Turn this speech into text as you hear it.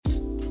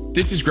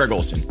This is Greg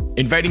Olson,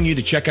 inviting you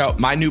to check out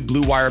my new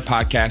Blue Wire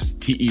podcast,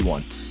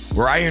 TE1,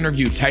 where I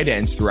interview tight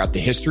ends throughout the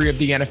history of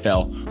the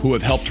NFL who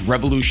have helped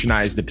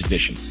revolutionize the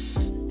position.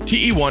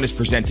 TE1 is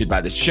presented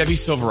by the Chevy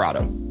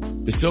Silverado.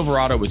 The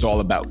Silverado is all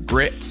about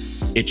grit.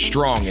 It's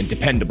strong and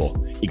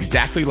dependable,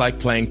 exactly like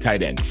playing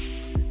tight end.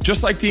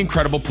 Just like the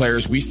incredible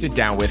players we sit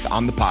down with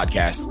on the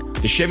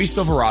podcast, the Chevy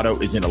Silverado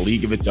is in a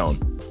league of its own.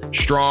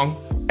 Strong,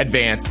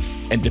 advanced,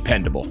 and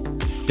dependable.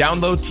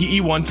 Download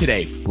TE1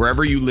 today,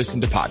 wherever you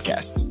listen to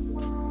podcasts.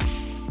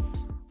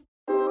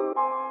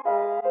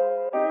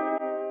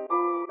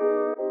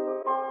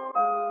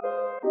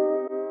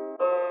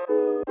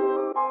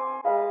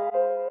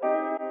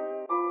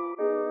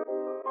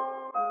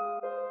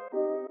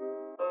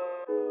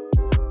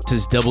 This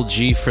is Double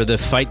G for the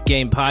Fight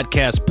Game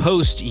Podcast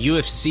post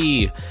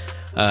UFC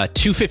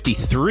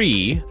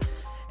 253,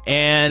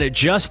 and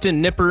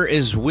Justin Nipper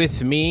is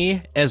with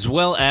me, as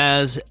well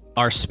as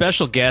our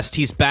special guest.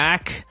 He's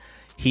back.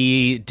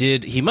 He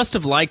must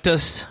have liked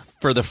us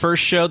for the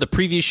first show, the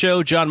preview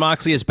show. John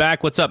Moxley is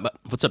back. What's up,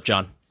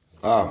 John?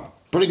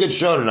 Pretty good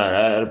show tonight.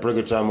 I had a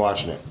pretty good time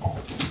watching it.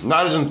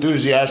 Not as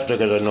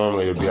enthusiastic as I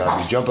normally would be.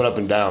 I'd be jumping up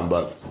and down,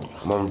 but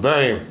I'm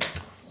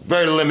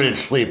very limited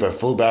sleep. I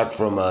flew back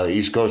from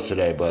East Coast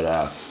today,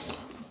 but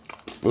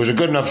it was a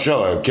good enough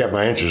show. I kept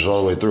my interest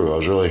all the way through. I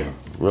was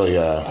really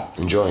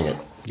enjoying it.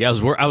 Yeah,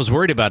 I was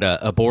worried about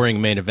a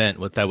boring main event,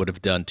 what that would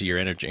have done to your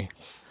energy.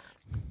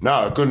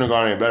 No, it couldn't have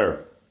gone any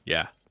better.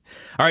 Yeah.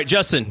 All right,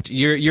 Justin,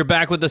 you're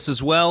back with us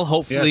as well.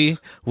 Hopefully,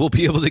 We'll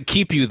be able to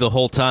keep you the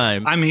whole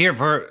time. I'm here.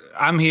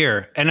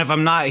 And if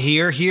I'm not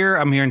here,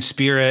 I'm here in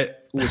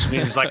spirit, which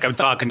means like I'm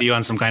talking to you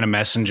on some kind of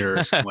messenger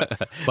or something.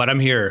 But I'm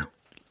here.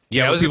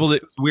 Yeah, it was a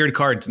weird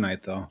card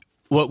tonight, though.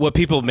 What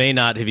people may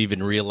not have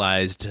even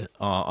realized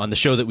on the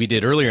show that we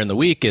did earlier in the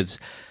week is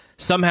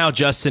somehow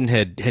Justin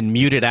had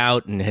muted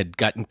out and had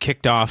gotten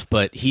kicked off,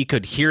 but he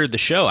could hear the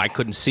show. I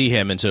couldn't see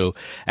him. And so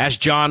as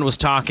John was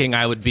talking,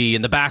 I would be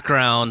in the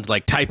background,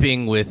 like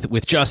typing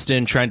with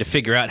Justin, trying to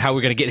figure out how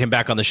we're going to get him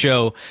back on the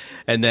show.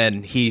 And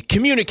then he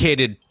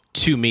communicated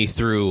to me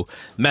through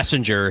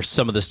Messenger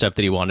some of the stuff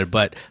that he wanted,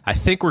 but I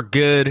think we're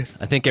good.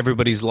 I think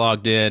everybody's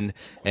logged in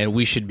and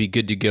we should be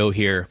good to go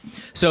here.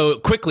 So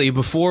quickly,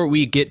 before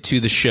we get to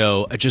the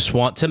show, I just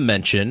want to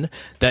mention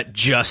that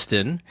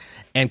Justin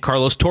and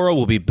Carlos Toro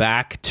will be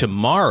back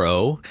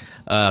tomorrow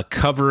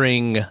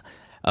covering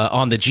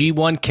on the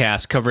G1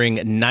 cast, covering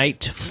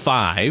night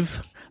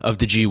 5 of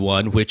the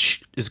G1,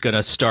 which is going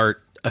to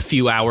start a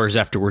few hours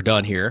after we're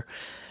done here.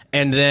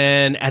 And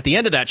then at the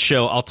end of that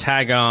show, I'll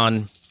tag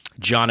on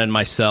John and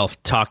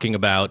myself talking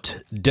about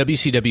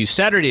WCW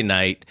Saturday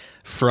Night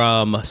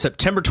from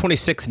September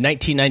 26th,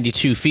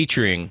 1992,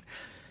 featuring,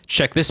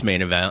 check this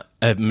main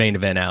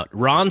event out,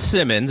 Ron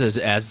Simmons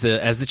as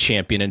the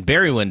champion and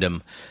Barry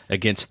Windham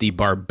against the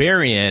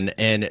Barbarian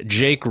and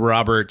Jake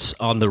Roberts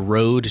on the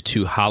road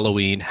to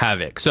Halloween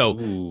Havoc.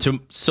 So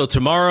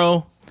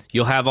tomorrow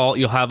you'll have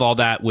all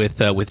that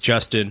with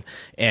Justin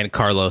and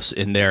Carlos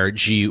in their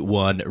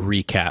G1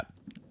 recap.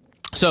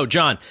 So,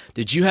 John,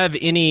 did you have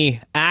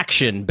any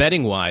action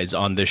betting-wise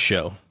on this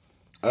show?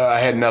 I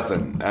had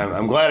nothing.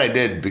 I'm glad I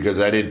did, because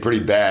I did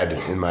pretty bad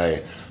in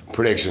my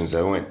predictions.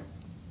 I went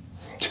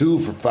 2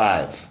 for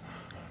 5.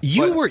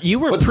 You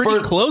were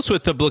pretty close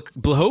with the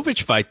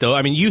Blachowicz fight, though.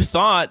 I mean, you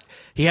thought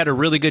he had a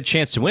really good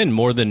chance to win,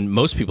 more than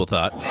most people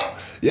thought.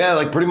 Yeah,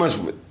 like pretty much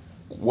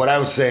what I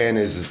was saying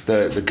is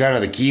the kind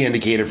of the key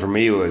indicator for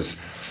me was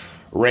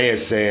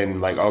Reyes saying,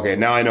 like, okay,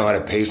 now I know how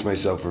to pace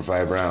myself for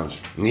 5 rounds.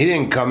 And he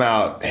didn't come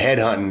out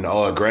headhunting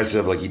all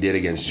aggressive like he did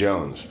against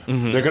Jones.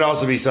 Mm-hmm. There could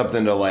also be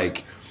something to,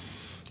 like,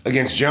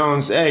 against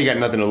Jones, hey, you got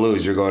nothing to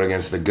lose. You're going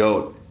against the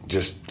GOAT.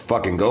 Just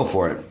fucking go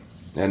for it.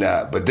 And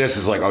but this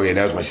is like, okay,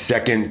 that was my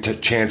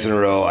second chance in a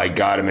row. I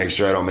got to make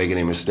sure I don't make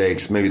any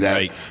mistakes. Maybe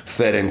that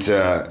fed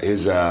into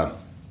his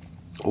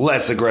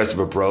less aggressive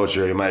approach,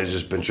 or he might have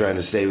just been trying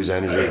to save his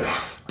energy.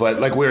 But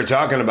like we were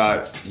talking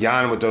about,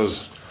 Jan with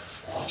those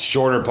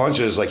shorter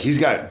punches, like he's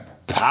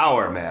got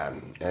power,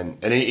 man,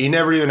 and he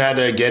never even had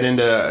to get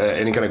into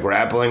any kind of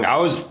grappling. I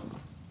was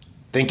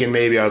thinking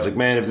I was like,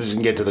 man, if this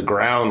can get to the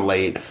ground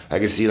late, I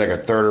could see like a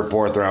 3rd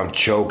or 4th round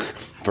choke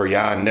for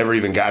Jan. Never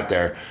even got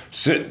there.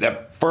 So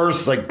that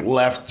first like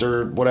left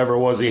or whatever it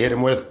was he hit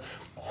him with,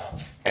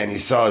 and he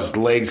saw his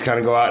legs kind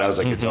of go out. I was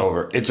like, it's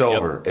over. It's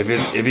over. Yep.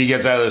 If he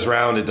gets out of this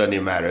round, it doesn't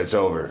even matter. It's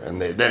over. And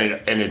then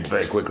it ended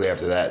very quickly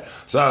after that.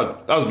 So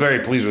I was very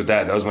pleased with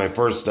that. That was my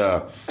first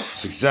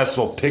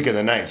successful pick of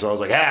the night. So I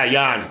was like,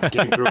 Jan,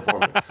 get me through for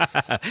me.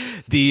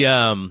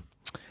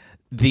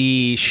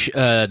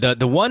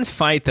 The one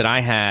fight that I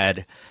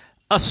had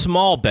a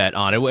small bet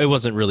on, it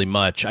wasn't really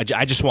much.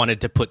 I just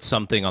wanted to put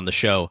something on the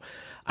show.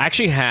 I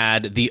actually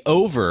had the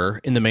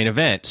over in the main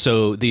event.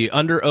 So the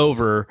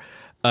under-over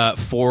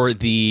for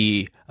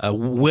the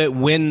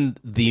when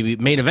the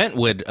main event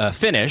would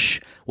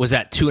finish was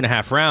at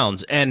 2.5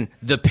 rounds. And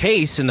the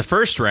pace in the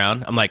first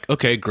round, I'm like,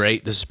 okay,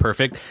 great, this is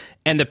perfect.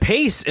 And the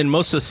pace in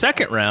most of the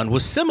second round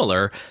was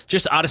similar,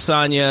 just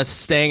Adesanya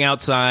staying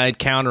outside,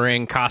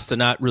 countering, Costa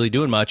not really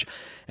doing much.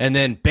 and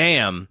then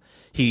bam,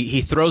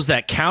 he throws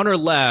that counter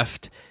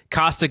left.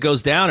 Costa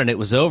goes down and it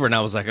was over, and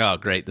I was like, oh,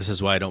 great, this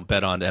is why I don't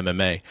bet on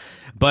MMA.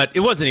 But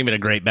it wasn't even a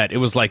great bet. It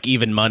was like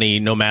even money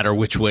no matter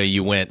which way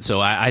you went. So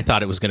I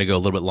thought it was going to go a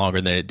little bit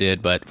longer than it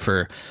did. But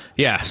for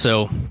whatever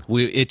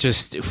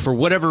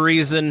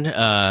reason,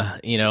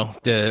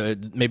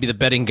 maybe the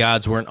betting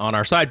gods weren't on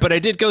our side. But I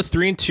did go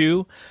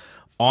 3-2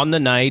 on the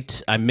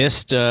night. I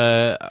missed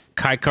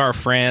Kaikar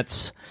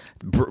France.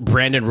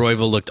 Brandon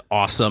Royval looked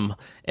awesome,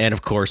 and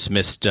of course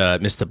missed the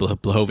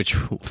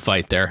Blachowicz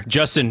fight there.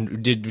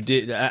 Justin,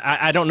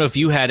 I don't know if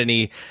you had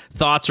any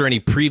thoughts or any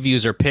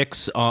previews or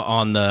picks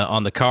on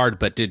the card,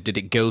 but did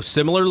it go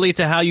similarly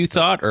to how you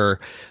thought, or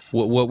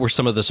what were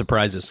some of the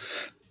surprises?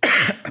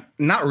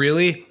 Not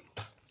really.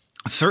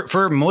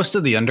 For most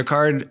of the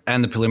undercard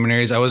and the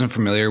preliminaries, I wasn't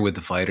familiar with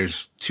the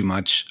fighters too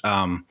much.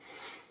 I'm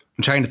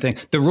trying to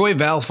think. The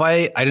Royval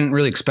fight, I didn't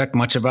really expect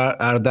much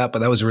out of that, but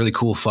that was a really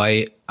cool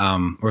fight.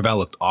 Royval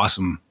looked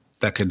awesome.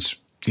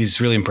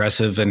 He's really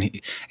impressive. And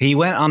he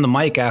went on the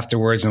mic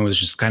afterwards and was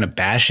just kind of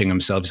bashing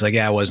himself. He's like,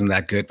 yeah, it wasn't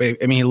that good. But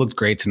I mean, he looked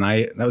great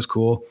tonight. That was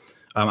cool.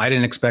 I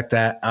didn't expect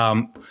that.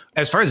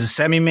 As far as the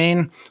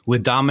semi-main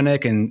with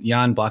Dominic and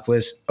Jan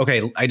Blachowicz,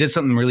 okay, I did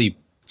something really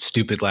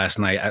stupid last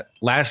night. I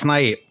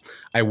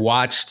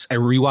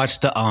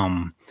rewatched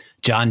the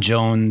John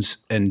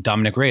Jones and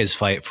Dominic Reyes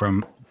fight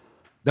from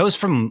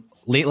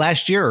late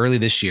last year or early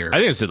this year. I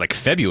think it was like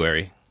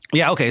February.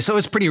 Yeah, okay, so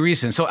it's pretty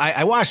recent. So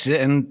I watched it,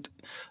 and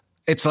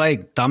it's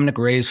like Dominic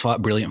Reyes fought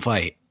a brilliant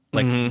fight.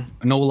 Like,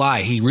 no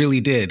lie, he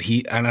really did.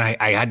 I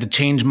had to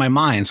change my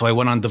mind, so I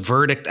went on the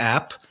Verdict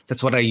app.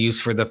 That's what I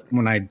use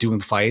when I do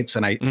fights,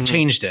 and I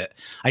changed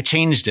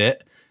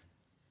it.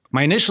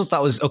 My initial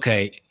thought was,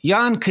 okay,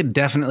 Jan could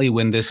definitely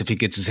win this if he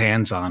gets his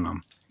hands on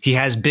him. He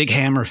has big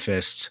hammer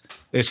fists.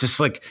 It's just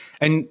like,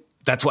 and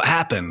that's what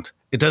happened.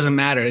 It doesn't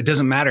matter. It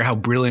doesn't matter how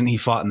brilliant he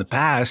fought in the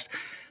past.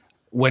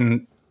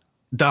 When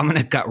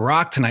Dominic got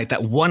rocked tonight,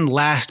 that one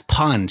last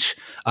punch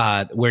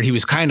where he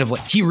was kind of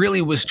like, he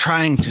really was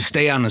trying to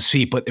stay on his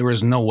feet, but there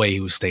was no way he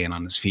was staying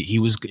on his feet.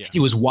 He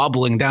was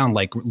wobbling down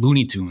like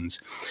Looney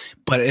Tunes.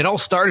 But it all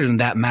started in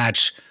that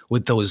match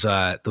with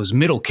those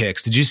middle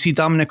kicks. Did you see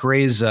Dominic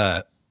Reyes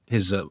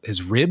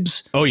his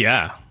ribs? Oh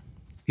yeah,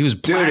 he was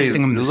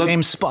blasting him in the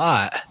same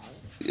spot.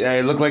 Yeah,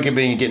 it looked like him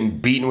getting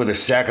beaten with a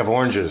sack of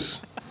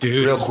oranges.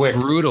 Dude, real quick,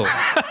 brutal.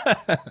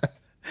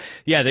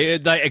 Yeah,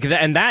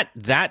 and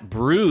that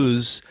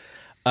bruise,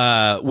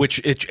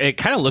 which it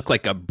kind of looked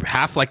like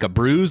half like a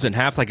bruise and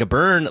half like a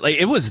burn. Like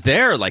it was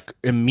there like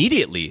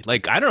immediately.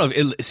 Like I don't know,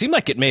 it seemed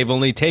like it may have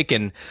only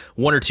taken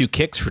one or two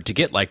kicks to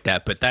get like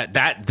that, but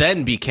that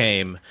then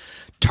became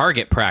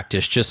target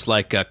practice, just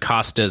like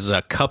Costa's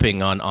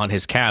cupping on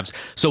his calves.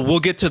 So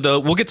we'll get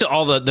to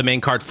all the main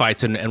card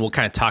fights and we'll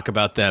kind of talk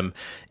about them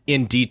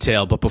in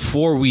detail. But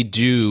before we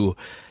do,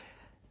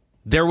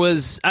 there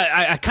was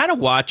I kind of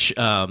watch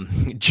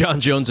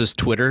John Jones's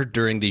Twitter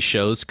during these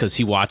shows because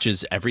he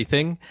watches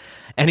everything,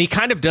 and he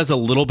kind of does a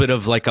little bit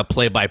of like a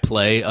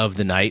play-by-play of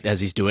the night as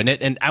he's doing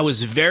it. And I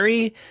was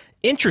very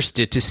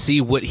interested to see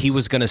what he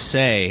was going to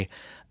say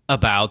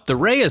about the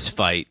Reyes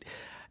fight.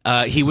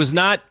 He was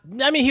not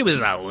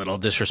a little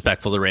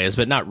disrespectful to Reyes,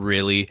 but not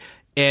really.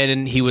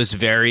 And he was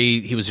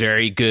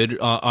very good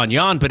on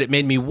Jan, but it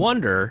made me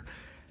wonder.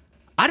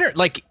 I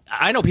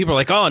know people are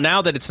like, oh,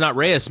 now that it's not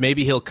Reyes,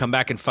 maybe he'll come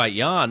back and fight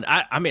Jan.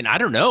 I mean, I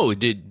don't know.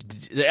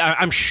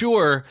 I'm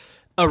sure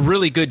a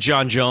really good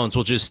John Jones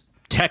will just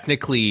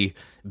technically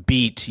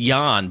beat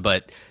Jan,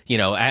 but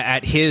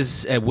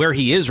at where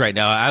he is right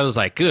now, I was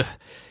like, ugh.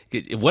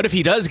 What if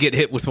he does get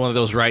hit with one of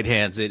those right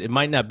hands? It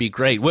might not be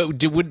great. What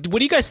do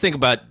you guys think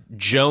about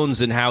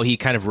Jones and how he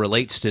kind of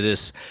relates to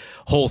this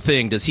whole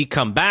thing? Does he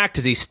come back?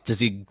 Does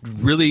he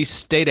really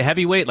stay to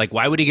heavyweight? Like,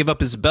 why would he give up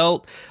his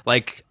belt?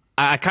 Like,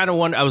 I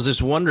was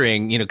just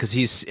wondering, because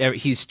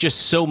he's just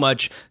so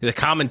much. The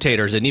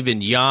commentators and even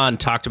Jan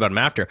talked about him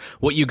after.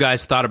 What you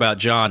guys thought about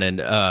John? And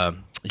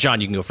John,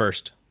 you can go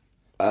first.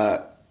 If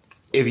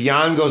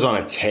Jan goes on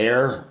a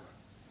tear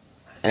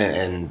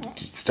and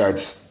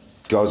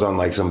goes on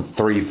like some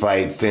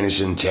 3-fight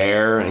finishing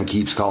tear and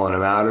keeps calling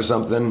him out or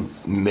something,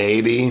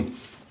 maybe.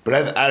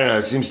 But I don't know.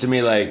 It seems to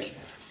me like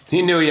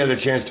he knew he had the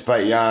chance to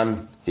fight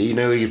Jan. He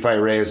knew he could fight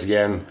Reyes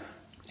again.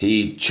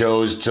 He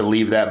chose to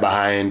leave that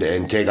behind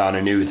and take on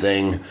a new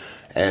thing,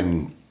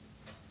 and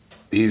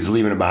he's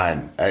leaving it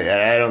behind.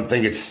 I don't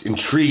think it's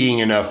intriguing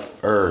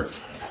enough or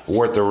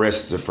worth the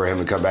risk for him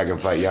to come back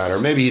and fight Jan. Or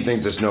maybe he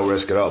thinks there's no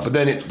risk at all. But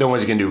then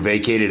what's he going to do,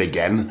 vacate it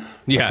again?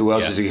 Yeah. Who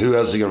else is he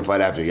going to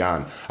fight after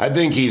Jan? I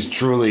think he's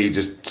truly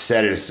just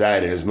set it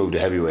aside and has moved to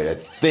heavyweight. I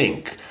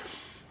think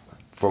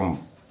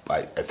from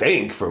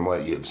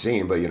what you've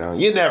seen. But,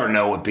 you never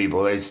know with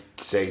people. They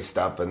say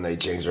stuff and they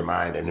change their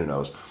mind, and who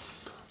knows.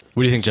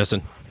 What do you think,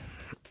 Justin?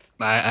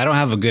 I don't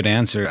have a good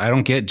answer. I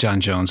don't get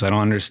John Jones. I don't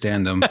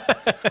understand him.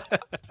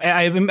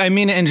 I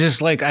mean, and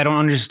just like, I don't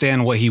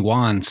understand what he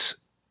wants.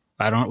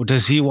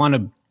 Does he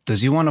want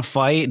to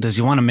fight? Does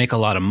he want to make a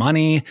lot of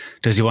money?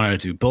 Does he want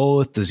to do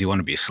both? Does he want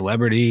to be a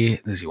celebrity?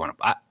 Does he want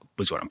to,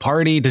 Does he want to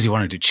party? Does he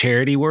want to do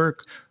charity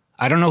work?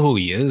 I don't know who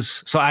he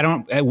is, so I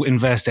don't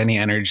invest any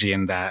energy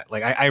in that.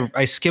 Like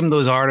I skim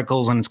those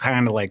articles, and it's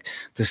kind of like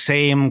the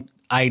same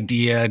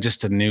idea,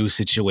 just a new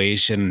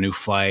situation, a new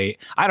fight.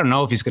 I don't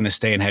know if he's going to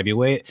stay in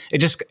heavyweight.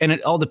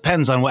 It all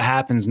depends on what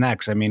happens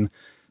next. I mean,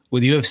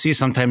 with UFC,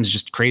 sometimes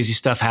just crazy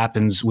stuff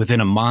happens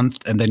within a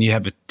month, and then you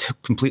have a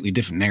completely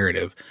different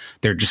narrative.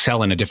 They're just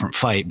selling a different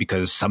fight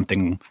because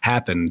something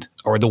happened,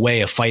 or the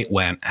way a fight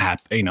went.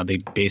 They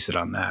base it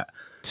on that.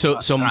 So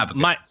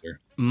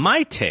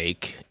my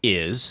take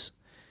is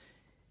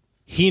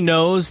he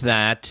knows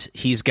that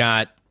he's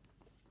got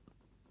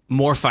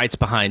more fights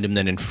behind him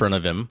than in front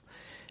of him.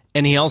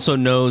 And he also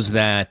knows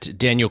that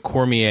Daniel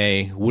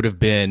Cormier would have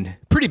been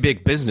pretty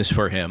big business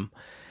for him.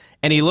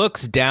 And he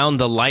looks down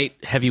the light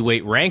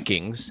heavyweight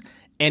rankings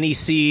and he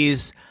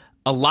sees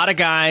a lot of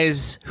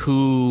guys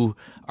who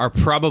are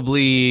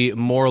probably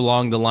more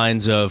along the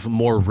lines of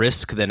more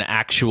risk than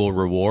actual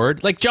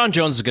reward. Like John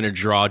Jones is going to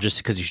draw just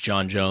because he's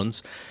John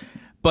Jones.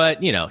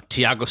 But,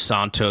 Thiago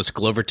Santos,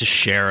 Glover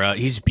Teixeira,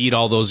 he's beat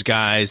all those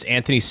guys.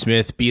 Anthony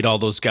Smith beat all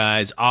those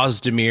guys.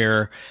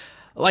 Ozdemir.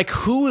 Like,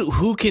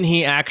 who can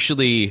he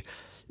actually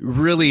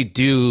really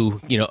do,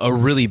 a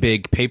really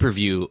big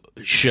pay-per-view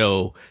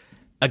show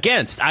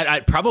against? I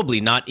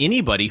probably not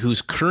anybody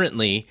who's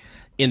currently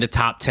in the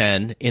top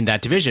 10 in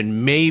that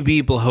division.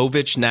 Maybe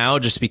Blachowicz now,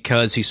 just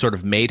because he sort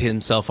of made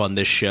himself on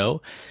this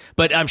show.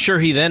 But I'm sure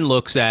he then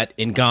looks at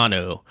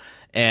Ngannou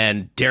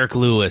and Derek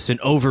Lewis and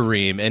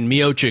Overeem and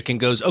Miocic and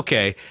goes,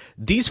 okay,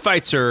 these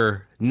fights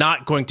are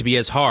not going to be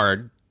as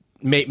hard.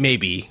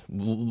 Maybe.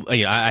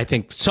 I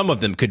think some of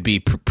them could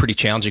be pretty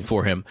challenging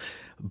for him,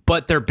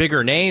 but they're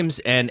bigger names,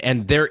 and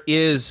there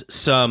is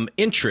some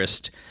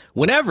interest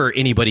whenever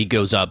anybody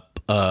goes up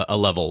a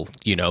level.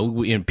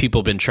 People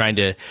have been trying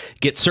to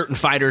get certain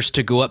fighters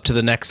to go up to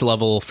the next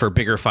level for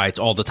bigger fights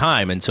all the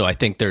time. And so I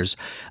think there's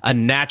a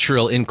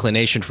natural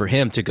inclination for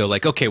him to go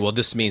like, okay, well,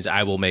 this means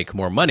I will make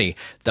more money.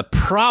 The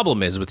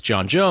problem is with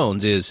John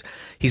Jones is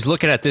he's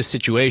looking at this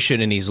situation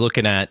and he's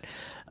looking at,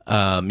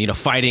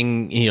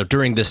 fighting,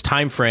 during this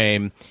time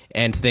frame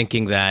and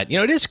thinking that,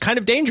 it is kind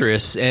of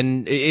dangerous.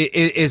 And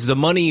is the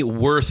money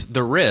worth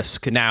the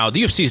risk? Now,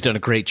 the UFC's done a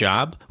great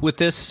job with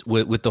this,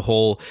 with the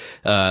whole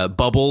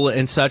bubble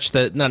and such,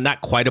 that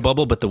not quite a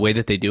bubble, but the way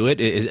that they do it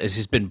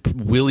has been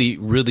really,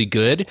 really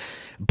good.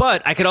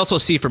 But I could also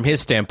see from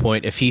his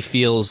standpoint, if he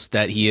feels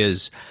that he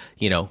is,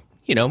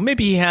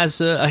 maybe he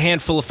has a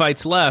handful of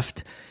fights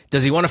left.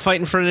 Does he want to fight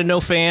in front of no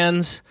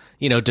fans?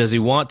 Does he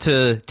want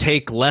to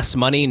take less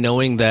money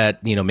knowing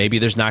that, maybe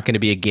there's not going to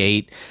be a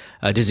gate?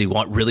 Does he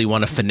really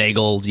want to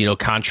finagle,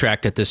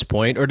 contract at this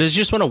point? Or does he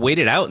just want to wait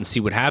it out and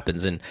see what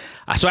happens? And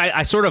so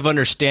I sort of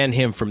understand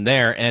him from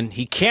there. And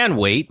he can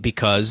wait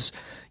because,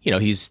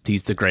 he's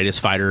the greatest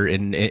fighter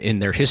in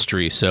their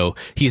history. So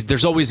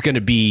there's always going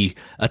to be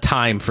a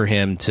time for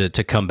him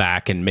to come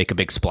back and make a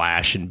big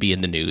splash and be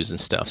in the news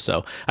and stuff.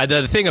 So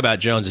the thing about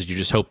Jones is you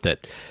just hope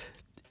that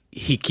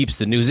he keeps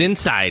the news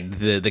inside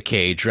the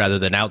cage rather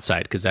than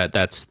outside, because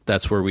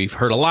that's where we've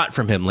heard a lot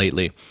from him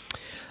lately.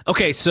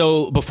 Okay,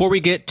 so before we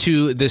get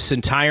to this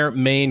entire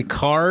main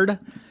card,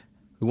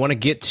 we want to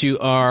get to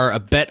our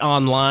Bet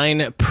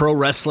Online pro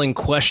wrestling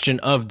question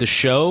of the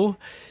show.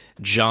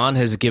 John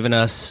has given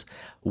us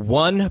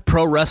one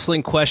pro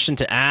wrestling question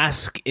to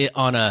ask it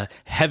on a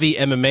heavy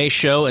MMA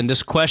show, and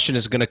this question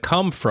is going to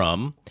come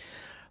from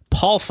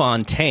Paul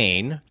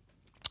Fontaine.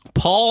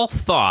 Paul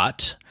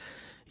thought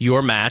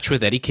your match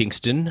with Eddie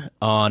Kingston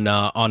on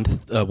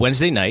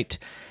Wednesday night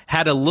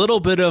had a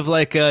little bit of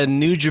like a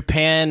New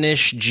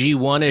Japan-ish,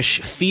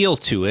 G1-ish feel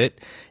to it,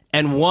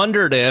 and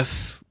wondered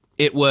if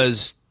it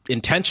was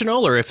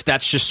intentional or if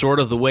that's just sort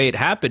of the way it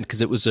happened,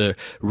 because it was a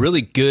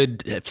really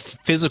good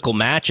physical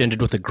match,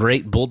 ended with a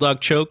great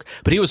bulldog choke.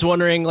 But he was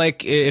wondering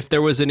like if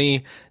there was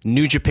any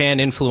New Japan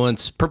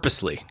influence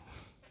purposely.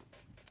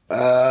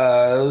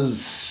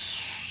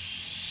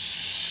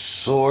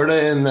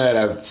 Sorta, in that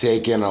I've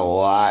taken a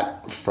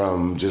lot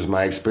from just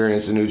my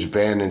experience in New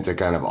Japan into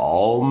kind of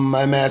all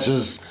my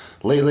matches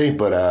lately.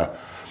 But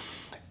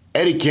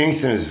Eddie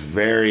Kingston is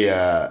very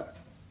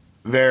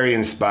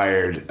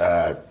inspired,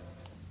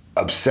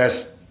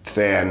 obsessed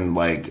fan,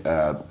 like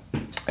an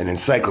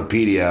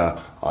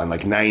encyclopedia on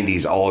like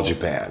 90s All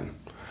Japan.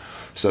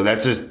 So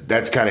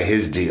that's kind of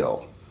his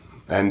deal.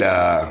 And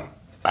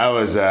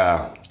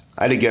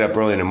I had to get up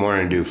early in the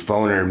morning and do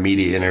phoner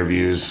media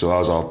interviews, so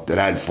I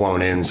had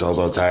flown in, so I was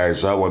all tired.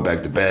 So I went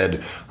back to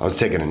bed. I was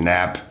taking a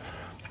nap,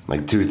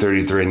 like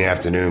 2:33 in the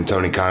afternoon.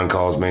 Tony Khan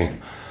calls me,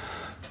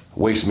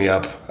 wakes me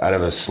up out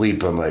of a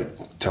sleep. I'm like,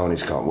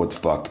 Tony's calling. What the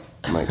fuck?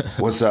 I'm like,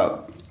 what's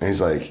up? And he's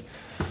like,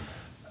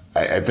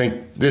 I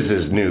think this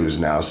is news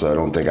now, so I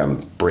don't think I'm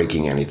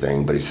breaking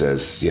anything. But he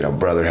says,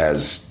 brother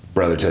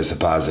tested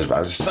positive. I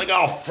was just like,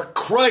 oh, for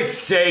Christ's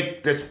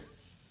sake, this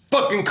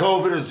fucking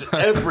COVID is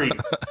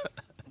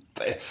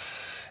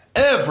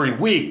every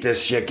week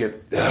this shit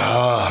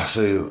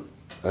so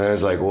and I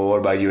was like, well, what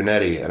about you and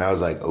Eddie? And I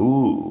was like,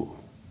 ooh.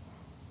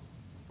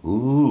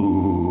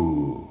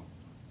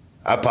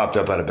 I popped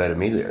up out of bed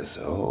immediately. I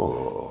said,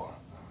 oh.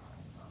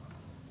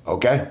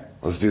 okay,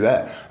 let's do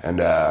that. And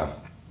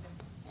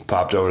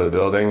popped over to the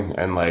building,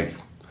 and like,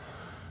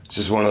 it's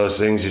just one of those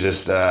things. You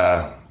just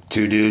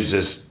two dudes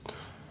just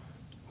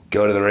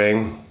go to the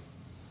ring,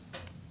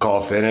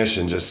 call finish,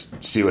 and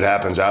just see what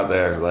happens out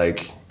there.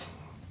 Like,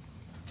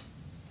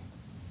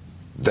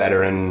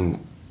 veteran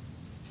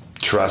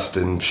trust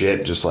and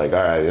shit. Just like,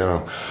 all right,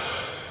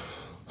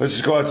 let's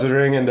just go out to the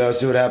ring and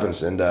see what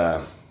happens. And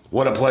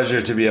what a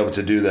pleasure to be able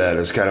to do that.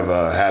 It's kind of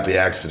a happy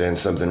accident.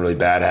 Something really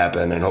bad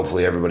happened, and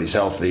hopefully everybody's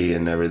healthy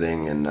and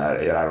everything. And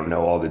I don't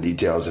know all the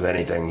details of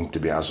anything, to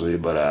be honest with you,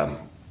 but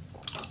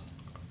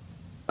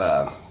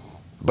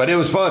it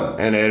was fun,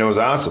 and it was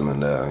awesome.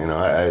 And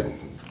I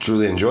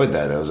truly enjoyed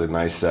that. It was a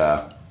nice,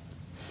 it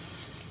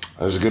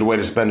was a good way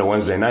to spend a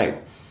Wednesday night.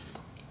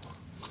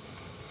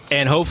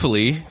 And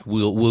hopefully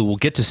we'll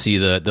get to see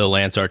the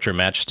Lance Archer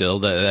match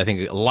still. I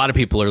think a lot of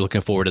people are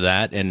looking forward to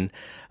that. And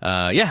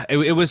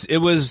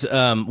it was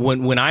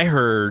when I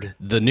heard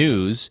the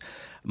news,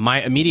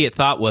 my immediate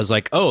thought was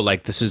like, oh,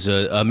 like this is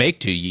a make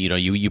to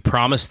you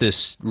promised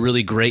this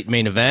really great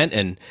main event,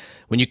 and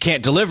when you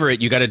can't deliver it,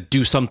 you got to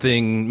do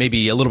something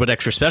maybe a little bit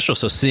extra special.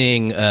 So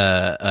seeing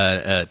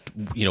a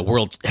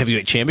World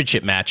Heavyweight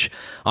Championship match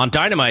on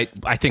Dynamite,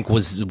 I think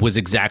was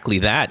exactly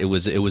that. It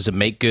was a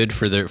make good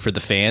for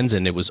the fans,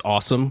 and it was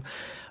awesome.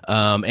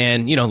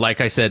 And like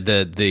I said,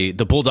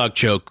 the Bulldog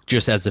choke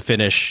just as the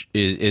finish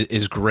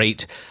is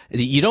great.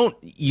 You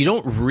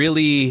don't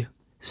really.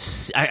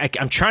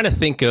 I'm trying to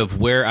think of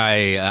where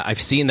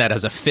I've seen that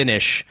as a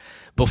finish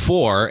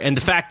before, and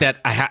the fact that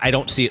I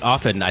don't see it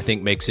often, I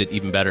think makes it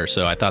even better.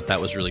 So I thought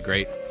that was really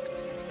great. All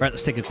right,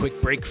 let's take a quick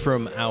break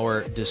from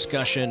our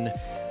discussion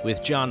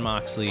with Jon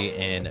Moxley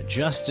and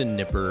Justin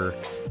Nipper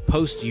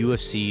post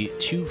UFC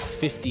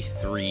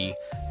 253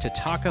 to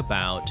talk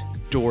about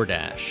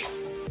DoorDash.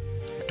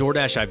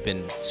 DoorDash, I've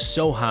been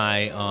so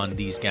high on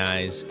these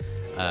guys.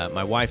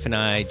 My wife and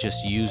I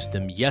just used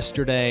them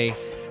yesterday.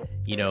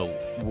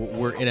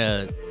 We're in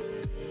a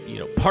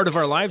part of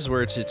our lives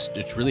where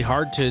it's really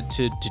hard to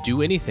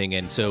do anything,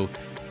 and so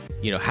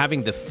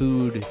having the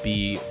food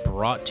be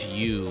brought to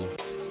you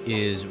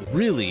is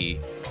really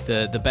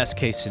the best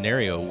case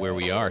scenario where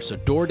we are. So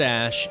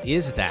DoorDash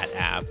is that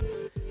app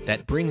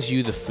that brings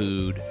you the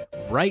food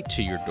right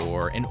to your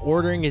door, and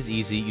ordering is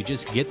easy. You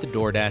just get the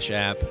DoorDash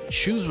app,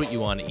 choose what you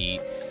want to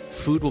eat.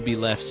 Food will be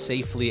left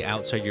safely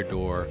outside your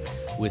door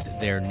with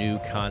their new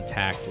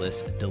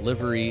contactless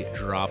delivery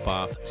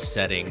drop-off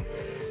setting.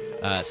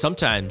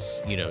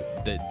 Sometimes,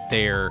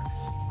 they're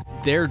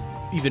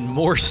even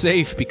more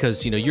safe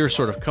because, you're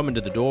sort of coming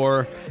to the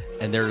door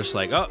and they're just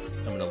like, oh,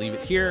 I'm going to leave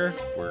it here.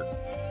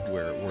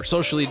 We're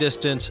socially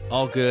distanced,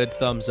 all good,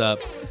 thumbs up,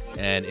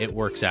 and it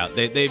works out.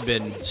 They've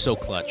been so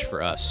clutch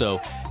for us.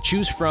 So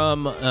choose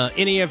from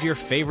any of your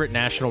favorite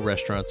national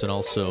restaurants and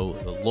also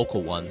the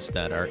local ones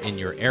that are in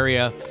your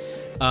area.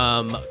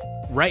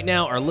 Right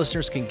now, our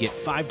listeners can get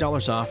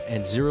 $5 off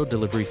and 0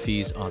 delivery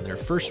fees on their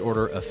first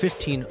order of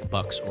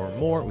 $15 or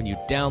more when you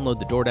download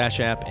the DoorDash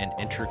app and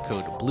enter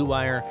code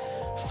BLUEWIRE.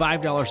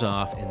 $5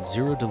 off and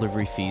 0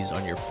 delivery fees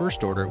on your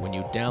first order when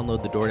you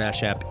download the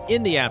DoorDash app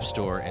in the App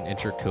Store and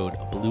enter code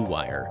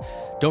BLUEWIRE.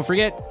 Don't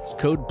forget, it's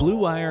code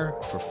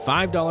BLUEWIRE for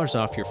 $5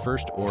 off your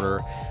first order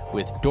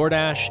with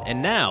DoorDash.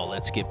 And now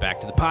let's get back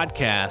to the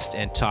podcast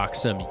and talk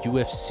some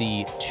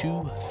UFC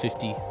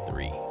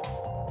 253.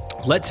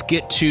 Let's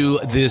get to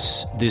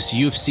this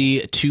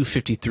UFC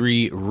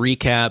 253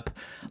 recap.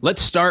 Let's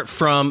start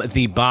from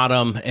the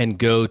bottom and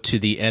go to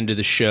the end of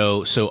the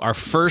show. So our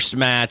first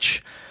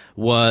match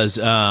was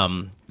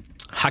Hakeem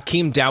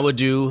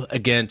Dawodu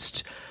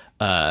against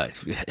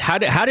how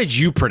did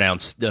you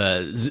pronounce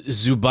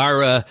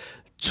Zubaira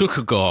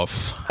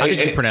Tukhugov? How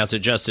did you pronounce it,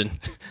 Justin?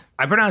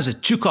 I pronounced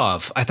it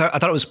Chukov. I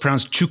thought it was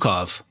pronounced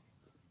Chukov.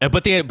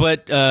 But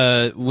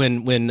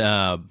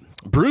when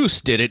Bruce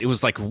did it, it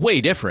was like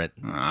way different.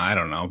 I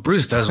don't know.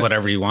 Bruce does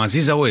whatever he wants.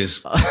 He's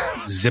always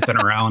zipping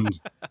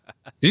around.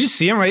 Did you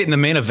see him right in the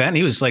main event?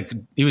 He was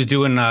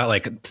doing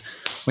like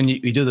when you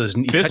do those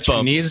you fist touch your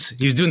bumps. knees.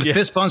 He was doing the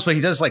fist bumps, but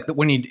he does like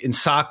when you in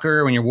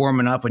soccer when you're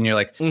warming up when you're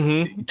like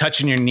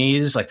touching your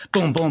knees, like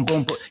boom, boom,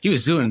 boom, boom. He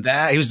was doing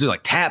that. He was doing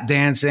like tap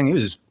dancing. He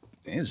was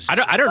I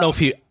don't know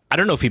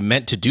if he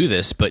meant to do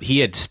this, but he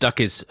had stuck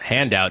his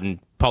hand out, and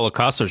Paulo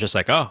Costa was just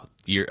like, oh.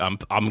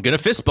 I'm gonna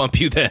fist bump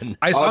you then.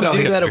 I saw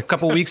him do that a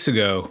couple weeks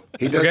ago.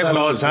 He does that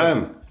all the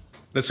time.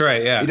 That's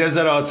right. Yeah, he does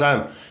that all the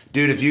time,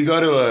 dude. If you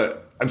go to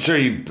I'm sure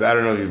I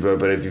don't know if you've,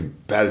 but if you've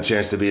had a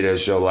chance to be at a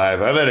show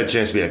live, I've had a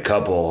chance to be at a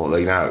couple,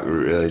 like not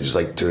really, just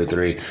like 2 or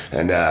 3,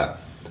 and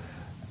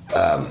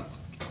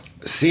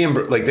seeing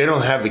like they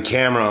don't have the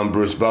camera on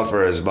Bruce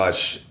Buffer as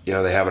much,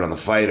 they have it on the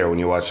fighter when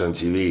you watch it on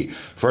TV.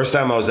 First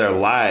time I was there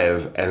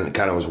live and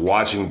kind of was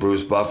watching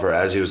Bruce Buffer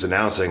as he was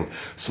announcing,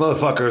 this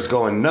motherfucker is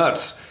going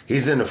nuts.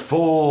 He's in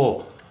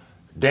full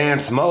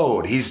dance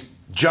mode. He's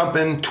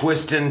jumping,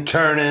 twisting,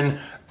 turning,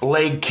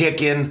 leg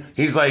kicking.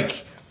 He was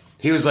like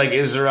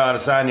Israel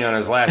Adesanya on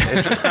his last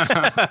entrance.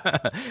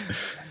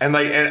 and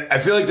I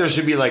feel like there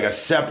should be like a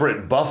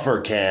separate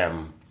Buffer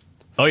cam.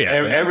 Oh yeah,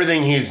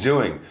 everything he's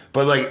doing,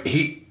 but like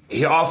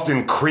he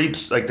often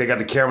creeps, like they got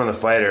the camera on the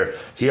fighter.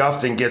 He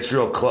often gets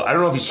real close. I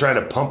don't know if he's trying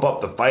to pump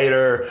up the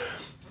fighter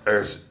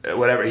or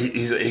whatever.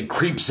 He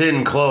creeps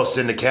in close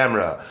in the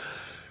camera.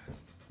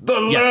 The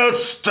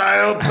last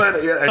style,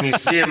 and you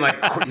see him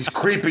like he's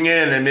creeping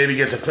in, and maybe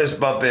gets a fist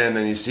bump in,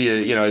 and you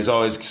see he's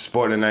always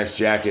sporting a nice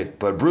jacket.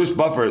 But Bruce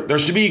Buffer, there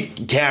should be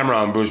camera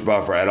on Bruce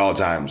Buffer at all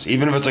times,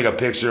 even if it's like a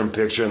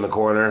picture-in-picture in the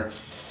corner.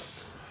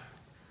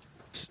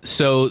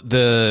 So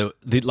the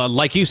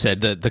like you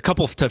said, the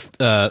couple of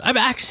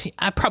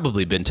I've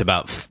probably been to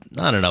about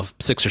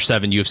 6 or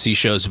 7 UFC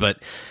shows,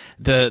 but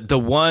the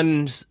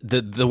one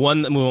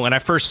when I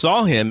first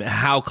saw him,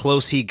 how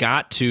close he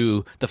got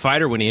to the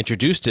fighter when he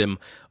introduced him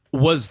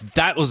was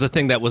the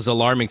thing that was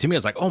alarming to me. I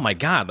was like, oh my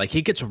God, like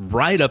he gets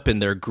right up in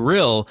their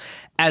grill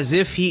as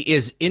if he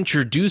is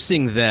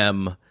introducing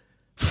them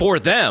for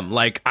them.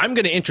 Like, I'm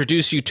going to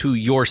introduce you to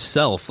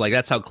yourself. Like,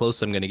 that's how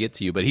close I'm going to get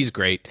to you. But he's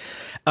great.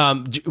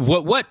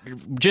 What?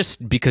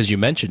 Just because you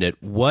mentioned it,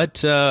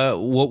 what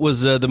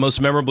was the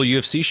most memorable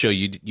UFC show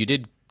you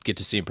did get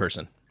to see in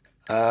person?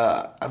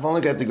 I've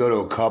only got to go to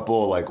a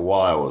couple like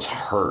while I was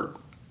hurt,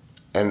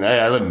 and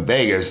I live in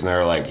Vegas, and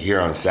they're like here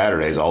on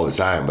Saturdays all the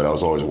time. But I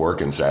was always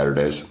working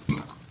Saturdays.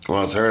 When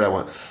I was hurt,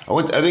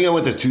 I think I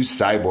went to 2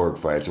 Cyborg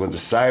fights. I went to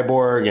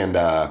Cyborg and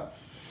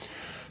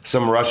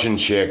some Russian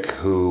chick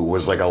who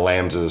was like a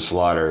lamb to the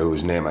slaughter,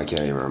 whose name I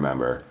can't even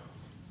remember.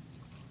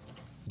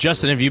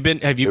 Justin, have you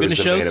been to shows? It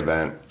was the main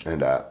event,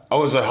 and it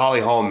was at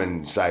Holly Holm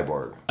and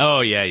Cyborg.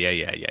 Oh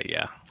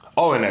yeah.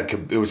 Oh, and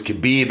it was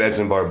Khabib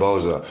Edson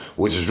Barboza,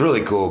 which is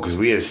really cool because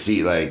we had a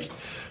seat like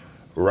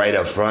right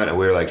up front, and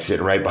we were like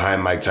sitting right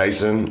behind Mike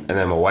Tyson, and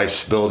then my wife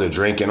spilled a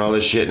drink and all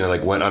this shit, and it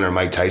like went under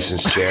Mike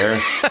Tyson's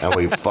chair, and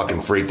we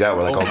fucking freaked out.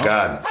 We're like, oh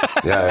God,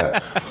 yeah.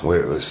 We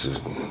were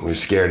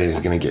scared he was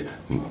gonna get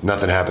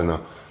nothing happened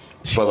though.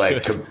 But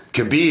like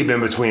Khabib, in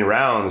between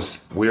rounds,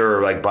 we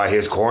were like by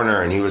his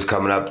corner, and he was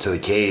coming up to the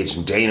cage,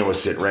 and Dana was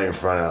sitting right in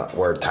front of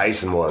where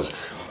Tyson was,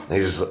 and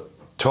he's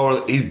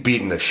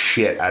beating the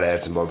shit out of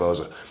Edson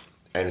Barboza.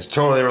 And he's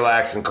totally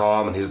relaxed and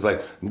calm, and he's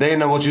like,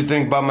 Dana, what you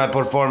think about my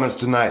performance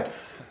tonight?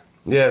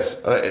 Yes.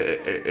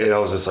 I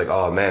was just like,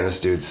 oh man, this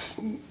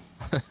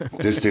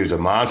dude's a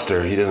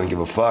monster. He doesn't give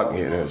a fuck.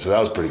 So that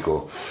was pretty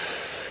cool.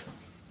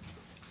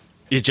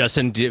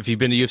 Justin, have you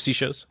been to UFC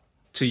shows?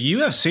 To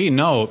UFC,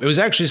 no. It was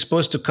actually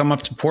supposed to come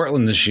up to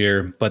Portland this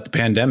year, but the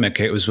pandemic,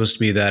 it was supposed to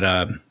be that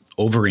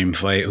Overeem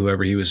fight,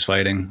 whoever he was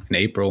fighting in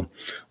April.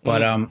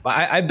 But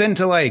I've been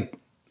to like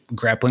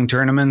grappling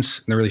tournaments,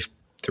 and they're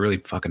really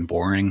fucking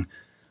boring.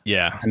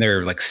 Yeah. And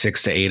they're like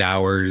 6 to 8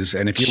 hours.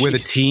 And if you're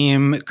with a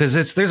team,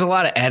 because there's a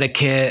lot of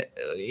etiquette,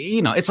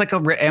 it's like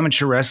an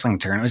amateur wrestling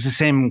tournament. It's the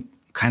same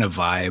kind of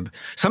vibe.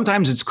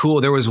 Sometimes it's cool.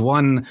 There was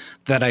one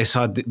that I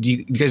saw. Do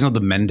you guys know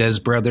the Mendez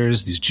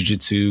brothers? These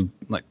jiu-jitsu,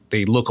 like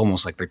they look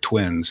almost like they're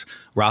twins.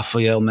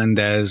 Rafael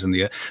Mendez and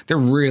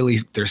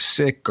they're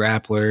sick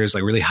grapplers,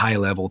 like really high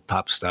level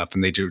top stuff.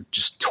 And they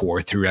just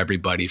tore through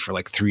everybody for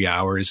like 3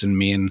 hours. And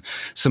me and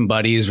some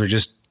buddies were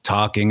just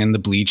talking in the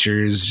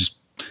bleachers, just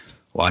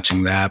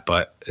watching that.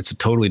 But it's a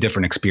totally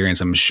different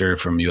experience, I'm sure,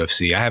 from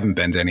UFC. I haven't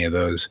been to any of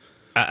those.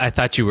 I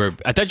thought you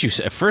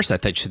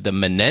said the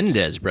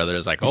Menendez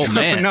brothers. Like, oh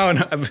man. No.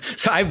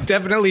 So I've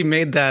definitely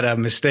made that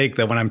mistake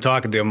that when I'm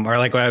talking to them, or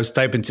like when I was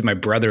typing to my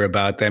brother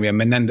about them,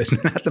 Menendez,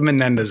 not the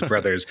Menendez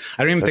brothers.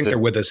 I don't even think they're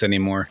with us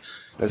anymore.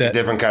 That's a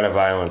different kind of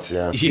violence.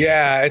 Yeah.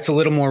 Yeah. It's a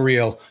little more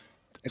real.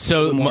 It's a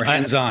little more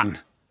hands-on.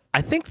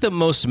 I think the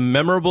most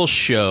memorable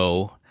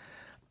show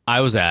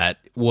I was at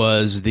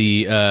was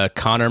the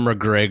Conor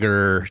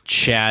McGregor,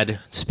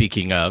 Chad,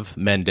 speaking of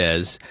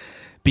Mendez.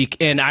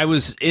 And I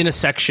was in a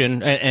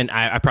section, and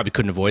I probably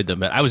couldn't avoid them,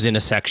 but I was in a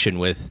section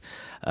with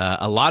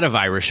a lot of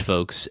Irish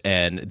folks,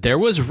 and I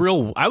was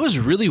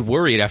really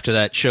worried after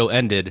that show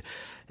ended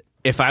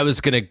if I was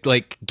going to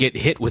like get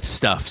hit with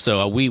stuff.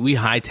 So we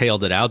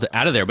hightailed it out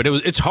of there, but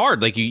it's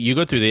hard. Like you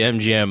go through the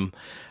MGM.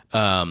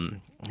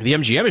 The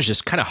MGM is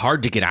just kind of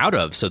hard to get out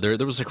of. So there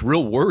was like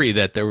real worry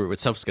that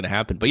stuff was going to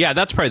happen. But yeah,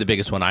 that's probably the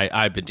biggest one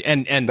I've been to.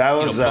 And that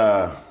was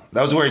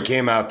that was where he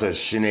came out to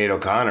Sinead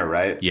O'Connor,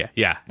 right? Yeah.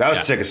 That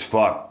was sick as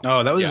fuck.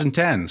 Oh, that was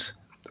intense.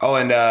 Oh,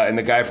 and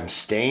the guy from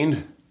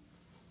Stained.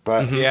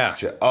 But yeah.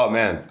 Oh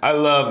man, I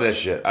love this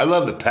shit. I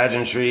love the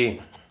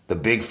pageantry, the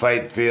big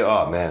fight feel.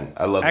 Oh man,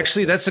 I love it.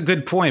 Actually, that's a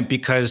good point,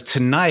 because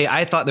tonight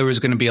I thought there was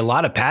going to be a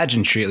lot of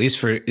pageantry, at least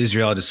for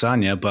Israel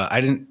Adesanya, but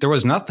there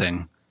was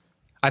nothing.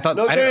 I thought,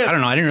 I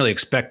don't know. I didn't really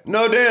expect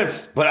no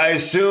dance, but I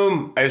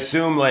assume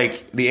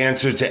like the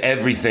answer to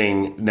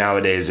everything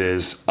nowadays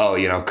is,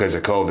 because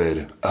of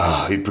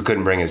COVID, he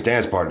couldn't bring his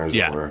dance partners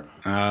over.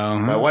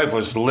 My wife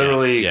was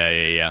literally,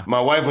 yeah. My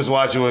wife was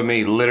watching with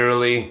me.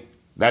 Literally,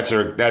 that's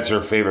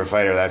her favorite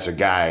fighter. That's her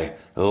guy.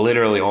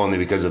 Literally only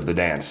because of the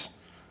dance,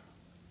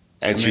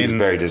 and she was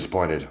very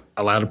disappointed.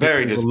 A lot of people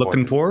were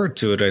looking forward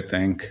to it, I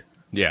think.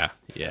 Yeah.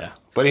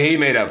 But he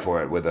made up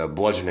for it with a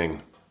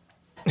bludgeoning.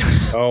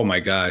 Oh my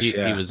gosh,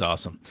 he was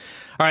awesome.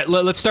 All right,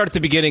 let's start at the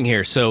beginning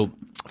here. So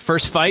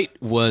first fight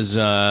was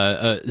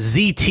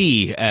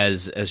ZT,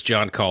 as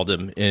John called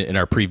him in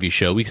our preview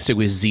show. We can stick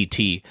with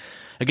ZT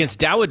against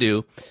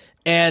Dawodu,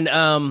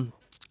 and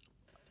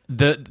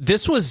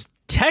this was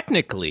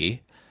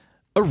technically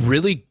a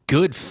really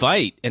good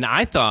fight, and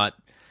I thought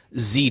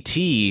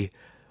ZT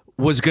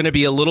was going to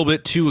be a little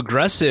bit too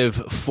aggressive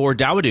for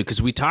Dawodu,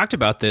 because we talked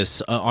about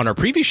this on our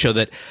preview show,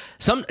 that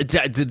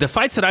the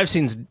fights that I've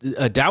seen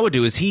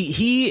Dawodu is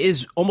he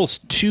is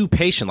almost too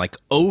patient, like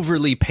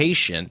overly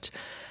patient.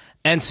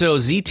 And so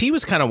ZT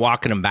was kind of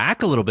walking him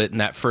back a little bit in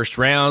that first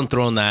round,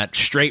 throwing that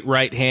straight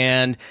right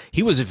hand.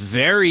 He was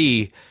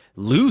very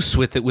loose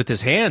with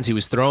his hands. He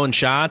was throwing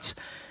shots.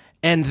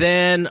 And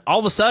then all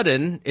of a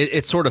sudden,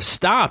 it sort of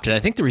stopped. And I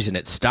think the reason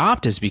it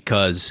stopped is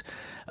because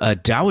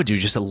Dawodu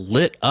just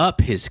lit up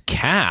his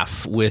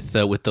calf with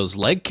those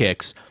leg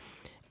kicks.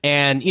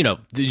 And, I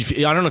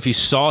don't know if you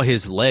saw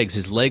his legs.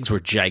 His legs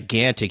were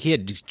gigantic. He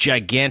had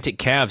gigantic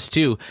calves,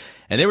 too.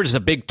 And they were just a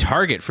big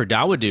target for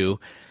Dawodu.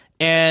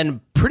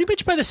 And pretty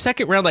much by the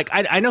second round, like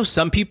I know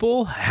some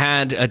people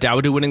had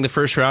Dawodu winning the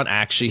first round. I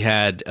actually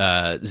had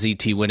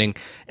ZT winning.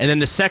 And then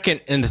the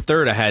second and the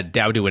third, I had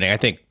Dawodu winning. I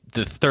think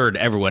the third,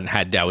 everyone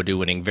had Dawodu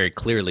winning very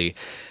clearly.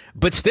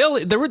 But still,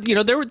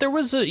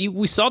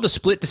 we saw the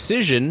split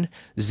decision.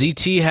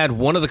 ZT had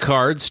one of the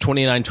cards,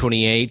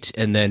 29-28,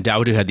 and then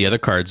Dawodu had the other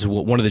cards.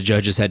 One of the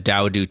judges had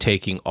Dawodu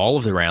taking all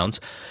of the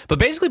rounds. But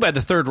basically by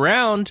the third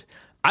round,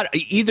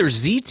 either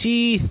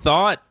ZT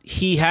thought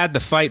he had the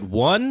fight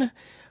won,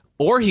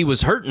 or he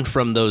was hurting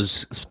from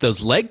those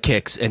leg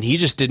kicks, and he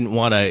just didn't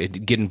want to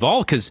get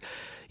involved because,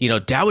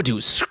 Dawodu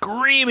was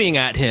screaming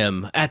at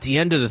him at the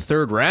end of the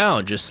third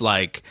round, just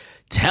like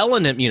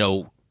telling him,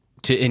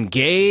 to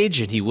engage,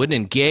 and he wouldn't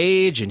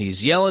engage, and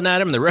he's yelling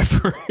at him. The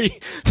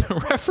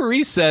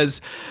referee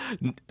says,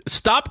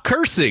 "Stop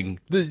cursing.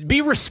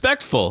 Be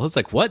respectful." It's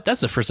like, what? That's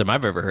the first time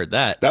I've ever heard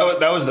that.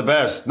 That was the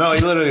best. No,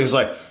 he literally was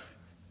like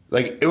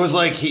it was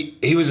like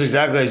he was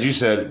exactly as you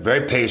said,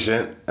 very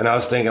patient. And I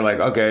was thinking like,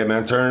 okay,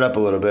 man, turn it up a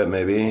little bit,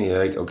 maybe.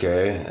 Like,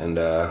 okay, and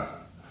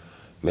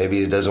maybe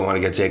he doesn't want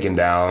to get taken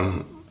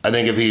down. I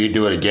think if he could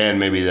do it again,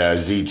 maybe the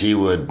ZT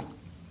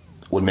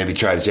would maybe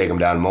try to take him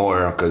down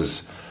more,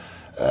 because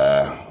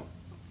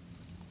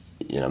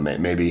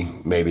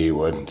maybe he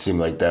would. It seemed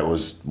like that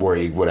was where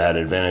he would have had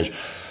an advantage.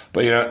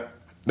 But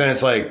then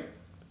it's like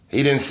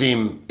he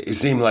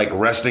seemed like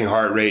resting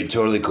heart rate,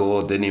 totally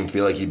cool. Didn't even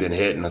feel like he'd been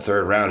hit in the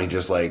third round. He was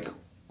just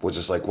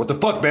like, what the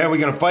fuck, man? We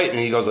gonna fight? And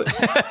he goes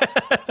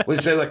like, we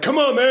say like, come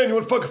on, man, you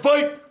want to fucking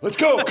fight? Let's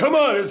go, come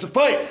on, it's a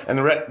fight. And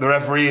the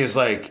referee is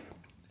like,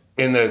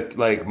 in the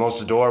like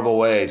most adorable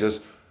way,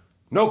 just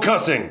no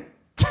cussing.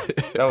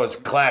 That was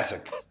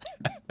classic.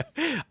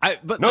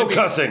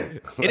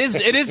 Cussing.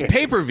 It is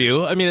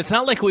pay-per-view. I mean, it's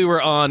not like we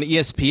were on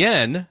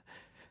ESPN.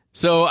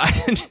 So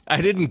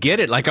I didn't get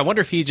it. Like, I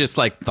wonder if he just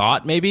like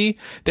thought maybe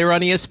they were on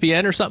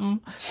ESPN or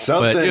something.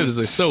 But it was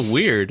like, so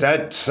weird.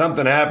 That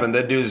something happened.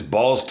 That dude's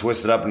balls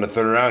twisted up in the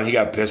third round. He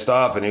got pissed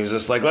off, and he was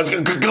just like, "Let's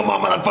go, come on,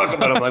 motherfucker!"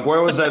 But I'm like,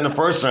 "Where was that in the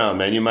first round,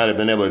 man? You might have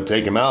been able to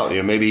take him out.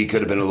 Maybe he could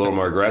have been a little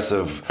more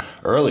aggressive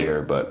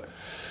earlier." But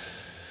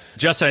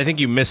Justin, I think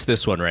you missed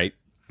this one, right?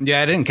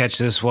 Yeah, I didn't catch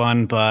this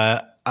one,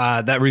 but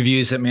that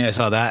review sent me. I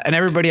saw that, and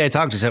everybody I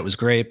talked to said it was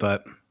great.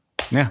 But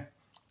yeah,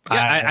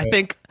 I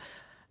think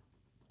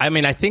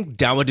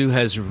Dawodu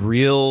has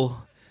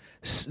real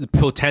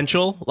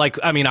potential. Like,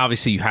 I mean,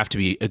 obviously you have to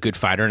be a good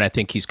fighter, and I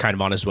think he's kind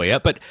of on his way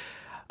up. But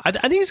I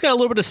think he's got a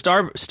little bit of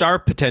star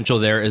potential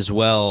there as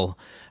well.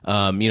 The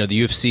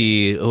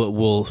UFC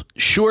will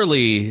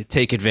surely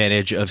take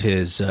advantage of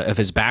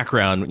his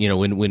background.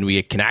 When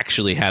we can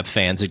actually have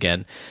fans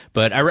again.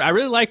 But I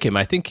really like him.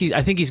 I think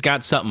he's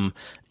got something.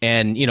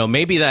 And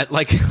maybe that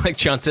like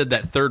John said,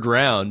 that third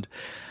round.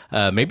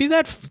 Maybe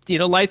that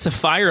lights a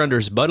fire under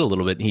his butt a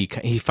little bit. And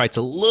he fights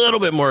a little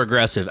bit more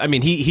aggressive. I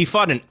mean, he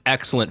fought an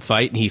excellent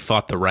fight, and he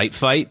fought the right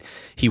fight.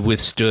 He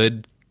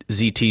withstood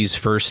ZT's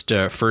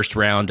first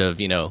round of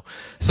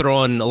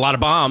throwing a lot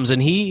of bombs,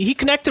 and he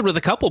connected with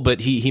a couple, but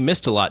he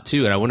missed a lot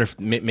too. And I wonder if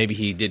maybe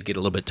he did get a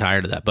little bit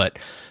tired of that. But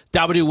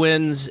Dawodu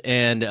wins,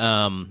 and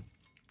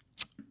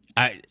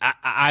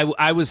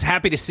I was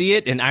happy to see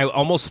it, and I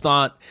almost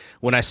thought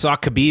when I saw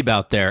Khabib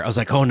out there, I was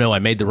like, oh no, I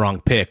made the wrong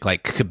pick.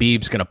 Like,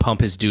 Khabib's going to pump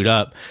his dude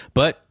up,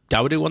 but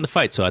Dawodu won the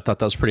fight, so I thought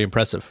that was pretty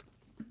impressive.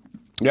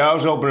 Yeah, I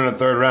was hoping in the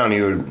third round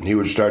he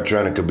would start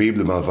trying to Khabib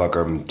the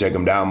motherfucker and take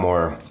him down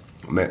more,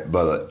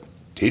 but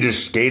he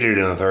just skated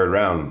in the third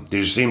round.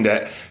 He seemed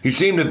to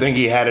think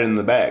he had it in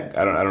the bag.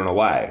 I don't know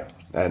why.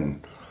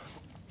 And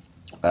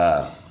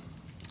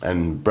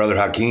brother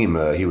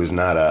Hakeem, he was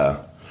not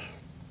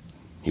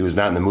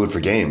in the mood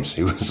for games.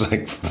 He was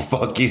like,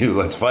 "Fuck you,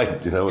 let's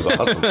fight." That was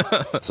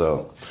awesome.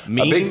 So,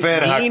 a big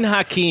fan of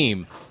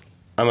Hakeem.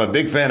 I'm a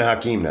big fan of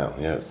Hakeem now.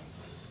 Yes.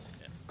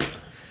 All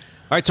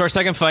right, so our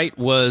second fight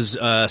was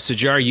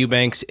Sijara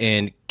Eubanks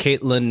and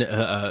Caitlin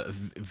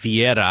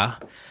Vieira.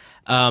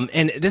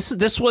 And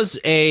this was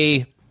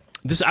I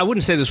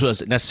wouldn't say this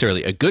was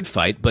necessarily a good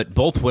fight, but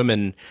both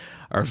women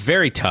are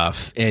very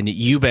tough. And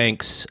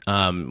Eubanks,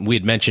 we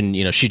had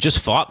mentioned, she just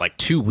fought like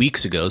 2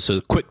 weeks ago,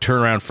 so quick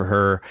turnaround for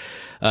her.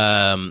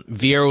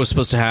 Vieira was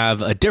supposed to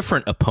have a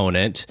different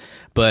opponent,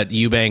 but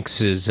Eubanks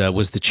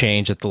was the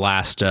change at the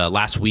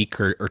last week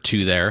or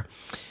two there.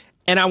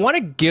 And I want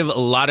to give a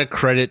lot of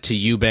credit to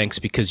Eubanks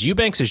because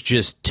Eubanks is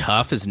just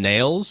tough as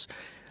nails.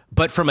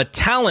 But from a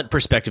talent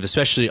perspective,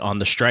 especially on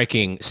the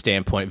striking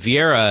standpoint,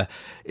 Vieira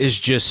is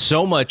just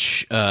so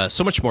much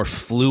more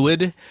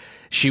fluid.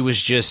 She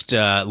was just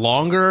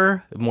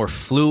longer, more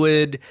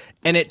fluid,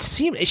 and it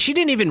seemed she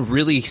didn't even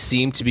really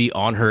seem to be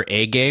on her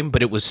A game,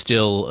 but it was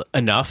still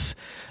enough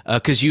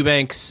because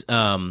Eubanks.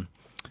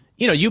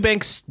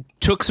 Eubanks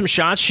took some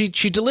shots. She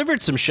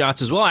delivered some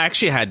shots as well. I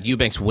actually had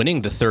Eubanks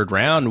winning the third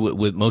round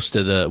with most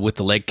of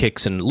the leg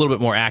kicks and a little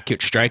bit more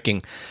accurate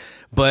striking.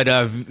 But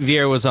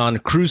Vieira was on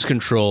cruise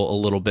control a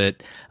little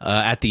bit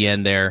at the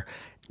end there.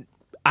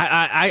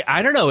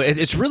 I don't know.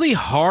 It's really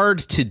hard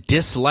to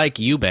dislike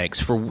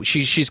Eubanks.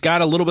 She's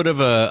got a little bit of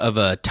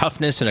a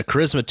toughness and a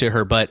charisma to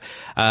her, but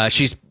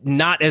she's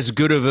not as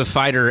good of a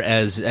fighter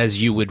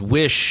as you would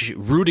wish.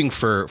 Rooting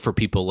for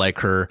people like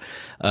her.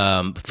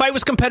 Fight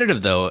was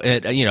competitive though.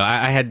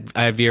 I had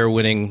Vieira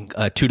winning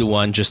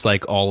 2-1, just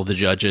like all of the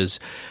judges.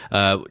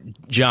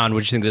 John, what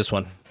did you think of this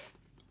one?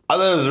 I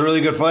thought it was a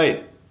really good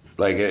fight.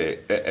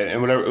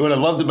 And what I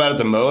loved about it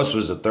the most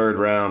was the third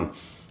round,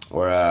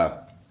 where.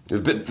 The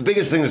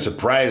biggest thing that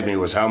surprised me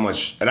was how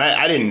much, and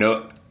I didn't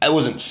know, I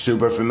wasn't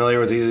super familiar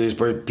with either of these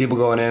people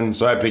going in,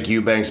 so I picked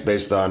Eubanks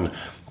based on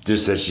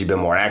just that she'd been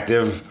more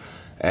active,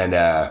 and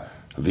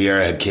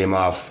Vieira had came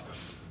off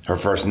her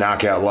first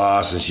knockout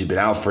loss, and she'd been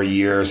out for a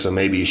year, so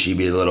maybe she'd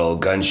be a little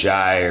gun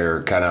shy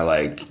or kind of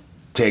like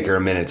take her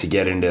a minute to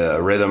get into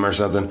a rhythm or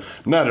something.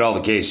 Not at all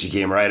the case. She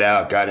came right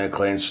out, got in a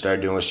clinch,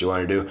 started doing what she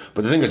wanted to do.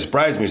 But the thing that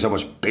surprised me is how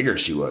much bigger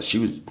she was.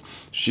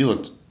 She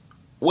looked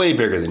way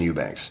bigger than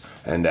Eubanks,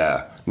 and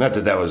not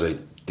that was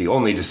the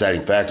only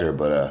deciding factor,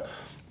 but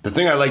the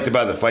thing I liked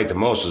about the fight the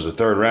most was the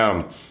third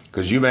round,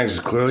 because Eubanks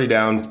is clearly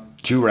down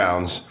 2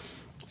 rounds,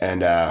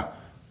 and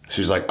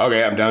she's like,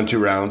 okay, I'm down 2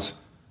 rounds.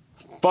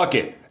 Fuck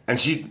it. And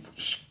she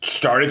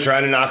started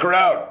trying to knock her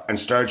out and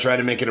started trying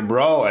to make it a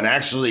brawl and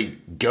actually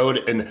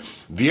and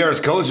Vieira's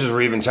coaches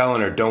were even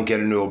telling her, don't get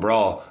into a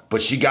brawl,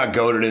 but she got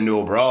goaded into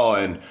a brawl,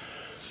 and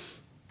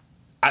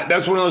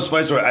that's one of those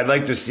fights where I'd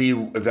like to see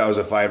if that was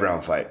a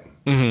 5-round fight,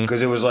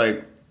 because it was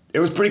like, it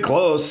was pretty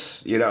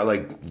close,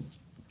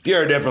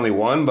 Vieira definitely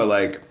won, but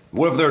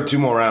what if there were 2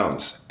 more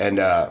rounds and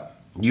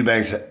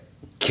Eubanks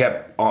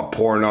kept on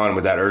pouring on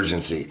with that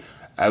urgency?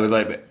 I would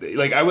like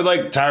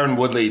Tyron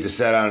Woodley to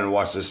sit down and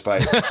watch this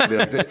fight. Be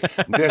like,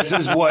 this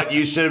is what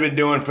you should have been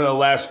doing for the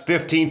last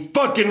 15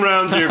 fucking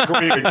rounds of your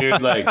career,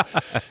 dude.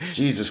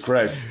 Jesus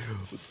Christ.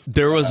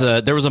 There was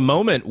a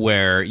moment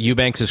where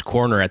Eubanks'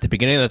 corner at the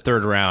beginning of the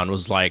third round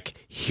was like,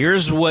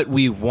 here's what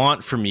we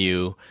want from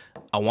you.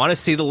 I want to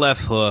see the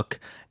left hook.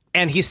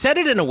 And he said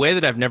it in a way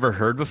that I've never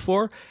heard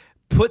before.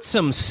 Put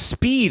some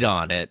speed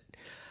on it.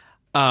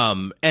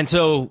 And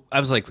so I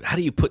was like, how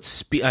do you put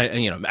speed?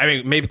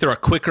 Maybe throw a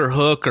quicker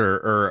hook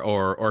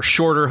or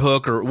shorter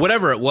hook or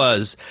whatever it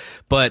was.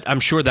 But I'm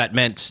sure that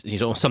meant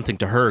something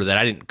to her that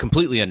I didn't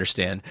completely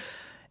understand.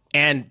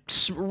 And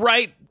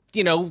right,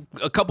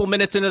 a couple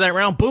minutes into that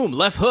round, boom,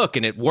 left hook,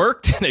 and it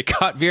worked, and it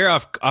caught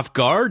Vieira off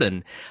guard,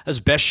 and that was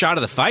the best shot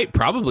of the fight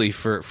probably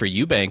for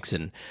Eubanks.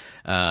 And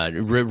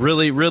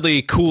really,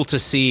 really cool to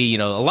see.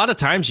 A lot of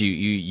times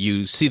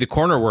you see the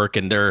corner work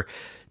and they're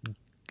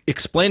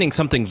explaining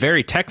something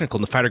very technical,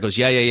 and the fighter goes,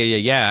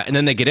 yeah, and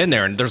then they get in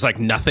there and there's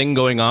nothing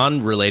going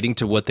on relating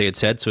to what they had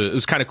said. So it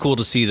was kind of cool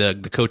to see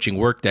the coaching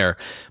work there.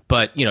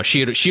 But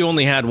she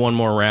only had 1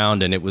 more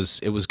round, and it was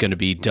going to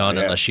be done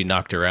unless she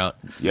knocked her out.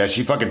 Yeah,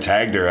 she fucking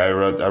tagged her. I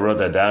wrote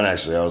that down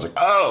actually. I was like,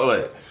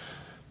 oh,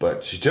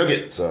 but she took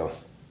it. So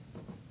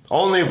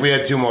only if we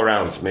had 2 more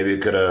rounds, maybe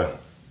it could have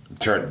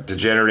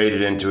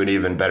degenerated into an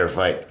even better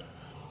fight.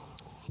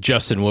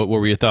 Justin, what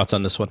were your thoughts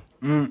on this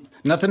one?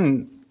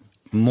 Nothing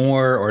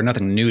more or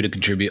nothing new to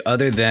contribute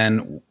other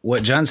than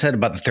what John said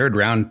about the third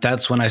round.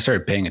 That's when I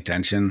started paying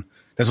attention.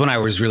 That's when I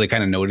was really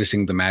kind of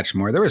noticing the match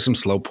more. There were some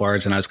slow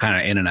parts and I was kind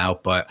of in and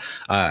out, but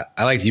I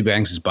liked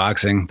Eubanks'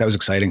 boxing. That was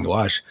exciting to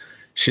watch.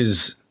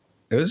 It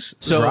was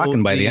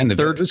rocking by the end of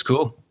it. It was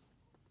cool.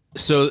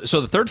 So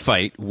the third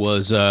fight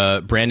was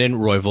Brandon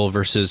Royval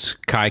versus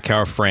Kai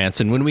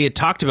Kara-France. And when we had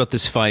talked about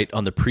this fight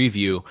on the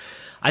preview,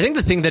 I think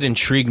the thing that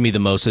intrigued me the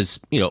most is,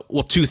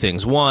 2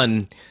 things.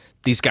 One,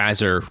 these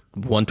guys are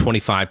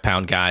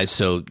 125-pound guys,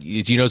 so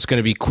it's going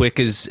to be quick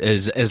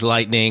as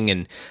lightning,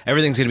 and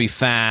everything's going to be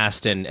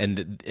fast.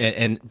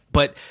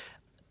 But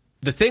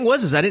the thing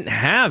was I didn't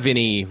have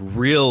any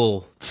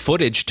real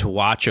footage to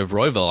watch of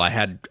Royval.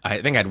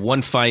 I think I had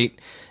 1 fight,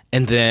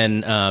 and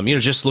then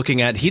just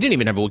looking at, he didn't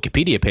even have a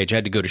Wikipedia page. I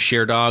had to go to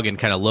ShareDog and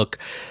kind of look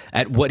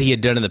at what he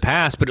had done in the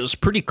past. But it was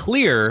pretty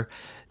clear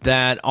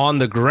that on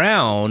the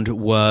ground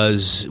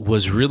was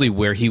really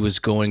where he was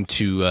going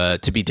to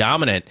be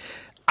dominant.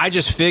 I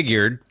just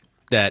figured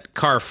that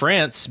Car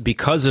France,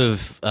 because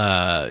of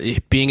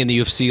being in the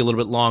UFC a little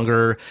bit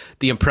longer,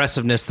 the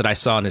impressiveness that I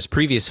saw in his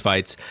previous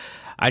fights,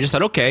 I just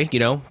thought, okay,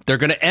 they're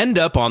going to end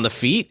up on the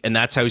feet, and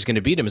that's how he's going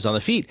to beat him, is on the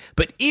feet.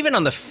 But even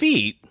on the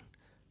feet,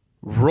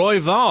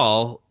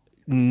 Royval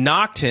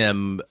knocked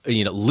him,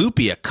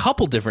 loopy a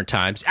couple different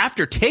times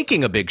after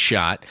taking a big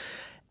shot.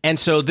 And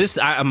so this,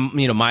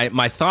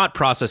 my thought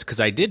process, because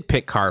I did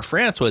pick Car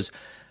France, was,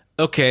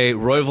 okay,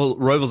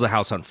 Royval's a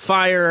house on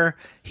fire.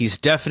 He's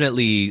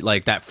definitely,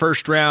 like, that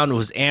first round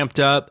was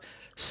amped up.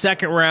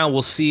 Second round,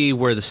 we'll see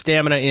where the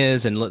stamina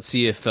is, and let's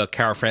see if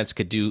Car France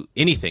could do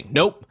anything.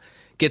 Nope.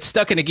 Gets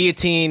stuck in a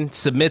guillotine,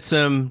 submits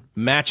him,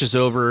 match is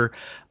over.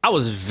 I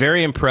was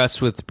very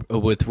impressed with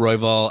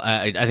Royval.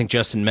 I think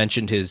Justin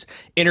mentioned his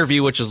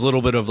interview, which is a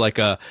little bit of like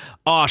a,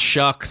 aw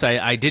shucks,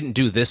 I didn't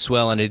do this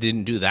well and I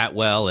didn't do that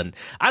well. And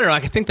I don't know, I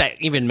think that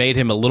even made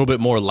him a little bit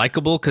more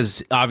likable,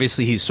 because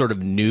obviously he's sort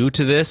of new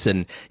to this,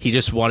 and he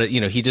just wanted,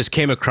 he just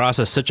came across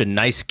as such a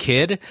nice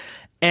kid.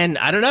 And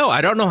I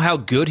don't know how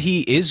good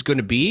he is going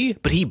to be,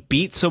 but he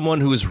beat someone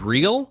who is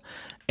real.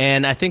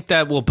 And I think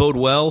that will bode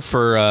well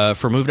for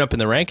moving up in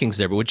the rankings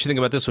there. But what do you think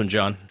about this one,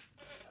 John?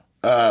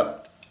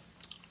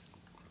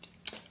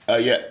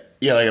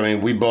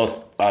 We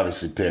both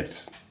obviously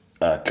picked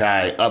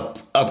Kai,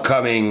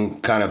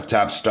 upcoming kind of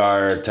top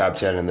star, top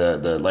 10 in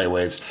the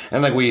lightweights.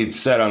 And like we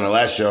said on the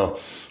last show,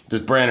 this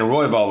Brandon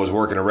Royval was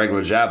working a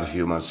regular job a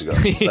few months ago.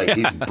 Like,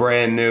 he's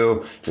brand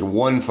new, had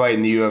one fight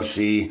in the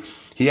UFC.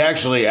 He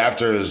actually,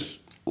 after his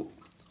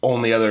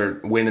only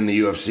other win in the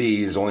UFC,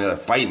 his only other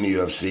fight in the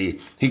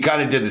UFC, he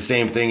kind of did the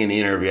same thing in the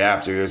interview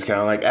after. He was kind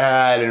of like,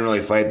 I didn't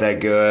really fight that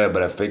good,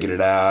 but I figured it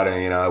out,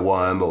 and, I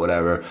won, but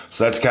whatever.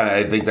 So that's kind of,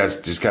 I think that's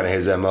just kind of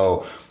his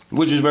MO,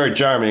 which is very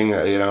charming,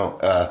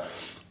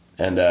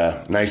 and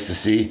nice to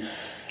see.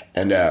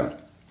 And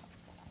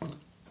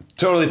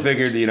totally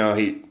figured,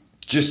 he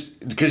just,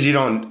 because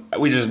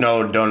we just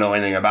don't know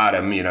anything about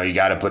him, you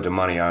got to put the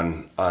money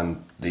on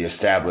the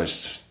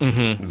established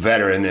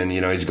veteran, and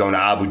he's going to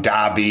Abu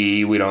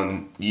Dhabi. We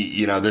don't,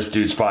 this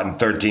dude's fought in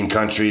 13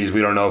 countries.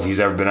 We don't know if he's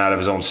ever been out of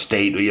his own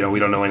state. We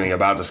don't know anything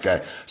about this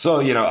guy.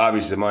 So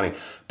obviously the money.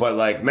 But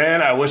like,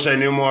 man, I wish I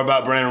knew more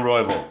about Brandon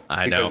Royval.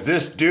 Because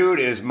this dude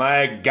is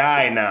my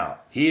guy now.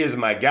 He is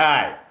my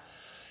guy.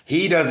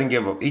 He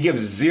gives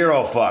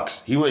zero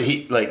fucks.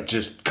 He like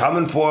just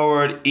coming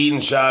forward, eating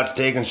shots,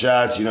 taking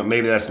shots.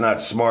 Maybe that's not a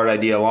smart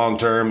idea long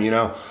term. You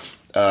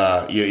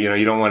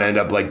don't want to end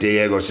up like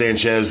Diego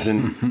Sanchez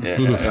on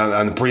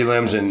the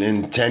prelims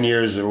in 10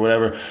 years or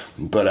whatever.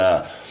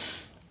 But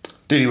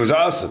dude, he was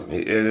awesome.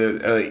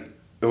 We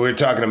were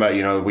talking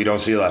about we don't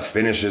see a lot of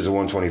finishes at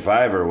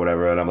 125 or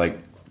whatever, and I'm like,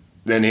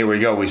 then here we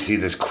go. We see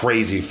this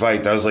crazy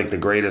fight. That was like the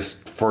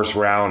greatest first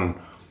round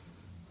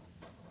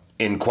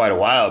in quite a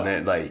while,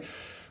 man. Like,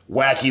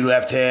 wacky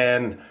left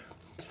hand,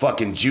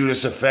 fucking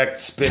Judas effect,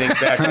 spinning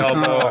back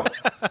elbow.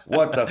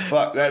 What the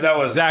fuck? That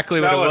was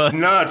exactly what it was. That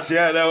was nuts.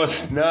 Yeah, that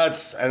was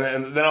nuts.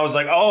 And then I was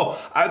like,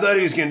 oh, I thought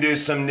he was gonna do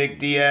some Nick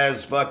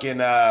Diaz fucking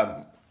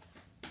high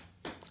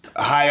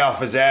off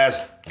his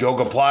ass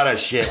Goga Plata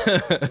shit.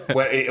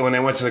 when they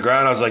went to the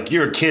ground, I was like,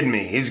 you're kidding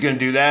me. He's gonna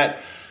do that.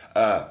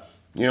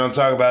 I'm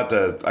talking about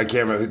I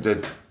can't remember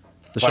the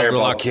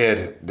Fireball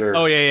kid.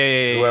 Oh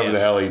yeah. Whoever the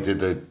hell he did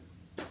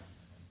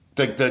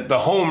the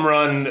home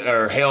run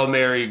or Hail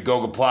Mary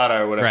Goga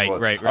Plata or whatever.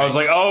 Right. I was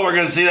like, oh, we're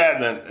gonna see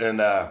that,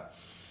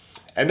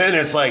 and then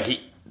it's like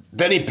he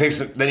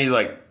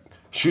like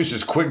shoots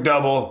his quick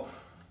double,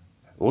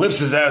 lifts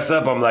his ass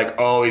up. I'm like,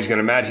 oh, he's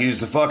gonna Matt Hughes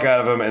the fuck out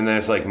of him, and then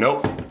it's like,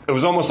 nope. It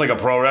was almost like a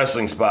pro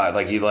wrestling spot.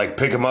 Like, he like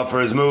pick him up for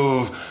his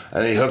move,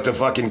 and he hooked a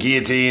fucking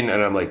guillotine,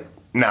 and I'm like,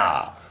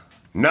 nah.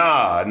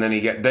 And then he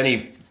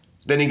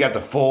got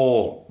the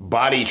full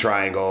body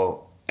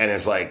triangle, and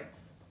it's like,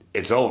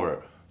 it's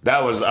over.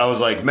 I was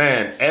like,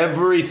 man,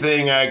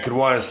 everything I could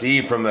want to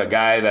see from a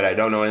guy that I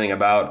don't know anything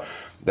about,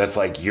 that's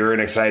like, you're an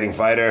exciting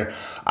fighter.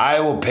 I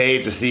will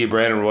pay to see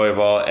Brandon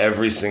Royval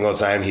every single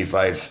time he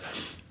fights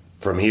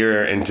from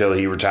here until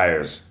he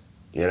retires.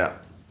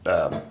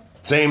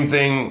 Same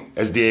thing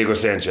as Diego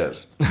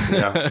Sanchez.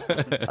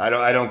 I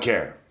don't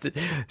care.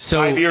 So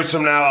 5 years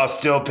from now, I'll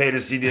still pay to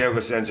see Diego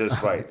Sanchez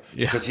fight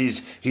because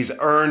he's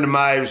earned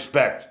my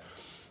respect.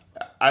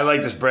 I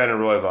like this Brandon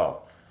Royval.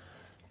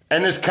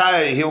 And this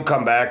Kai, he'll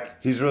come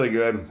back. He's really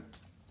good.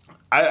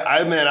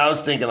 I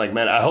was thinking, like,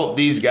 man, I hope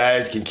these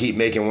guys can keep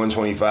making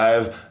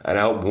 125, and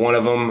I hope one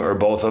of them or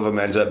both of them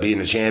ends up being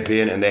a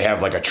champion, and they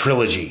have like a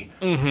trilogy.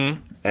 And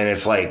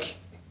it's like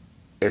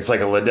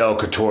a Liddell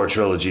Couture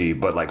trilogy,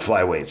 but like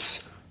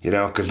flyweights,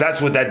 because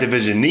that's what that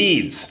division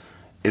needs,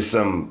 is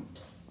some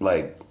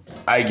like,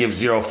 I give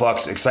zero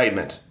fucks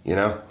excitement,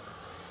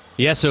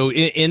 Yeah. So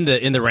in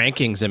the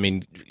rankings, I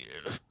mean,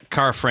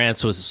 Car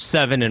France was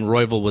 7 and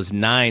Royval was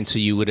 9. So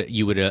you would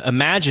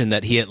imagine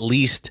that he at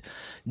least,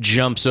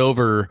 jumps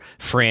over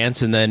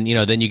France, and then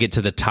you get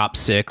to the top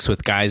 6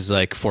 with guys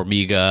like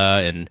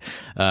Formiga and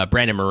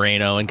Brandon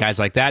Moreno and guys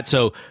like that.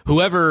 So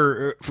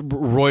whoever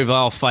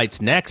Royval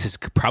fights next is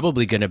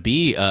probably going to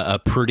be a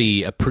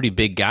pretty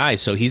big guy.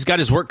 So he's got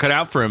his work cut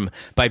out for him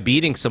by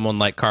beating someone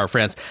like Carl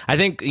France. I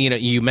think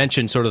you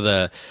mentioned sort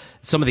of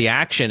some of the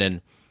action,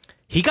 and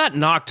he got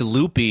knocked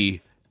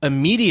loopy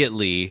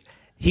immediately.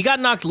 He got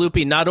knocked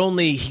loopy. Not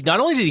only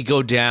did he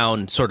go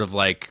down sort of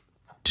like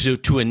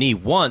to a knee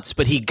once,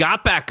 but he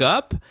got back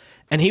up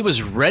and he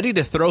was ready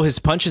to throw his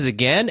punches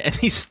again, and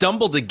he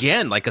stumbled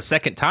again like a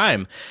second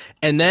time.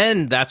 And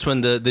then that's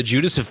when the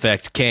Judas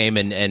effect came,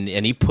 and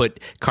he put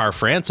Car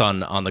France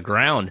on the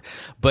ground.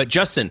 But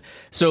Justin,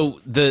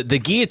 so the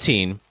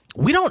guillotine,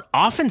 we don't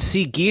often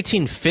see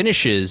guillotine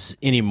finishes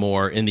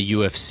anymore in the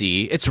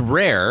UFC. It's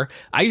rare.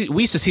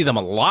 We used to see them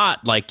a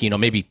lot, like,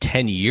 maybe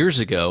 10 years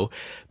ago.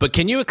 But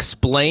can you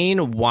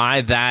explain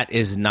why that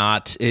is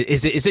not?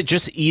 Is it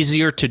just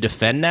easier to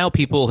defend now?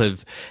 People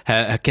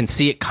can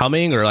see it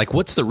coming, or like,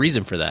 what's the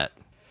reason for that?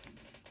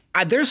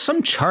 There's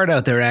some chart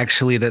out there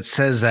actually that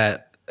says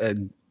that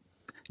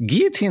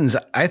guillotines,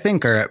 I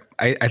think they're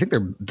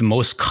the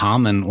most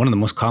common, one of the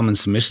most common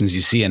submissions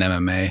you see in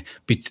MMA.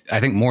 I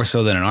think more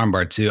so than an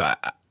armbar too.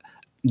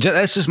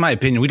 That's just my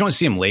opinion. We don't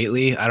see them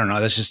lately. I don't know.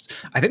 I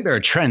think there are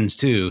trends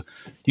too.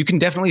 You can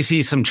definitely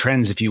see some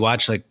trends if you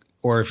watch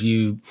or if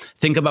you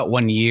think about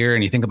one year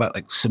and you think about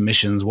like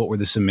submissions. What were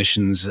the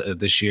submissions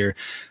this year?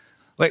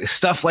 Like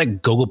stuff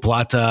like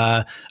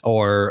Gogoplata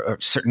or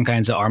certain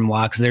kinds of arm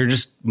locks. They're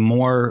just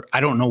more.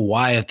 I don't know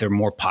why if they're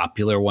more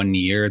popular one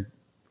year.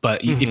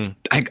 But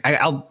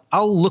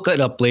I'll look it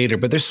up later.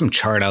 But there's some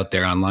chart out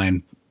there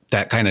online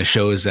that kind of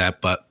shows that.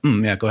 But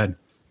yeah, go ahead.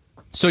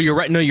 So you're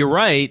right. No, you're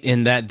right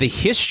in that the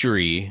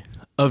history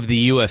of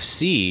the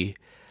UFC,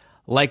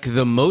 like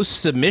the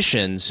most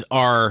submissions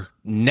are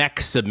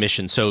neck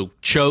submissions. So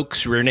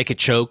chokes, rear naked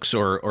chokes,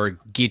 or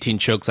guillotine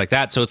chokes like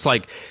that. So it's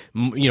like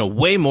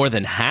way more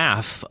than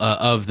half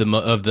of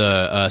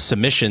the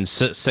submissions,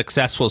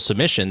 successful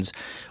submissions,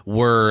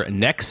 were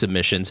neck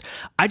submissions.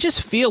 I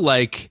just feel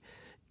like.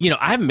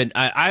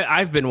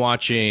 I've been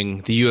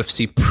watching the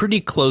UFC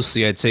pretty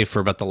closely, I'd say, for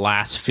about the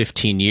last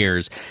 15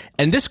 years.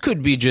 And this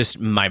could be just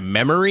my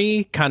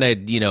memory, kind of,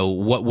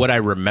 what I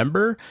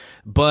remember.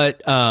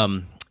 But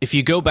if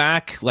you go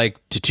back like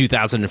to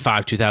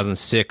 2005,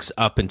 2006,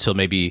 up until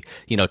maybe,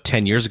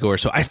 10 years ago or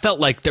so, I felt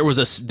like there was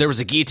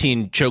a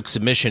guillotine choke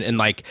submission in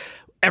like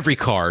every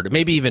card,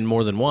 maybe even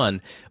more than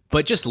one.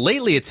 But just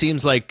lately, it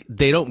seems like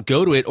they don't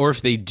go to it, or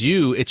if they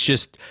do, it's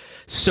just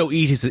so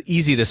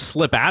easy to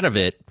slip out of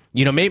it.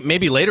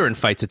 Maybe later in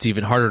fights it's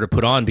even harder to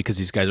put on because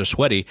these guys are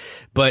sweaty.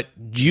 But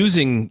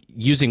using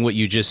what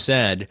you just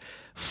said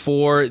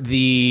for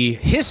the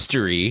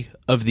history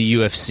of the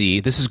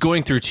UFC, this is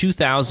going through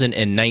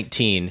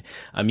 2019.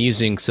 I'm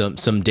using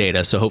some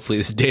data, so hopefully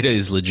this data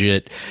is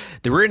legit.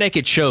 The rear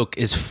naked choke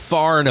is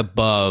far and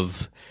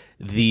above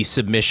the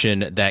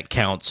submission that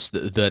counts.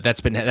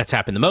 That's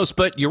happened the most.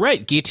 But you're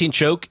right, guillotine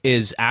choke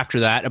is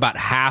after that, about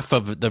half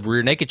of the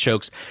rear naked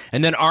chokes,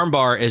 and then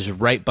armbar is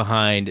right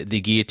behind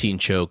the guillotine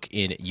choke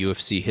in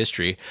UFC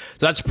history.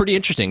 So that's pretty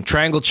interesting.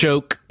 Triangle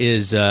choke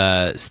is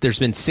there's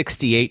been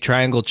 68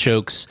 triangle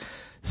chokes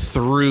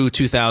through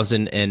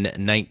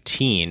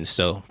 2019.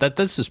 So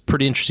this is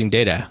pretty interesting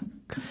data.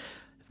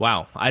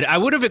 Wow, I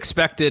would have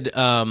expected.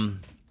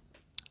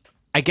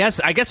 I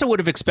guess I would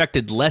have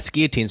expected less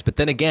guillotines, but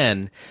then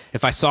again,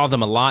 if I saw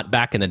them a lot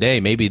back in the day,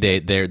 maybe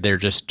they're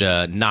just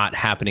not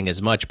happening as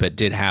much, but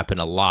did happen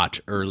a lot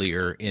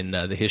earlier in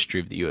the history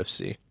of the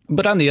UFC.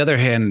 But on the other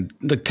hand,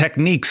 the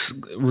techniques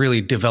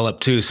really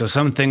developed too. So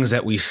some things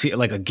that we see,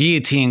 like a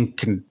guillotine,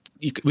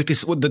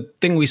 the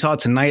thing we saw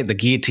tonight, the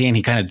guillotine,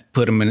 he kind of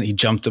put him in, he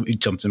jumped him,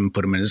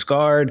 put him in his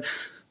guard,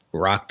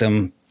 rocked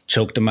him,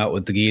 choked him out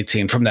with the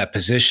guillotine from that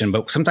position.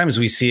 But sometimes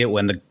we see it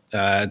when the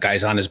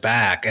guy's on his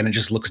back and it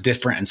just looks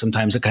different. And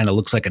sometimes it kind of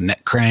looks like a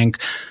neck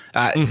crank.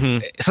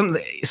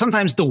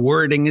 Sometimes the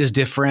wording is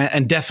different.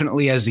 And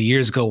definitely as the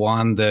years go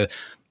on, the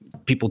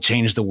people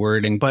change the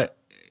wording. But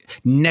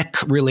neck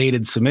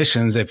related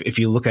submissions, if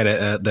you look at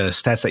it, the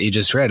stats that you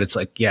just read, it's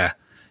like, yeah,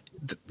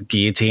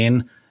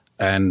 guillotine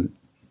and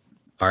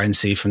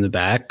RNC from the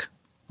back,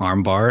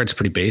 arm bar. It's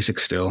pretty basic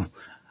still.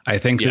 I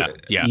think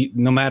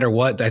no matter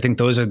what, I think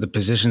those are the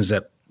positions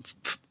that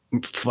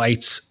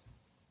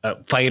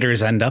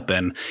fighters end up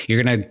in.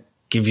 You're going to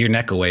give your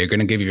neck away. You're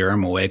going to give your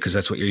arm away because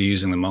that's what you're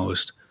using the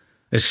most.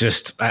 It's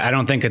just, I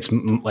don't think it's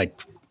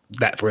like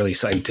that really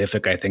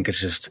scientific. I think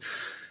it's just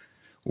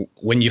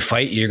when you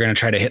fight, you're going to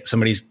try to hit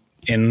somebody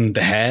in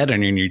the head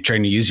and you're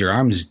trying to use your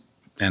arms.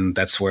 And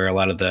that's where a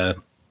lot of the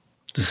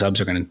subs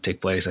are going to take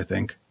place, I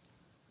think.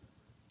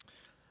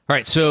 All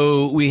right,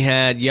 so we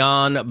had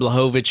Jan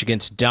Blachowicz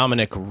against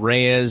Dominic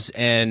Reyes,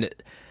 and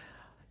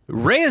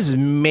Reyes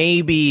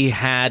maybe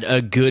had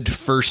a good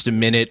first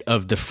minute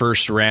of the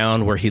first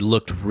round where he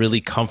looked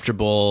really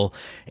comfortable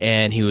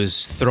and he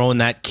was throwing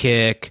that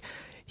kick.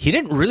 He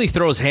didn't really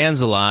throw his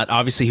hands a lot.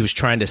 Obviously, he was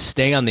trying to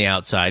stay on the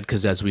outside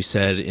because, as we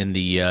said in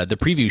the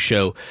preview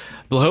show,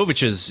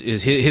 Blachowicz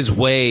is his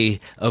way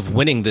of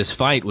winning this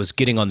fight was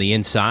getting on the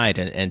inside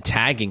and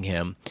tagging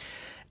him.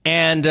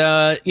 And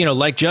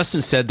like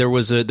Justin said, there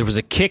was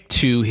a kick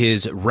to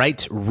his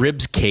right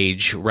ribs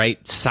cage,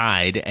 right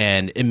side,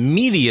 and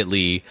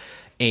immediately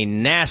a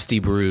nasty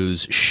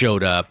bruise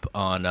showed up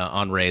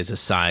on Reyes'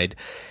 side,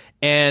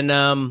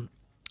 and.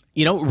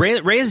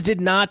 Reyes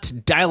did not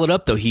dial it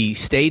up, though. He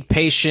stayed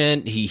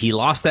patient. He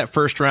lost that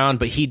first round,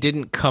 but he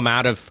didn't come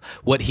out of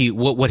what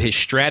his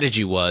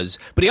strategy was.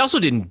 But he also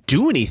didn't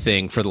do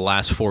anything for the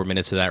last 4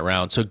 minutes of that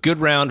round. So good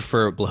round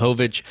for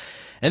Blachowicz.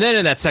 And then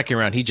in that second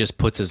round, he just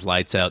puts his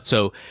lights out.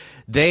 So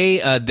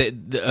I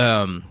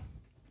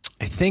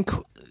think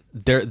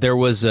there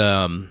was.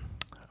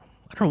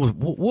 I don't know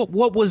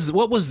what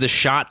was the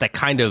shot that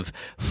kind of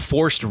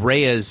forced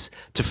Reyes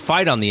to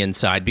fight on the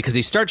inside, because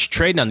he starts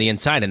trading on the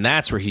inside, and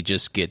that's where he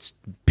just gets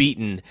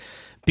beaten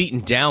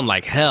down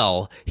like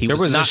hell. There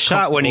was a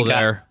shot when he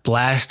got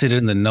blasted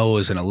in the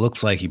nose, and it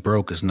looks like he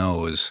broke his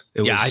nose.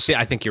 I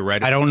think you're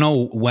right. I don't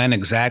know when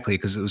exactly,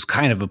 because it was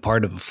kind of a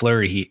part of a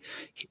flurry.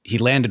 He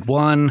landed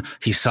one.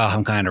 He saw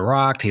him kind of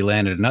rocked. He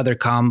landed another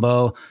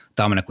combo.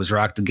 Dominic was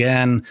rocked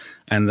again,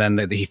 and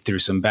then he threw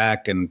some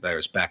back, and there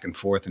was back and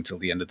forth until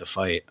the end of the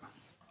fight.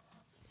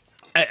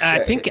 I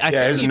think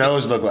his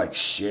nose looked like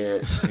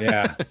shit.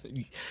 Yeah,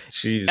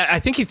 jeez. I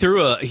think he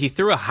threw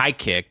a high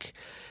kick,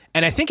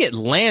 and I think it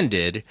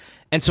landed,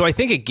 and so I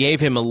think it gave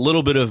him a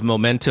little bit of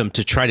momentum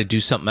to try to do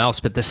something else.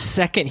 But the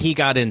second he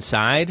got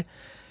inside,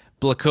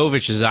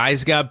 Blachowicz'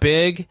 eyes got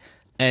big,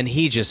 and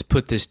he just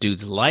put this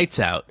dude's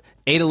lights out.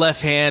 Ate a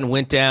left hand,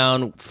 went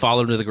down,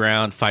 followed him to the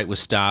ground. Fight was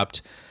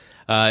stopped.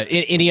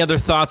 Any other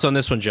thoughts on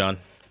this one, John?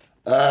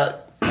 Like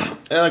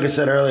I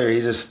said earlier,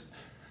 he just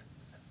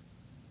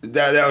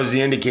that was the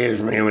indicator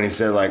for me when he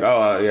said like,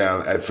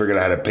 I figured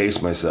I had to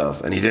pace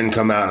myself, and he didn't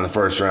come out in the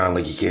first round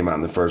like he came out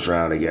in the first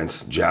round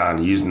against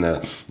John, using the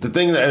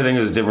thing that I think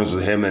is the difference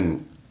with him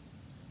and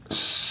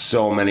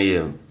so many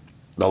of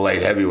the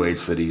light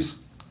heavyweights that he's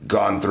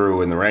gone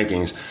through in the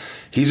rankings.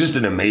 He's just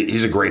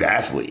he's a great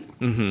athlete,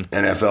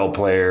 NFL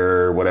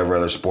player, whatever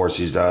other sports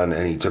he's done,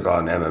 and he took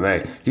on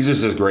MMA. He's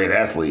just this great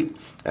athlete,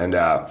 and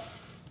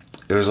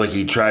it was like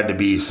he tried to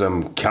be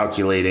some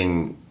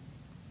calculating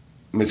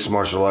mixed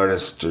martial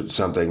artist or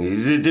something.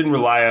 He didn't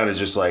rely on it.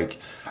 Just like,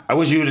 I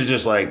wish you would have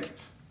just like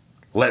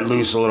let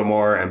loose a little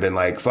more and been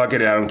like, fuck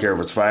it, I don't care if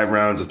it's 5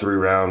 rounds or 3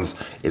 rounds,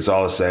 it's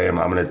all the same.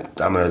 I'm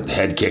gonna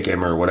head kick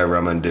him or whatever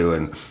I'm gonna do,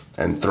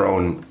 and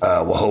throwing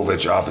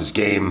Blachowicz off his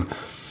game.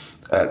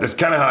 That's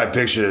kind of how I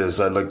pictured it. As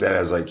I looked at it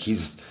as like,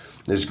 he's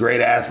this great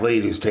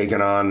athlete who's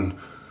taken on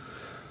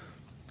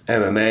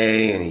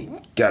MMA, and he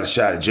got a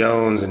shot at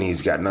Jones, and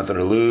he's got nothing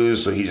to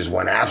lose, so he just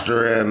went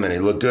after him, and he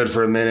looked good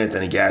for a minute,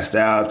 then he gassed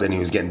out, then he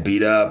was getting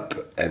beat up,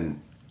 and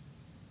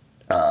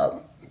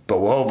but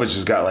Blachowicz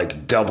has got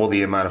like double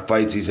the amount of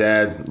fights he's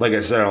had. Like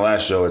I said on our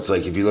last show, it's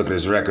like if you look at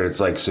his record,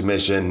 it's like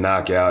submission,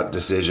 knockout,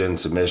 decision,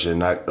 submission.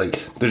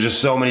 There's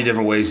just so many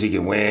different ways he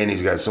can win.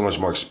 He's got so much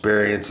more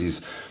experience.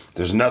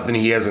 There's nothing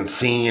he hasn't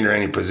seen or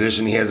any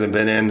position he hasn't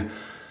been in.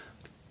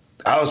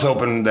 I was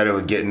hoping that it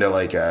would get into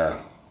like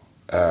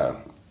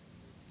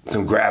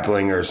some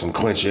grappling or some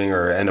clinching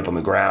or end up on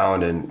the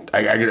ground. And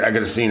I could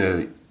have seen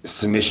a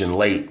submission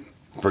late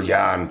for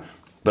Jan,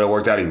 but it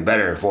worked out even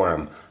better for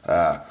him.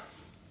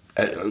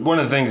 One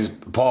of the things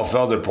Paul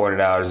Felder pointed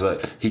out is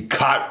that he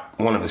caught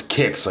one of his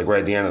kicks like right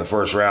at the end of the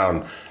first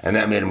round, and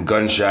that made him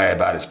gun shy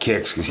about his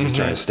kicks because he's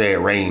trying to stay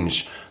at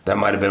range. That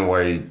might have been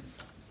where he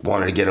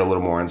wanted to get a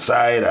little more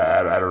inside.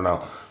 I don't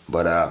know.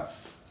 But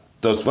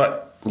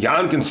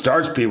Jan can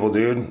starch people,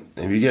 dude.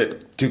 If you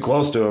get too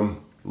close to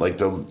him, like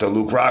the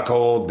Luke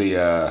Rockhold,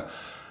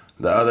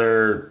 the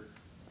other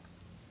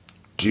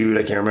dude,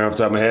 I can't remember off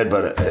the top of my head,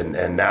 but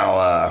and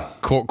now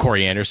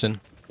Corey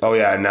Anderson. Oh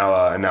yeah, and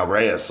now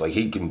Reyes. Like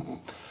he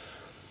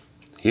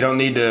don't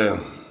need to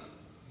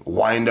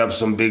wind up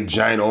some big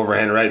giant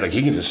overhand right. Like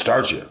he can just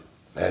starch you,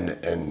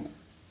 and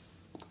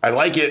I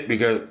like it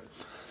because.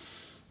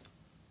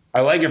 I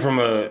like it from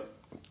a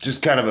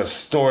just kind of a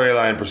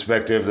storyline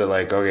perspective that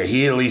like, okay,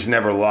 he at least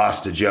never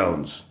lost to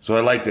Jones, so I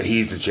like that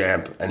he's the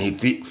champ, and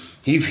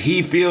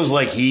he feels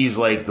like he's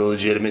like the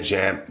legitimate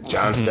champ.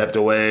 John stepped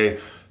away,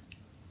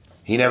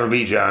 he never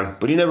beat John,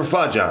 but he never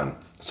fought John,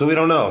 so we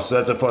don't know. So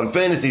that's a fun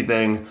fantasy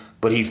thing,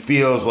 but he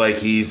feels like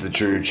he's the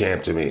true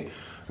champ to me,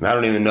 and I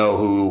don't even know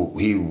who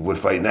he would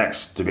fight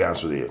next, to be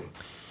honest with you.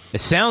 It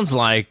sounds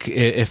like,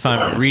 if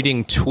I'm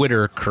reading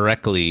Twitter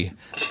correctly,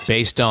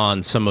 based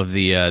on some of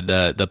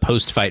the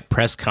post-fight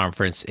press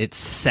conference, it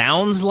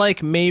sounds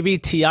like maybe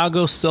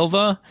Thiago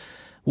Silva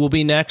will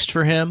be next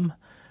for him.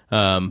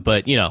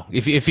 But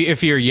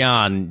if you're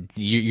Jan,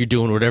 you're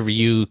doing whatever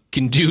you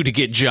can do to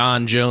get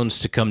John Jones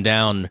to come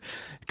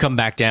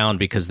back down,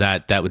 because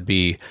that would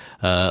be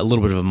a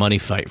little bit of a money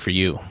fight for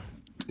you.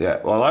 Yeah,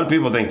 well, a lot of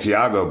people think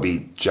Thiago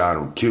beat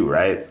John too,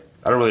 right?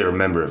 I don't really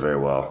remember it very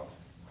well.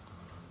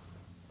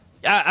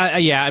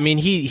 Yeah, I mean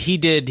he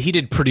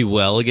did pretty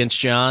well against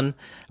John,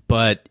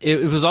 But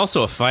it was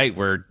also a fight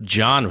where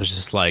John was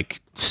just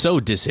like so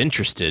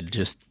disinterested,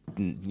 just,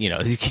 you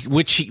know,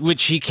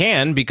 which he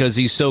can, because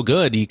he's so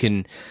good. He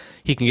can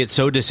get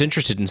so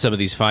disinterested in some of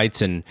these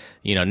fights and,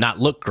 you know, not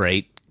look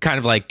great. Kind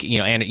of like, you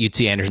know, you'd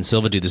see Anderson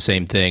Silva do the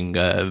same thing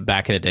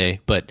back in the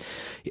day. But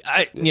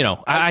I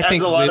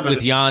think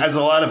with Jan, as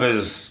a lot of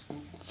his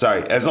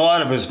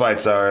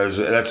fights are,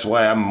 that's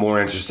why I'm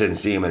more interested in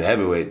seeing him in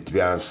heavyweight, to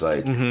be honest.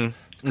 Like,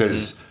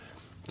 because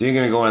you're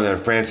gonna go in there,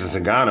 Francis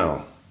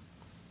Ngannou.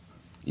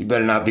 You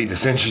better not be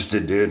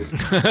disinterested, dude.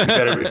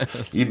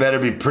 You better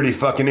be pretty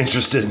fucking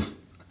interested,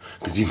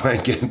 because you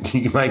might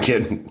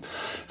get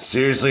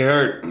seriously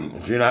hurt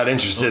if you're not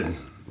interested.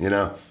 You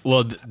know. Well,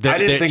 I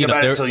didn't think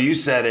about it until you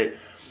said it.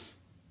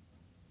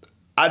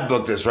 I'd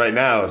book this right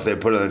now if they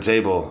put it on the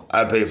table.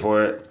 I'd pay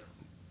for it.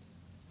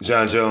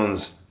 John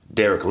Jones,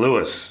 Derek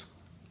Lewis.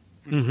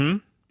 Mm-hmm.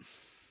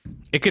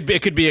 It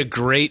could be a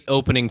great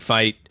opening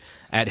fight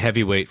at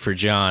heavyweight for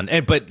John.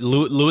 But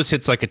Lewis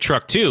hits like a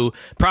truck too.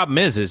 Problem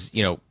is,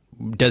 you know,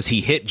 does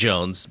he hit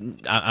Jones?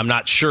 I'm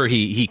not sure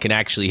he can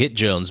actually hit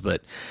Jones.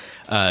 But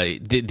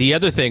the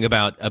other thing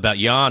about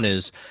Jan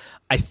is,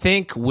 I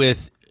think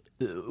with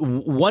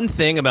one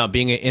thing about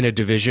being in a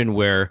division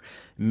where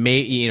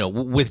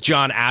with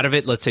John out of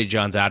it, let's say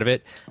John's out of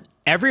it,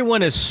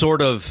 everyone is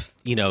sort of,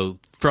 you know,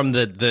 from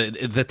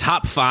the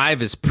top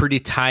 5 is pretty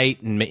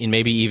tight, and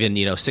maybe even,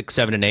 you know, 6,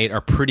 7, and 8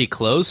 are pretty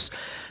close.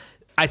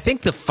 I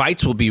think the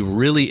fights will be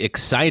really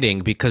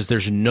exciting because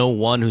there's no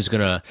one who's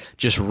going to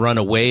just run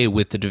away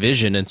with the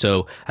division. And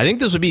so I think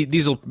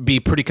these will be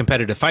pretty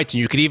competitive fights. And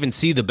you could even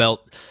see the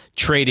belt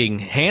trading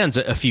hands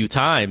a few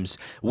times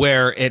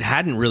where it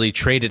hadn't really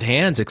traded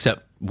hands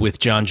except with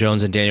John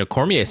Jones and Daniel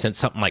Cormier since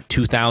something like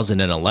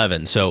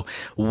 2011. So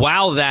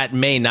while that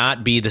may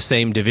not be the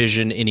same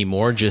division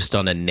anymore, just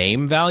on a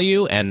name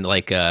value and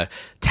like a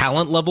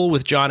talent level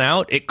with John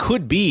out, it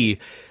could be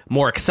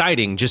more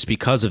exciting just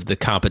because of the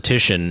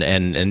competition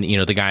and you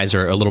know, the guys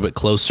are a little bit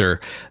closer,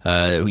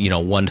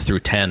 1 through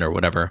 10 or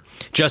whatever.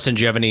 Justin,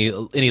 do you have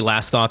any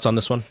last thoughts on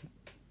this one?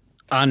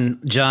 On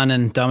John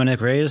and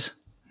Dominic Reyes?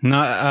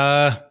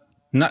 Not.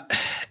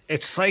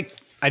 It's like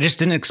I just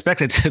didn't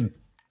expect it to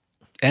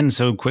end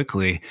so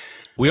quickly.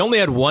 We only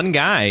had one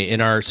guy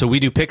in so we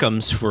do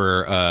pick'ems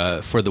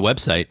for the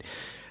website.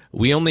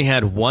 We only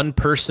had one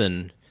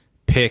person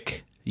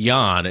pick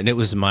Jan, and it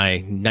was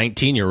my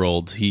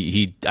 19-year-old.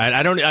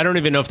 I don't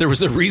even know if there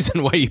was a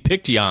reason why he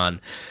picked Jan,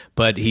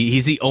 but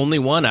he's the only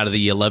one out of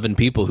the 11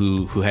 people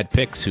who had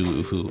picks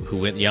who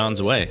went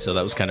Jan's way. So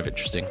that was kind of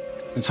interesting.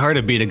 It's hard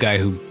to beat a guy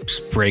who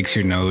breaks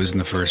your nose in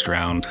the first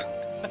round.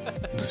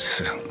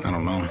 I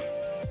don't know.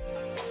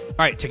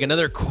 All right, take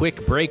another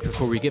quick break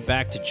before we get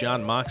back to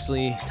Jon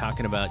Moxley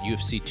talking about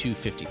UFC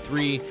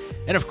 253.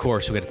 And of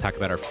course, we got to talk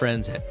about our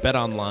friends at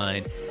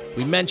BetOnline.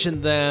 We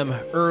mentioned them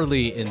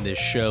early in this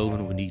show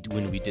when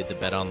we did the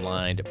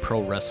BetOnline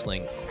pro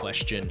wrestling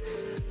question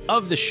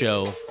of the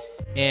show.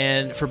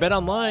 And for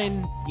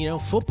BetOnline, you know,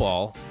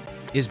 football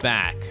is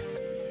back.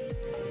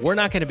 We're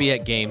not going to be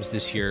at games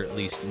this year, at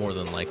least more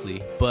than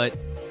likely, but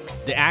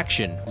the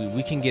action,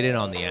 we can get in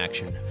on the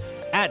action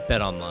at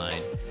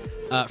BetOnline.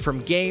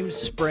 From games,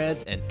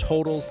 spreads, and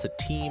totals to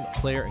team,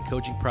 player, and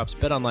coaching props,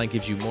 BetOnline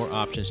gives you more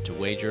options to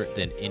wager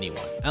than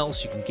anyone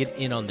else. You can get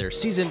in on their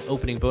season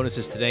opening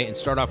bonuses today and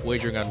start off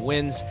wagering on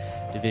wins,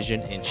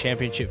 division, and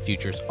championship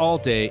futures all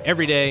day,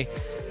 every day.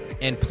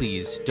 And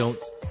please don't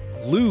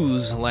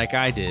lose like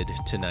I did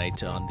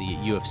tonight on the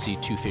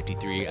UFC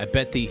 253. I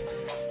bet the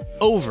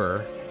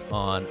over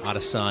on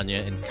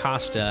Adesanya and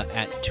Costa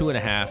at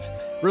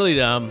 2.5. Really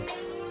dumb.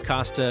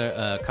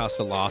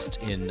 Costa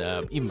lost in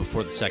even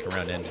before the second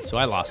round ended, so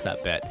I lost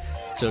that bet.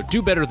 So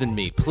do better than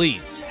me,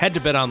 please. Head to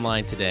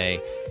BetOnline today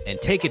and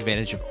take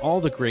advantage of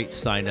all the great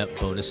sign-up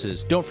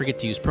bonuses. Don't forget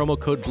to use promo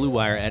code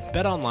BlueWire at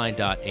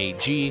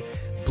betonline.ag.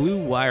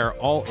 Blue Wire,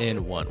 all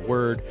in one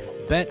word.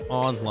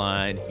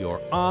 BetOnline, your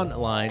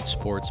online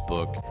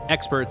sportsbook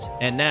experts.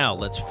 And now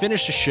let's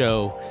finish the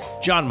show.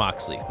 Jon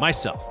Moxley,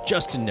 myself,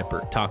 Justin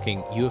Nipper, talking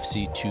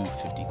UFC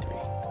 253.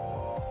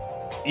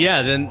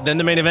 Yeah, then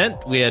the main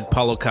event, we had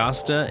Paulo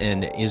Costa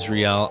and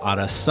Israel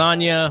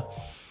Adesanya.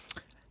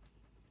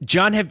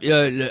 John,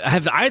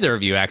 have either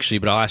of you actually,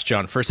 but I'll ask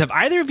John first, have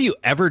either of you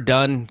ever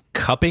done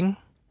cupping?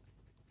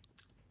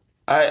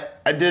 I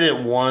did it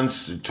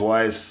once or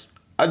twice.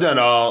 I've done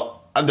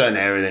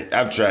everything.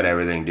 I've tried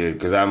everything, dude,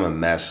 because I'm a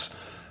mess.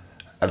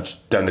 I've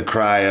done the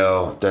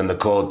cryo, done the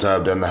cold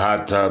tub, done the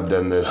hot tub,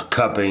 done the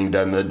cupping,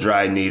 done the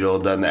dry needle,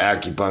 done the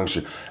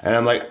acupuncture. And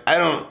I'm like,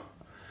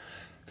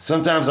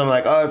 sometimes I'm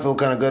like, oh, I feel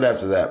kind of good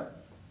after that.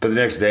 But the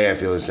next day I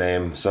feel the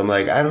same. So I'm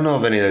like, I don't know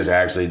if any of this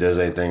actually does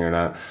anything or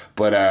not.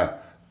 But I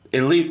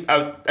know what you're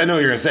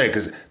going to say,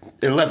 because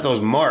it left those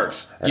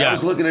marks. And I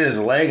was looking at his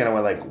leg and I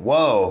went like,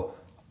 whoa.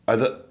 I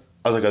was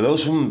like, are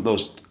those from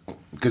those?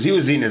 Because he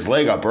was eating his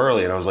leg up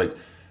early. And I was like,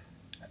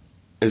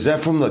 is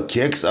that from the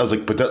kicks? I was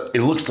like, but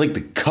it looks like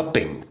the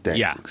cupping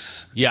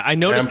things. Yeah, I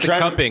noticed the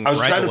cupping. I was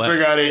trying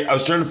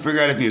to figure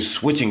out if he was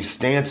switching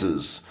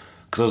stances.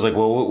 Because I was like,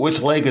 well, which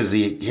leg is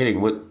he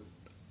hitting?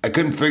 I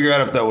couldn't figure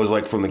out if that was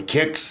like from the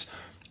kicks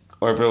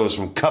or if it was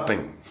from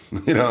cupping,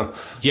 you know?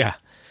 Yeah.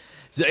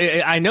 So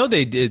I know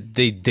they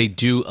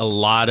do a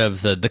lot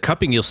of the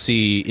cupping you'll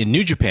see in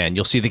New Japan.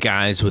 You'll see the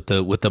guys with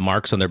the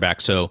marks on their back.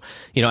 So,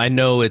 I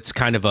know it's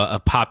kind of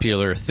a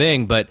popular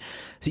thing, but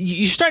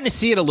you're starting to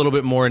see it a little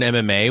bit more in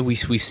MMA.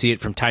 We see it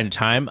from time to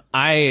time.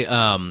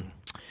 I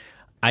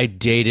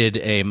dated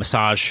a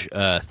massage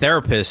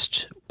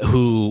therapist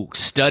who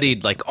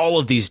studied like all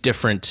of these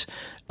different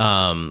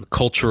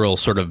cultural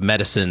sort of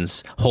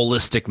medicines,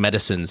 holistic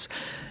medicines.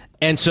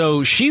 And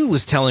so she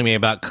was telling me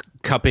about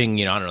cupping,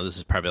 I don't know, this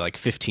is probably like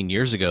 15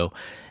 years ago.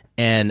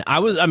 And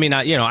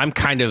I'm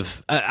kind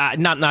of,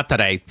 not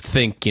that I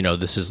think,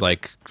 this is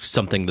like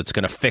something that's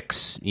going to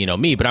fix,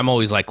 me, but I'm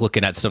always like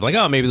looking at stuff like,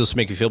 oh, maybe this will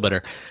make you feel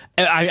better.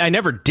 I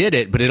never did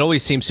it, but it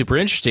always seems super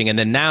interesting. And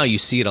then now you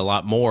see it a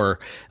lot more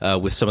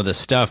with some of this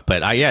stuff.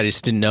 But I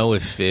just didn't know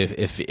if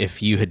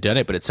you had done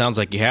it, but it sounds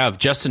like you have.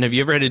 Justin, have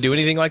you ever had to do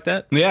anything like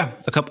that? Yeah.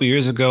 A couple of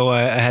years ago,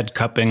 I had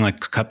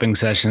cupping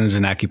sessions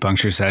and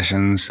acupuncture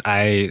sessions.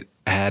 I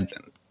had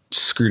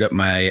screwed up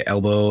my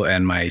elbow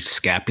and my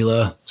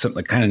scapula, something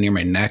like kind of near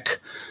my neck.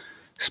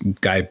 Some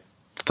guy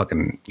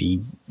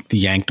he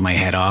yanked my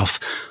head off.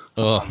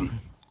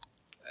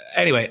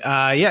 Anyway,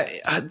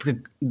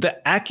 the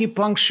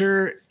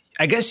acupuncture,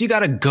 I guess you got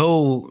to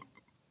go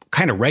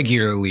kind of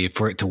regularly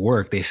for it to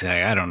work, they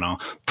say. I don't know.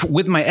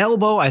 With my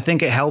elbow, I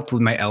think it helped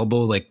with my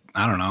elbow. Like,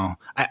 I don't know.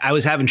 I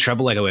was having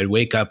trouble. Like I would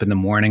wake up in the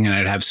morning and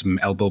I'd have some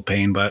elbow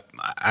pain, but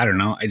I don't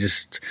know.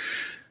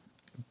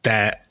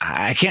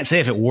 I can't say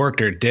if it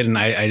worked or it didn't.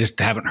 I just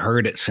haven't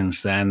heard it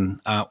since then.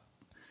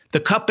 The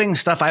cupping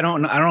stuff, I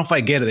don't know if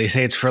I get it. They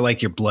say it's for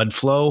like your blood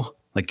flow,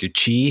 like your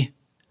chi.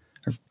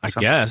 I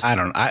guess. I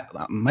don't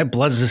know. My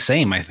blood's the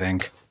same, I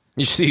think.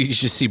 You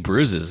just see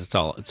bruises. It's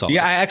all.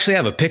 Yeah, I actually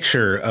have a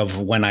picture of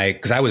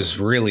because I was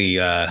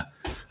really, I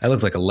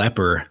looked like a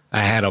leper.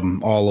 I had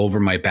them all over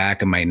my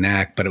back and my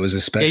neck, but it was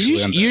especially.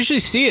 Yeah, you usually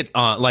see it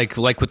like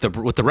with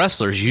the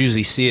wrestlers. You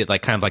usually see it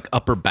like kind of like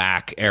upper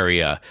back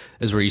area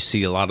is where you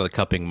see a lot of the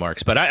cupping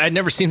marks. But I'd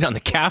never seen it on the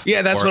calf.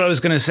 Yeah, that's what I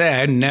was going to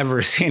say. I'd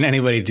never seen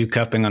anybody do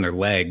cupping on their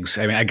legs.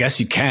 I mean, I guess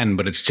you can,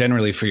 but it's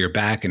generally for your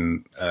back.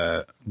 And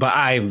but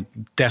I'm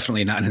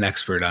definitely not an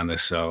expert on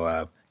this,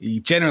 so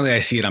generally I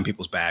see it on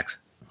people's backs.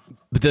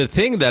 The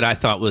thing that I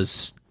thought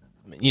was,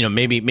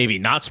 maybe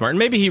not smart, and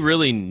maybe he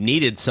really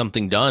needed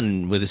something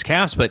done with his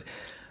calves, but it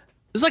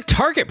was like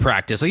target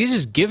practice. Like he's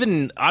just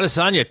giving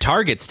Adesanya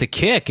targets to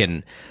kick,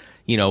 and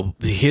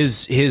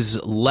his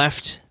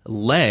left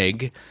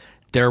leg,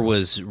 there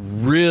was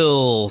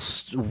real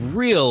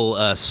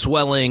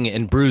swelling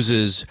and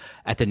bruises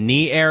at the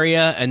knee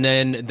area, and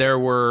then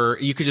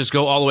you could just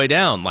go all the way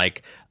down,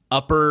 like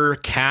upper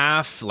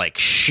calf, like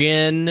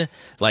shin,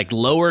 like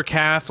lower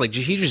calf, like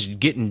he's just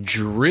getting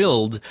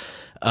drilled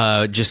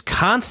just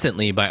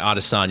constantly by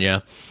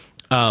Adesanya.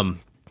 John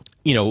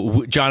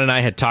and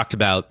I had talked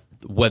about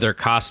whether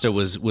Costa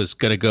was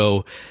going to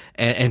go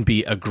and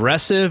be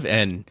aggressive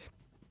and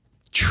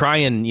try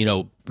and,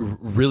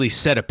 really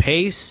set a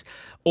pace,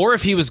 or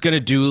if he was going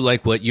to do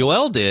like what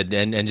Yoel did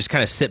and just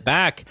kind of sit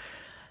back.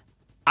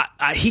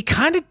 He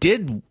kind of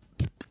did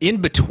in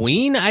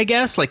between, I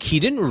guess. Like he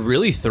didn't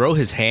really throw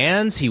his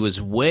hands. He was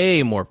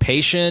way more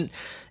patient.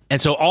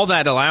 And so all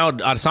that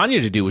allowed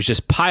Adesanya to do was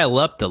just pile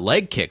up the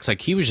leg kicks.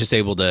 Like he was just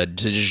able to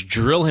just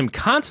drill him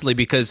constantly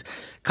because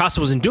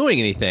Costa wasn't doing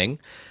anything.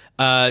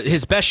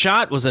 His best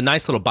shot was a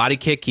nice little body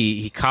kick.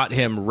 He caught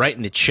him right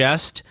in the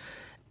chest.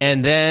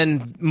 And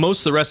then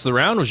most of the rest of the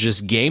round was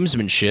just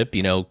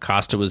gamesmanship.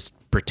 Costa was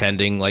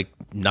pretending like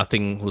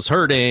nothing was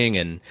hurting,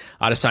 and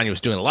Adesanya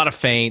was doing a lot of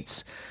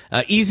feints.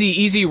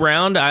 Easy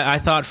round, I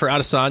thought, for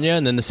Adesanya.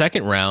 And then the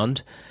second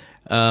round,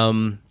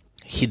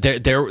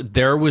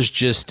 there was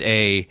just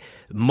a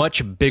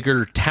much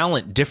bigger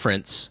talent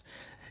difference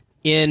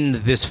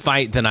in this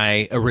fight than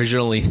I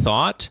originally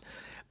thought.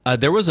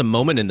 There was a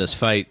moment in this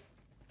fight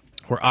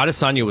where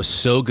Adesanya was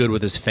so good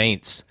with his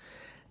feints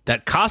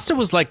that Costa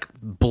was like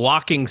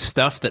blocking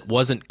stuff that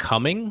wasn't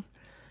coming.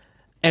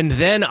 And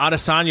then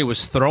Adesanya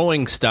was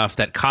throwing stuff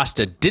that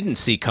Costa didn't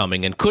see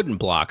coming and couldn't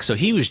block. So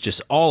he was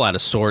just all out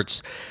of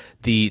sorts.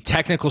 The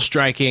technical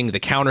striking, the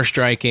counter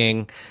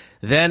striking.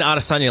 Then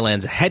Adesanya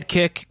lands a head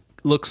kick.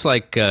 Looks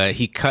like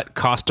he cut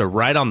Costa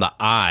right on the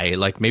eye,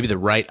 like maybe the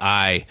right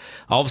eye.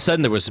 All of a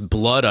sudden, there was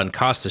blood on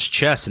Costa's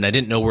chest, and I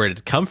didn't know where it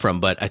had come from,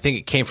 but I think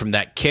it came from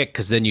that kick,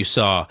 because then you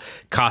saw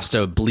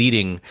Costa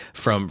bleeding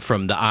from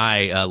the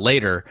eye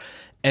later.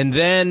 And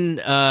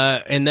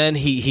then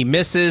he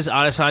misses.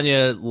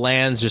 Adesanya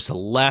lands just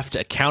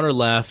a counter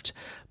left,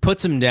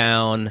 puts him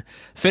down,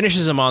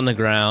 finishes him on the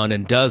ground,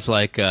 and does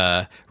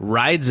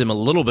rides him a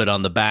little bit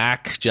on the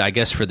back, I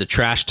guess, for the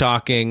trash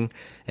talking.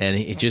 And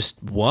he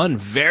just won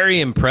very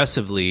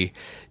impressively.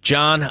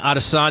 John,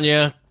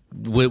 Adesanya,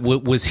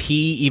 was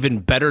he even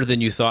better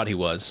than you thought he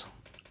was?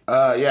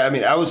 Yeah, I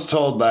mean, I was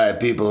told by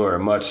people who are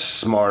much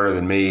smarter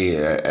than me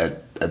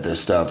at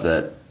this stuff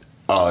that,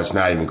 it's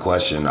not even a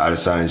question.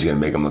 Adesanya's going to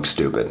make him look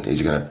stupid.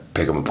 He's going to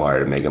pick him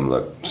apart and make him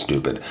look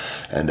stupid.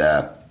 And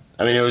I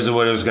I mean, it was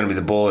what it was going to be,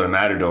 the Bull and the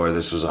Matador.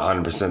 This was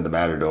 100% the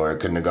Matador. It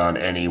couldn't have gone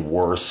any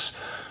worse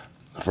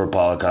for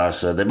Paulo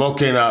Costa. They both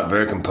came out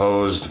very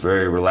composed,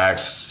 very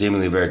relaxed,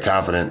 seemingly very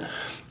confident.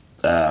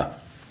 You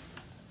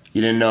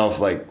didn't know if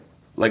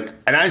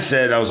and I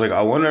said, I was like,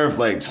 I wonder if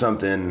like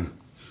something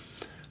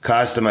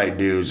Costa might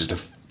do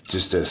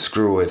just to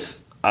screw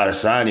with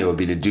Adesanya would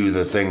be to do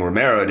the thing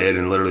Romero did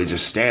and literally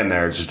just stand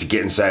there just to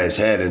get inside his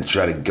head and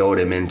try to goad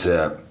him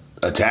into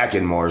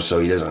attacking more so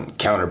he doesn't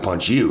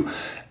counterpunch you.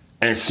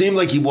 And it seemed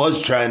like he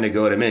was trying to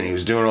goad him in. He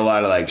was doing a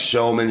lot of like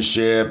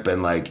showmanship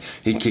and like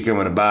he'd kick him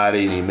in the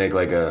body and he'd make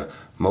like a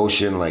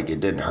motion like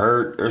it didn't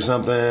hurt or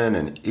something.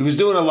 And he was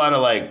doing a lot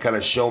of like kind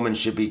of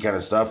showmanshipy kind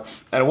of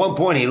stuff. And at one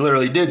point he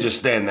literally did just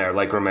stand there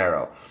like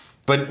Romero,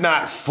 but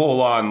not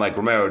full on like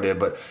Romero did,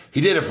 but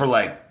he did it for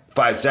like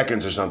 5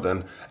 seconds or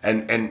something.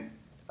 And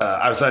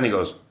Adesanya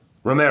goes,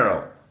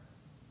 Romero.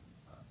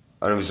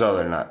 I don't know if you saw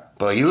that or not,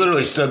 but like, he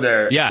literally stood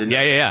there.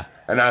 Yeah.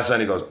 And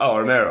Adesanya goes, oh,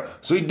 Romero.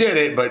 So he did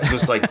it, but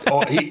just like,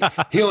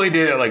 he only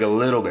did it like a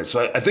little bit.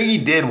 So I think he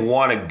did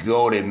want to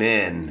goad him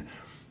in,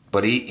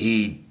 but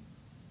he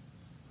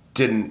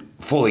didn't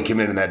fully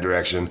commit in that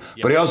direction.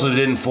 Yep. But he also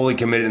didn't fully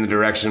commit in the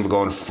direction of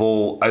going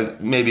full.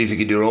 Maybe if he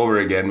could do it over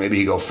again, maybe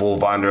he'd go full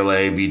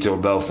Wanderlei, Vitor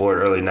Belfort,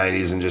 early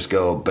 90s, and just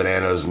go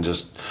bananas and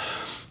just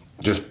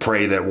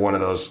pray that one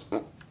of those.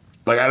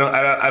 Like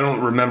I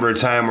don't remember a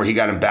time where he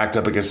got him backed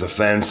up against the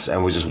fence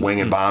and was just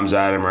winging bombs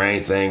at him or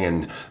anything,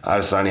 and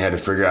Adesanya had to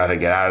figure out how to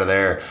get out of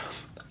there.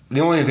 The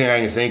only thing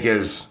I can think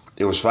is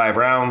it was 5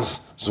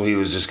 rounds, so he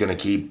was just going to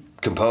keep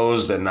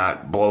composed and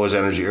not blow his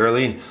energy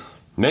early.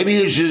 Maybe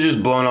he should have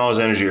just blown all his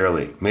energy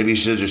early. Maybe he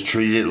should have just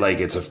treated it like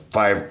it's a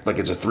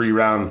 3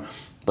 round,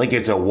 like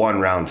it's a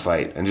 1 round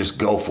fight, and just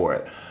go for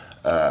it.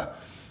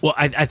 Well,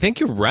 I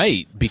think you're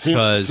right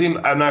because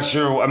I'm not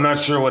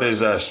sure what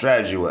his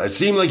strategy was. It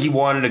seemed like he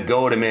wanted to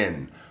goad him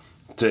in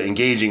to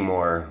engaging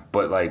more,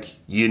 but like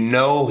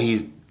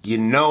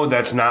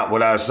that's not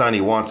what Adesanya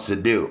wants to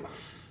do.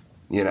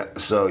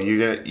 So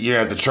you're gonna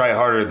have to try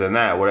harder than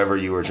that, whatever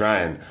you were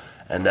trying.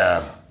 And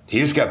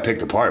he just got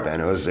picked apart,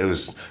 man. It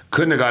was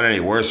couldn't have gone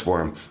any worse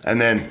for him. And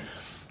then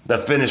the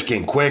finish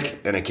came quick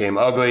and it came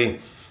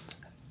ugly.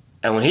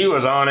 And when he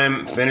was on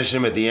him, finished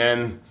him at the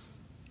end,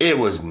 it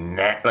was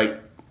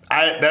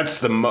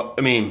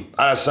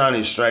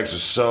Adesanya's strikes are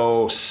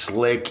so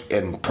slick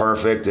and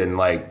perfect and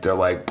like they're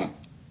like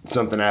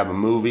something out of a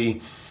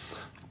movie.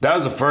 That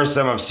was the first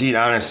time I've seen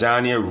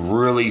Adesanya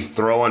really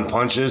throwing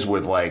punches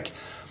with like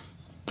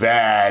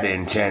bad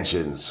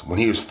intentions. When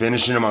he was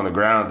finishing him on the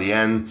ground at the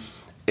end,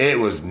 it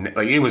was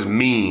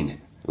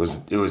mean. It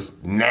was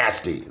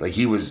nasty. Like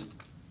he was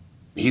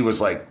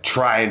like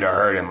trying to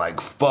hurt him. Like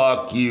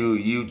fuck you,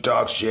 you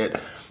talk shit.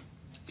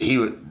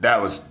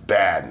 That was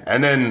bad.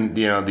 And then,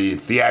 the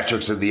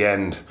theatrics at the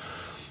end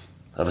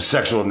of a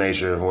sexual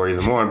nature were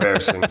even more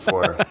embarrassing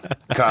for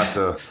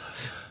Costa.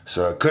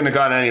 So it couldn't have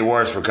gotten any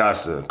worse for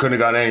Costa. Couldn't have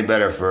gotten any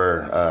better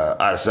for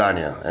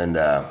Adesanya. And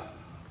I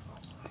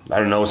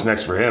don't know what's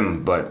next for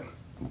him, but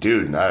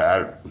dude,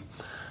 I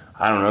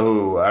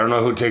don't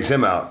know who takes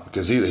him out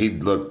because he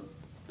looked.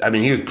 I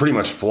mean, he was pretty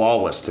much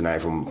flawless tonight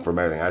from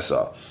everything I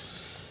saw.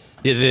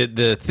 Yeah,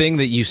 the thing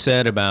that you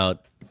said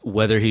about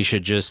whether he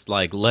should just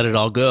like let it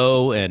all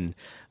go and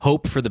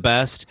hope for the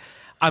best.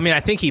 I mean,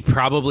 I think he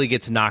probably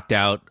gets knocked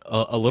out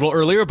a little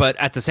earlier, but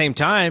at the same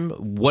time,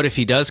 what if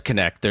he does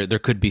connect? There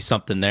could be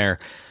something there.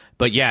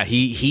 But yeah,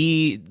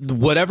 he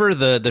whatever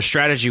the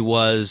strategy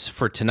was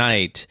for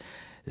tonight,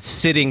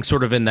 sitting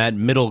sort of in that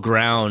middle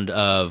ground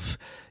of,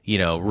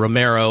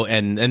 Romero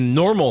and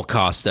normal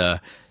Costa,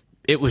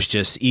 it was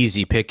just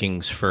easy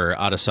pickings for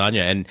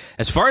Adesanya. And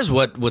as far as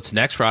what's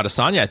next for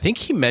Adesanya, I think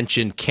he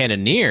mentioned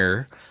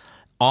Cannonier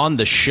on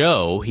the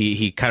show.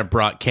 He kind of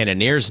brought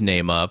Cannonier's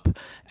name up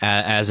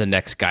as a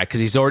next guy because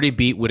he's already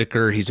beat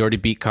Whitaker, he's already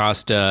beat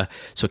Costa,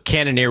 so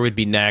Cannonier would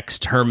be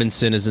next.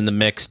 Hermanson is in the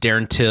mix,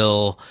 Darren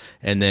Till,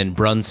 and then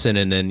Brunson,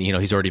 and then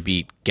he's already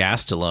beat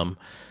Gastelum.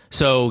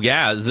 So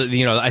yeah,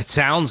 it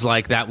sounds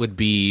like that would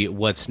be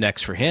what's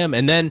next for him.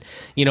 And then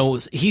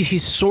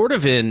he's sort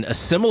of in a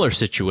similar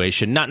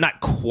situation, not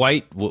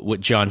quite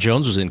what John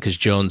Jones was in because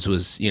Jones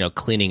was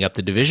cleaning up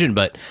the division,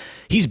 but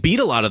he's beat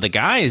a lot of the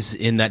guys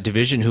in that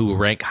division who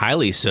rank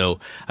highly. So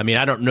I mean,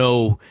 I don't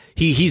know.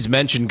 He's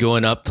mentioned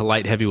going up to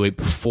light heavyweight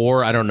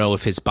before. I don't know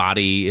if his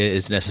body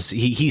is necessary.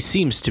 He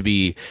seems to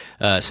be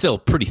still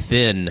pretty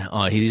thin.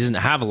 He doesn't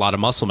have a lot of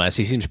muscle mass.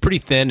 He seems pretty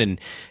thin, and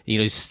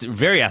he's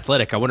very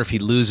athletic. I wonder if he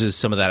loses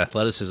some of that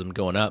athleticism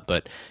going up.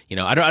 But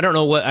I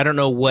don't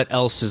know what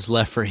else is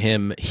left for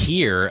him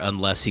here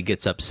unless he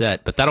gets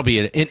upset. But that'll be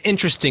an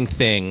interesting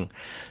thing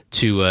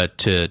to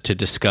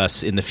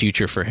discuss in the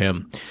future for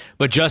him.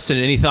 But Justin,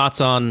 any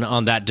thoughts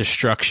on that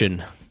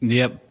destruction?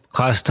 Yep,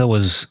 Costa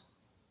was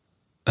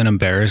an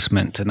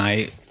embarrassment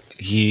tonight.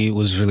 He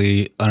was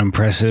really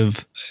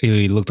unimpressive.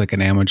 he looked like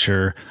an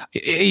amateur.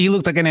 He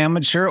looked like an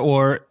amateur,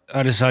 or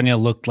Adesanya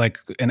looked like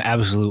an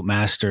absolute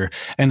master.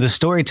 And the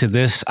story to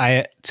this,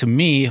 to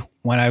me,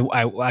 when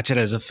I watch it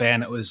as a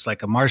fan, it was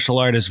like a martial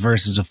artist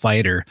versus a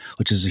fighter,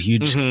 which is a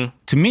huge.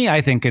 To me,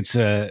 I think it's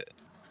a.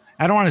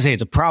 I don't want to say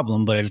it's a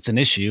problem, but it's an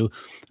issue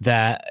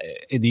that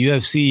in the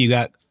UFC you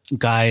got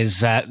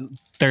guys that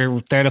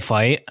they're there to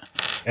fight,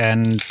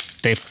 and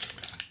they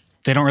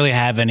don't really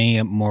have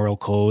any moral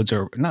codes,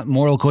 or not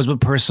moral codes, but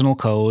personal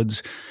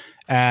codes.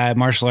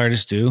 Martial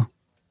artists do.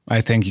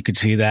 I think you could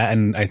see that,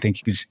 and I think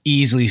you could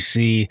easily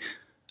see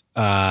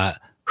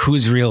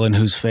who's real and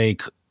who's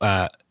fake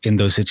in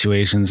those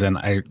situations. And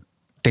I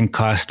think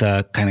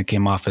Costa kind of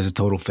came off as a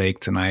total fake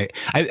tonight.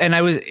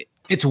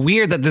 It's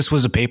weird that this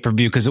was a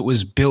pay-per-view because it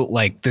was built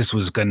like this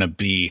was going to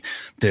be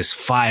this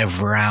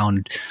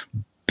 5-round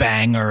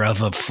banger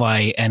of a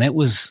fight, and it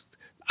was.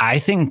 I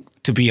think,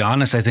 to be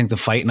honest, I think the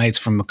fight nights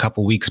from a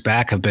couple weeks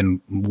back have been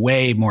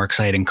way more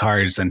exciting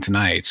cards than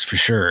tonight's, for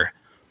sure.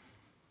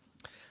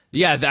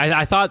 Yeah,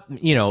 I thought,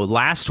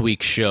 last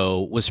week's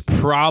show was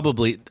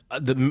probably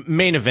the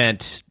main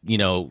event,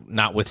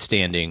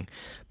 notwithstanding,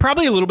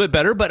 probably a little bit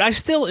better, but I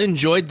still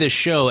enjoyed this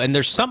show. And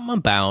there's something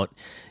about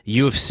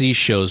UFC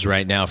shows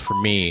right now for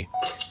me.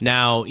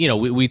 Now,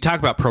 we talk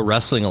about pro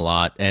wrestling a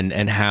lot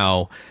and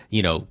how,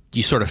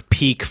 you sort of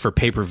peak for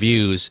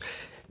pay-per-views.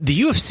 The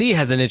UFC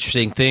has an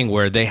interesting thing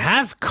where they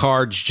have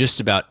cards just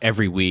about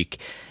every week.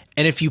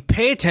 And if you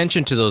pay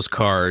attention to those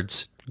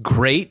cards,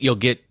 great, you'll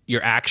get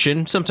your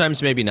action,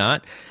 sometimes maybe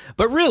not.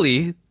 But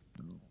really,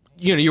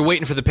 you're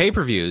waiting for the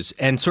pay-per-views.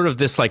 And sort of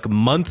this like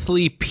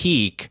monthly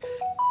peak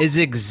is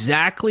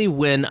exactly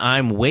when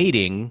I'm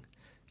waiting.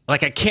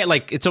 Like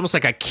it's almost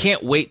like I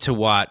can't wait to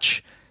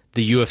watch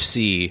the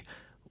UFC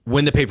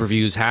when the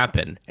pay-per-views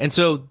happen. And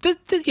so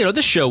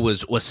this show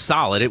was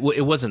solid. It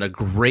wasn't a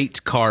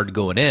great card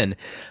going in,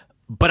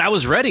 but I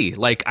was ready.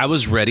 Like, I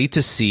was ready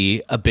to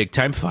see a big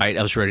time fight.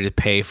 I was ready to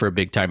pay for a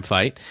big time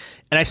fight.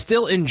 And I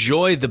still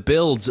enjoy the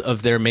builds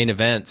of their main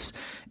events.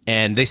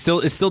 And it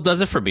still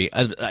does it for me.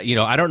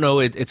 I don't know.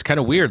 It's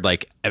kind of weird.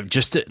 Like,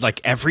 just like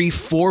every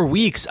 4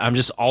 weeks, I'm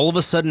just all of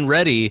a sudden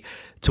ready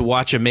to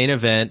watch a main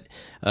event,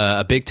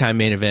 a big time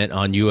main event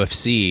on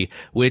UFC,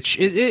 which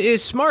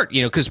is smart,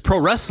 because pro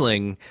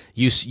wrestling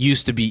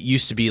used to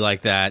be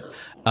like that.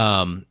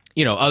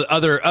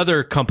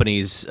 Other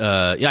companies,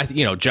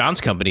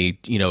 John's company,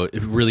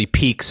 really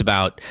peaks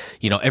about,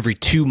 every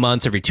 2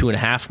 months, every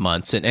 2.5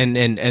 months.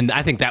 And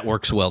I think that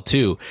works well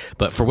too.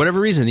 But for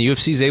whatever reason, the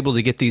UFC is able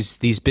to get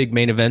these big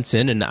main events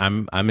in, and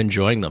I'm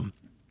enjoying them.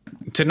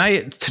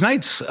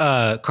 Tonight's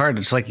card,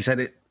 it's like you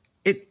said,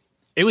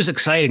 it was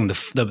exciting.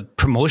 The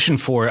promotion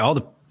for it, all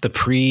the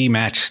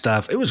pre-match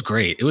stuff, it was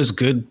great. It was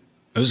good.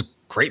 It was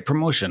great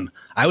promotion.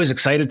 I was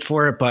excited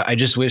for it, but I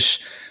just wish,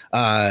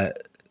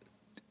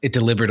 it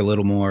delivered a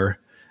little more.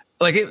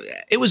 Like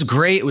it was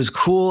great. It was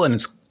cool. And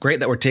it's great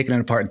that we're taking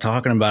it apart and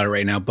talking about it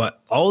right now. But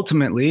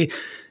ultimately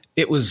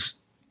it was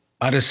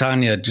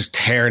Adesanya just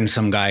tearing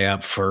some guy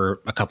up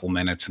for a couple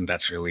minutes. And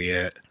that's really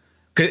it.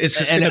 It's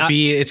just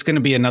going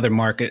to be another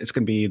market. It's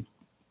going to be,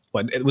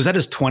 was that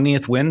his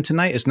 20th win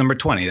tonight? It's number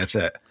 20. That's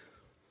it.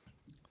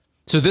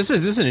 So this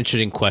is an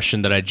interesting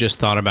question that I just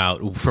thought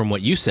about from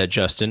what you said,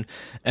 Justin.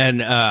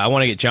 And I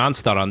want to get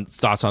John's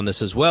thoughts on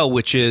this as well,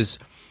 which is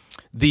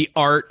the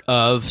art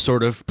of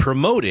sort of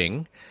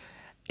promoting.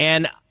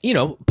 And,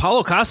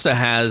 Paulo Costa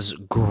has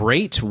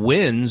great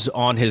wins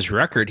on his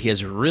record. He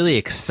has really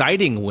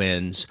exciting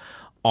wins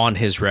on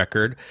his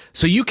record.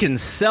 So you can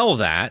sell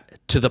that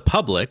to the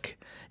public.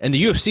 And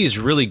the UFC is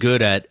really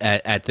good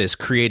at this,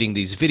 creating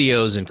these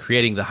videos and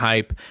creating the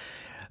hype.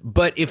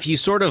 But if you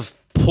sort of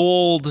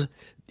pulled,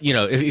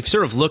 if you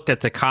sort of looked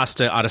at the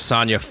Costa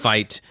Adesanya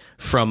fight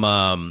from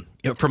a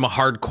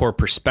hardcore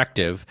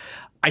perspective,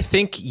 I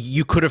think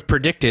you could have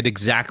predicted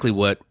exactly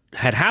what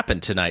had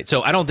happened tonight.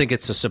 So I don't think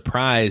it's a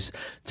surprise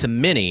to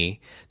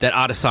many that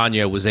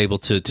Adesanya was able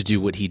to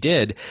do what he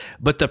did.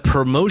 But the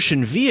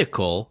promotion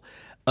vehicle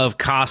of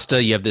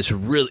Costa, you have this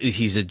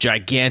he's a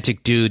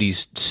gigantic dude.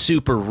 He's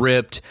super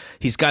ripped.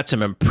 He's got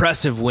some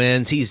impressive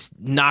wins. He's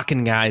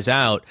knocking guys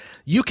out.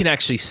 You can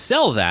actually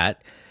sell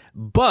that.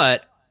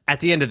 But at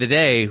the end of the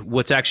day,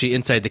 what's actually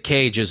inside the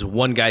cage is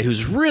one guy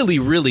who's really,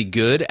 really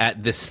good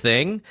at this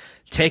thing,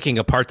 taking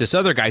apart this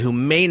other guy who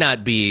may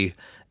not be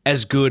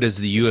as good as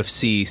the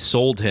UFC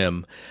sold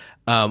him.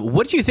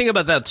 What do you think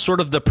about that, sort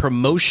of the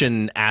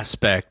promotion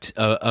aspect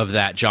of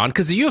that, John?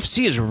 Because the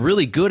UFC is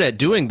really good at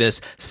doing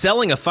this,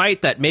 selling a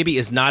fight that maybe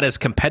is not as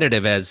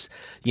competitive as,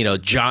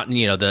 John,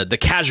 the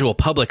casual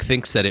public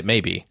thinks that it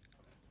may be.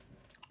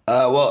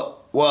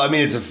 Well, I mean,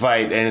 it's a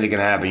fight. Anything can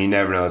happen. You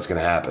never know what's going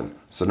to happen.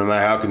 So no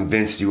matter how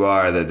convinced you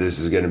are that this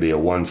is going to be a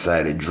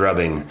one-sided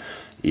drubbing,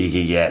 you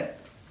can get.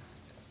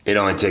 It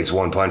only takes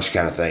one punch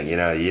kind of thing.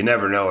 You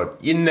never know it.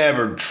 You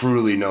never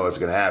truly know what's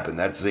going to happen.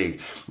 That's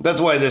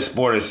why this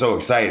sport is so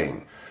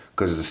exciting,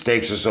 because the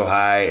stakes are so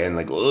high and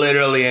like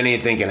literally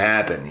anything can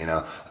happen.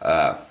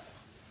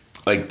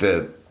 Like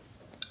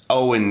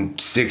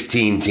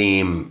 0-16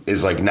 team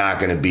is like not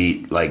going to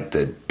beat like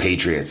the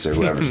Patriots or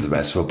whoever's the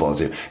best football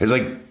team. It's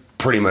like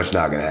pretty much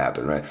not going to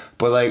happen, right?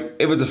 But like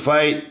if it's a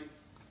fight,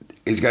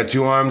 he's got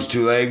 2 arms,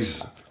 2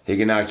 legs, he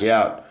can knock you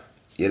out.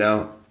 You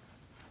know,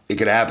 it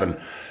could happen.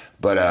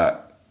 But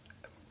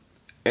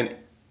and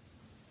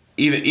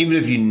even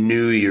if you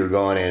knew you were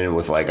going in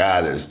with like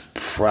there's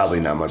probably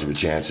not much of a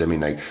chance. I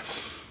mean, like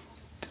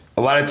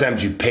a lot of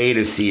times you pay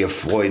to see a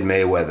Floyd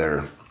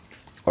Mayweather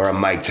or a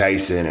Mike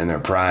Tyson in their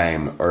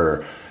prime,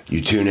 or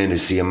you tune in to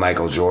see a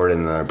Michael Jordan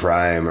in their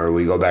prime, or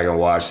we go back and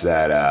watch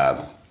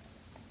that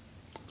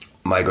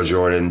Michael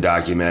Jordan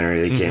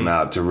documentary that came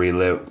out to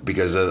relive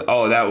because of,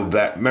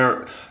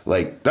 remember,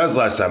 like that was the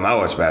last time I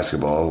watched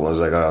basketball. It was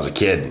like when I was a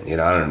kid. You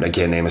know, I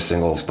can't name a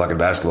single fucking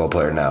basketball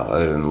player now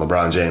other than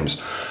LeBron James.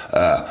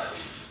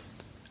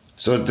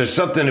 So there's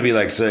something to be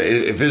like. So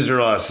if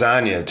Israel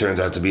Adesanya turns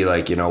out to be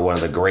like, you know, one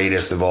of the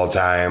greatest of all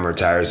time,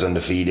 retires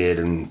undefeated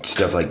and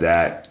stuff like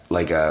that,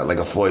 like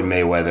a Floyd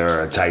Mayweather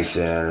or a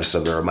Tyson or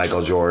something, or a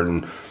Michael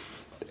Jordan,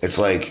 it's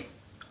like,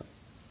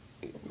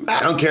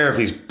 I don't care if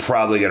he's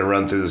probably going to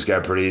run through this guy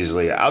pretty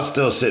easily. I'll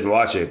still sit and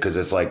watch it because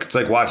it's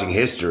like watching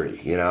history,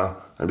 you know?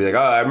 I'd be like,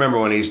 I remember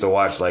when I used to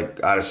watch like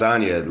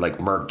Adesanya, like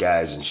murk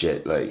guys and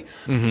shit. Like,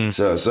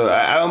 so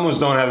I almost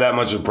don't have that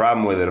much of a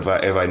problem with it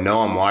if I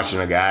know I'm watching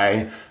a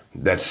guy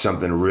that's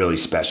something really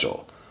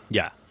special.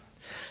 Yeah.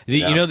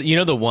 You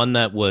know the one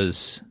that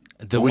was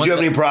Would you have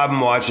any problem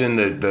watching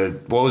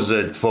the what was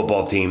the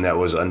football team that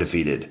was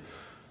undefeated?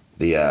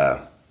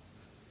 The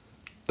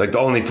like the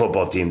only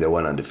football team that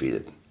went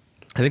undefeated.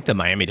 I think the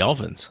Miami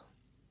Dolphins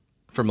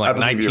from like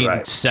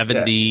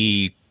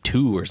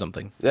 1972 or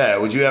something. Yeah,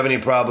 would you have any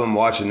problem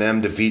watching them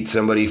defeat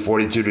somebody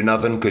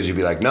 42-0? Because you'd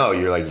be like, no,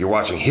 you're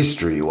watching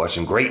history, you're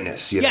watching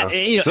greatness. You know?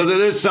 So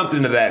there's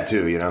something to that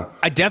too, you know.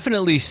 I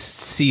definitely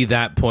see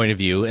that point of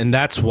view, and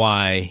that's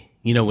why,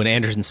 you know, when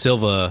Anderson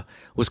Silva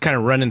was kind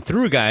of running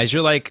through guys,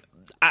 you're like,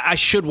 I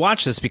should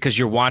watch this because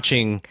you're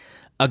watching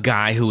a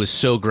guy who is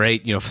so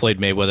great. You know, Floyd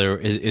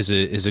Mayweather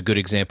is a good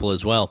example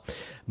as well.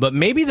 But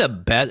maybe the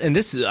best, and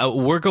this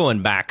we're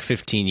going back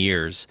 15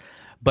 years,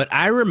 but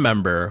I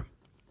remember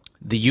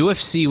the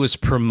UFC was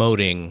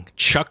promoting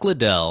Chuck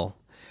Liddell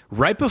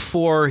right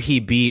before he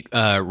beat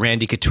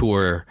Randy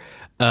Couture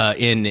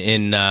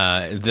in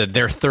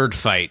their third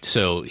fight.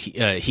 So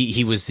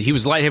he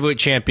was light heavyweight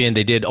champion.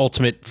 They did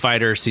Ultimate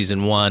Fighter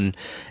season 1,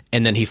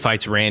 and then he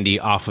fights Randy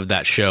off of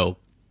that show.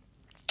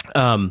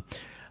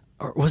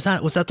 Or was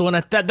that the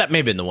one? That may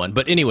have been the one.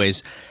 But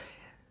anyways,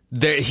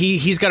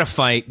 he's got to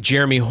fight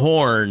Jeremy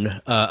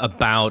Horn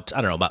about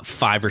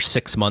 5 or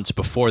 6 months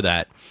before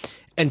that.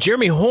 And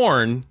Jeremy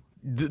Horn,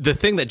 the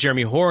thing that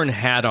Jeremy Horn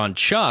had on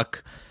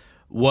Chuck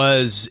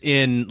was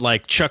in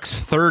like Chuck's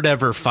third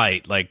ever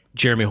fight. Like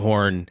Jeremy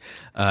Horn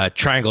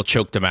triangle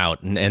choked him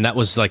out, and that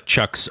was like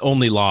Chuck's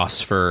only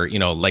loss for, you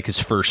know, like his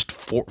first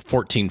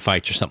 14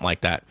 fights or something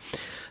like that.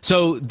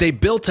 So they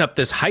built up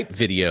this hype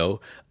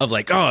video of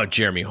like, oh,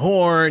 Jeremy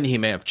Horn, he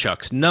may have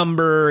Chuck's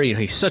number. You know,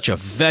 he's such a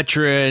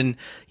veteran.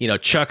 You know,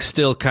 Chuck's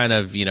still kind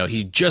of, you know,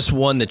 he just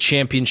won the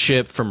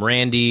championship from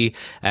Randy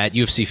at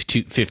UFC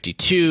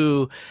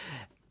 252.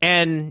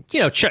 And,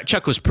 you know,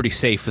 Chuck was pretty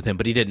safe with him,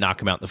 but he did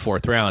knock him out in the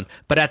 4th round.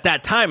 But at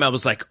that time, I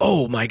was like,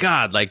 oh, my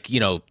God, like, you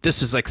know,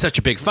 this is like such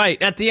a big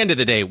fight. At the end of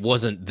the day, it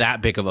wasn't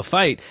that big of a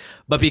fight.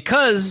 But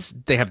because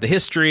they have the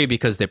history,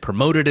 because they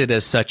promoted it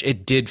as such,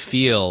 it did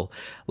feel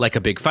like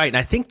a big fight. And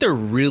I think they're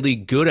really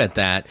good at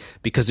that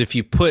because if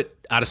you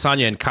put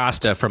Adesanya and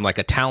Costa from like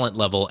a talent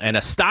level and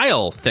a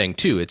style thing,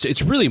 too,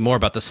 it's really more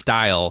about the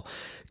style.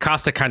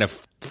 Costa kind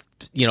of,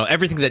 you know,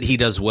 everything that he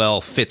does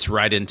well fits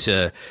right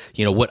into,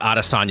 you know, what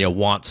Adesanya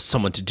wants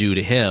someone to do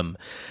to him.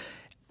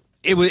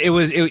 It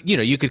was, you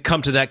know, you could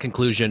come to that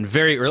conclusion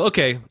very early.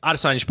 Okay,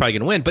 Adesanya's probably going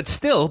to win, but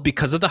still,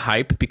 because of the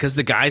hype, because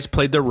the guys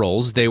played their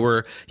roles, they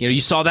were, you know,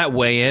 you saw that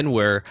weigh-in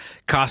where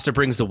Costa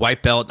brings the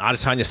white belt and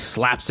Adesanya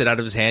slaps it out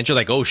of his hand. You're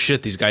like, oh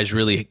shit, these guys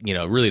really, you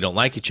know, really don't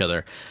like each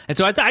other. And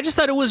so I just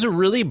thought it was a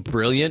really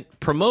brilliant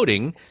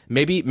promoting.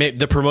 Maybe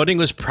the promoting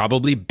was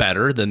probably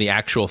better than the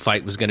actual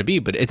fight was going to be,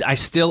 but I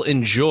still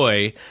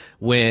enjoy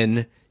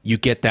when you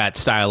get that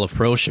style of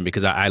promotion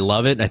because I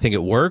love it and I think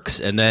it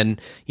works. And then,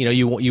 you know,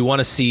 you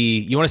want to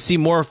see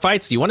more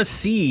fights. You want to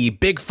see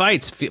big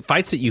fights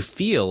that you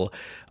feel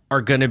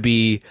are going to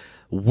be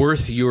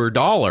worth your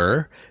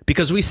dollar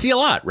because we see a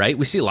lot, right?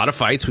 We see a lot of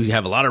fights. We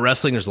have a lot of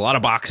wrestling. There's a lot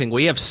of boxing.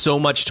 We have so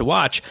much to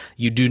watch.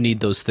 You do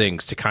need those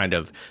things to kind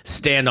of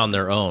stand on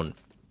their own.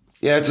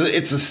 Yeah,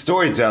 it's a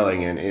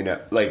storytelling, and you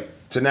know, like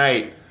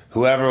tonight,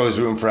 whoever was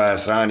rooting for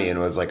Adesanya and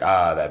was like,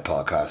 that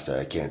Paul Costa,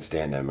 I can't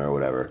stand him or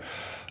whatever.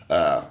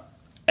 And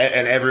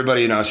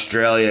everybody in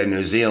Australia and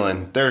New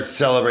Zealand, they're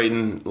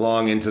celebrating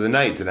long into the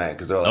night tonight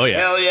because they're like,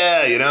 hell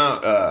yeah, you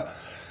know.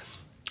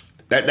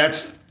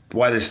 That's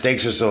why the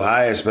stakes are so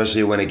high,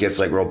 especially when it gets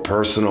like real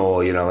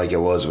personal, you know, like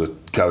it was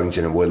with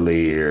Covington and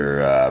Woodley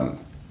or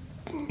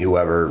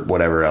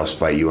whatever else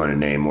fight you want to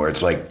name, where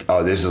it's like,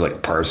 oh, this is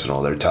like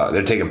personal.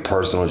 They're taking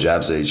personal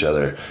jabs at each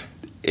other.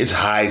 It's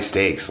high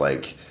stakes,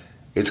 like,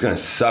 it's going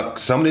to suck.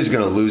 Somebody's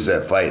going to lose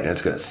that fight, and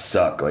it's going to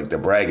suck. Like, the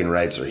bragging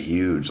rights are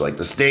huge. Like,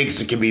 the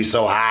stakes can be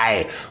so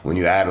high when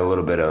you add a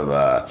little bit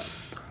of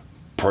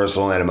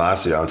personal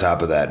animosity on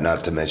top of that,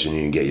 not to mention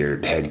you can get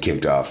your head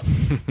kicked off.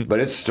 But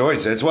it's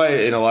stories. That's why,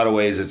 in a lot of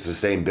ways, it's the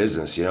same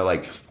business. You know,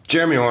 like,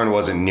 Jeremy Horn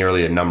wasn't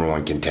nearly a number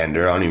one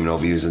contender. I don't even know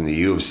if he was in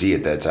the UFC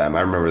at that time.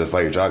 I remember the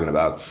fight you're talking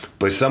about.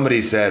 But somebody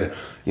said,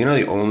 you know,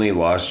 the only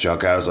lost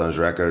chuckouts on his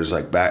record is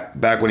like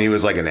back when he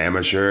was like an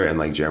amateur and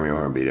like Jeremy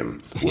Horn beat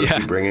him. What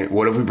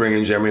if we bring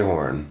in Jeremy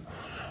Horn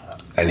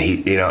and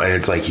he, you know, and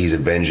it's like he's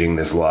avenging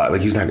this loss.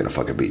 Like, he's not gonna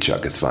fucking beat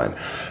Chuck. It's fine.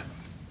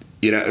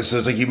 You know, so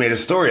it's like you made a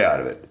story out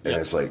of it, and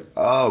it's like,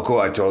 oh,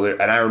 cool. I totally,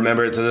 and I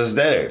remember it to this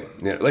day.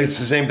 You know, like, it's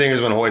the same thing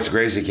as when Hoist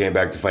Gracie came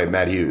back to fight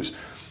Matt Hughes.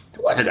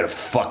 Why they gonna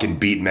fucking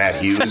beat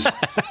Matt Hughes?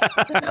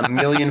 A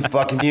million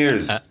fucking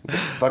years,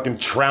 fucking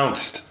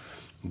trounced.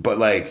 But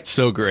like,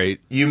 so great.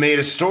 You made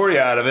a story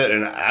out of it,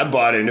 and I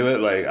bought into it.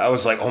 Like, I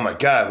was like, oh my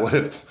god, what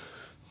if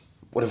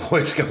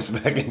Hoist comes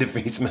back and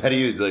defeats Matt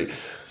Hughes? Like,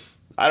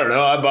 I don't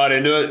know. I bought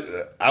into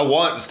it. I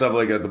want stuff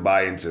like that to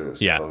buy into.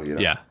 So, you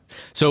know. Yeah.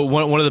 So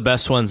one of the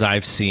best ones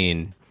I've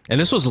seen, and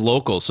this was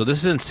local. So this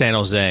is in San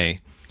Jose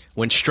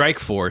when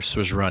Strikeforce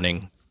was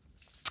running.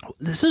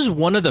 This is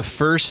one of the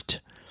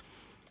first.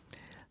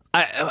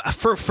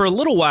 For a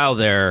little while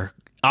there,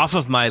 off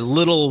of my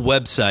little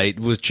website,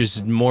 which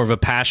is more of a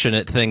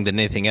passionate thing than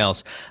anything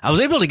else, I was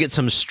able to get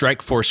some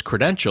Strikeforce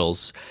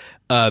credentials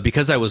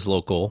because I was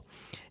local.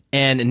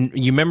 And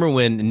you remember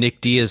when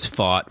Nick Diaz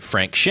fought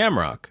Frank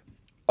Shamrock?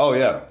 Oh,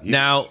 yeah.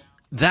 Now,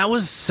 that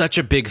was such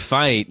a big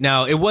fight.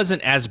 Now, it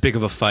wasn't as big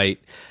of a fight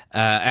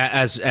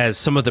as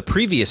some of the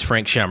previous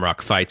Frank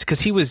Shamrock fights because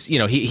he was, you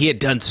know, he had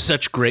done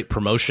such great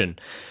promotion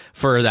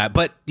for that.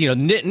 But, you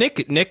know,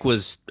 Nick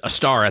was a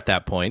star at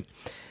that point.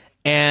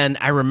 And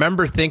I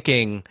remember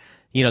thinking,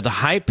 you know, the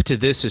hype to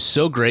this is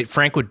so great.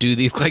 Frank would do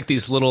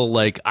these little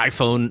like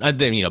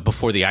iPhone, you know,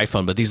 before the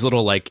iPhone, but these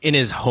little like in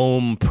his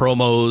home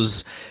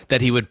promos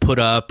that he would put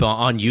up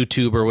on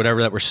YouTube or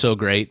whatever that were so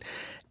great.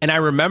 And I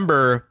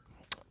remember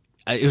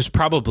it was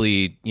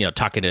probably, you know,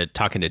 talking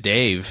to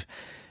Dave.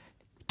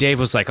 Dave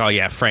was like, "Oh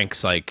yeah,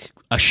 Frank's like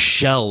a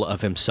shell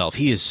of himself.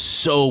 He is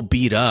so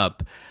beat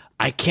up.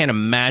 I can't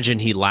imagine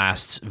he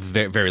lasts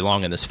very, very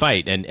long in this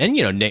fight." And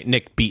you know,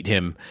 Nick beat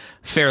him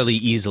fairly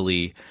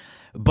easily,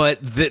 but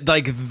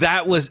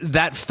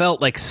that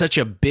felt like such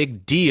a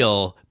big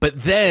deal.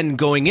 But then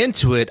going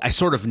into it, I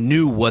sort of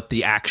knew what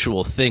the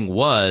actual thing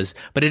was,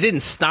 but it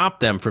didn't stop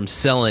them from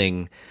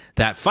selling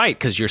that fight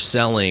because you're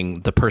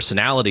selling the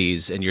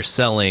personalities and you're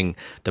selling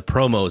the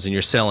promos and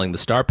you're selling the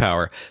star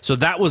power. So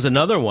that was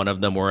another one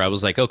of them where I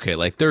was like, okay,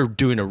 like they're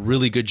doing a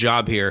really good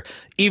job here.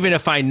 Even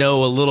if I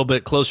know a little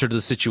bit closer to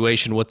the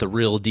situation what the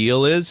real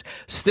deal is,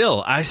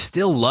 I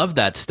still love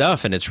that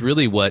stuff. And it's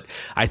really what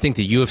I think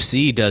the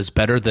UFC does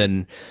better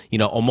than, you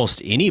know,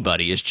 almost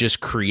anybody, is just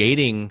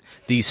creating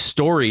these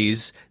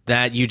stories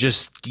that you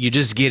just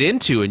get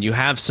into and you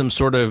have some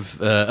sort of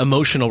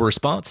emotional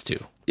response to.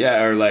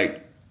 Yeah, or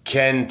like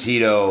Ken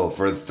Tito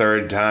for the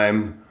third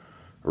time.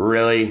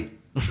 Really?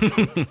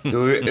 Do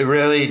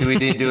we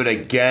need to do it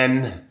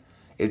again?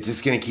 It's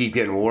just going to keep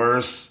getting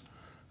worse.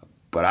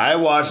 But I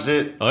watched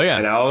it. Oh, yeah.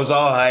 And I was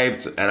all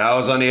hyped. And I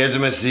was on the edge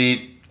of my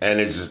seat. And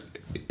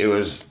it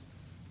was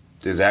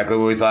exactly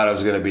what we thought it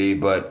was going to be.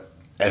 But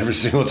every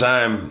single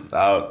time,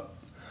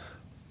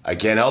 I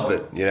can't help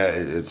it. You know,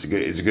 it's a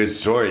good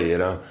story, you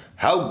know.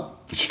 How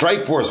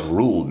Strikeforce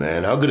ruled,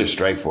 man. How good is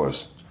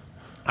Strikeforce?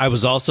 I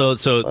was also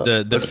let's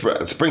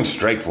bring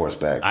Strikeforce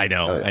back. I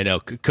know.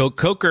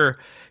 Coker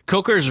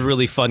is a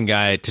really fun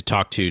guy to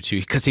talk to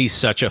because he's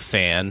such a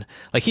fan.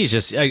 Like he's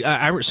just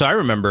I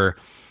remember.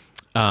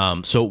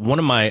 So one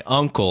of my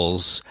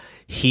uncles,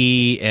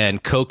 he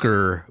and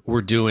Coker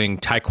were doing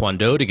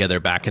Taekwondo together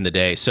back in the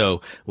day.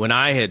 So when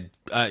I had,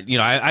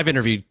 I've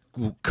interviewed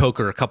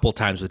Coker a couple of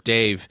times with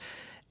Dave.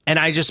 And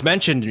I just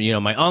mentioned, you know,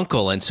 my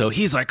uncle, and so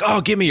he's like,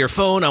 "Oh, give me your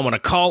phone. I want to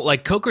call."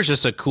 Like Coker's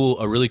just a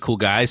really cool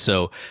guy.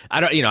 So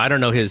I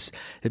don't know, his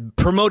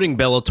promoting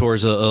Bellator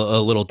is a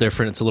little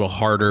different. It's a little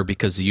harder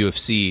because the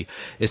UFC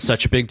is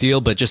such a big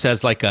deal. But just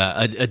as like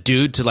a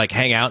dude to like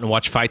hang out and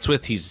watch fights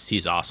with,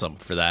 he's awesome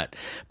for that.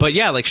 But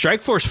yeah, like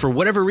Strikeforce, for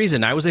whatever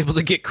reason, I was able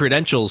to get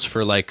credentials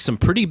for like some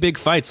pretty big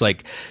fights,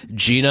 like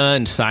Gina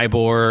and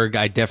Cyborg.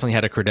 I definitely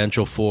had a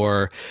credential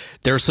for.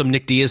 There was some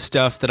Nick Diaz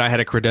stuff that I had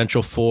a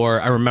credential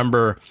for. I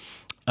remember.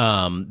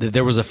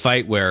 There was a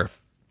fight where,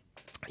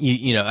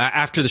 you know,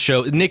 after the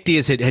show, Nick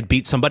Diaz had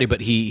beat somebody,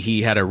 but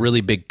he had a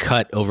really big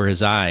cut over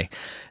his eye,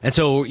 and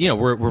so you know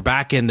we're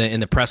back in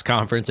the press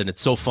conference, and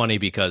it's so funny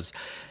because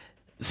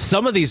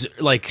some of these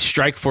like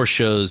Strikeforce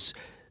shows,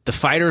 the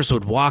fighters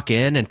would walk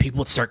in and people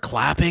would start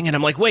clapping, and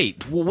I'm like,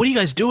 wait, what are you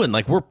guys doing?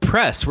 Like we're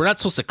press, we're not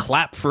supposed to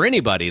clap for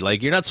anybody.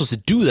 Like you're not supposed to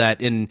do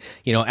that in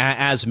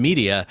as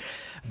media.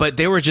 But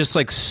they were just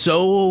like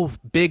so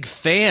big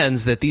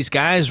fans that these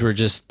guys were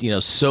just, you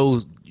know, so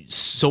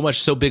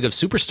big of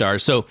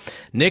superstars. So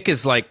Nick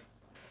is like,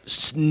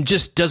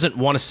 just doesn't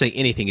want to say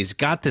anything. He's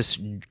got this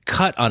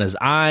cut on his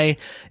eye.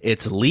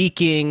 It's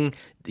leaking.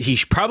 he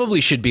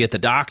probably should be at the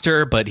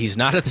doctor, but he's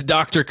not at the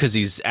doctor because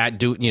he's at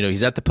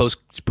the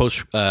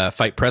post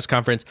fight press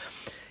conference.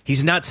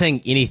 He's not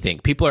saying anything.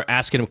 People are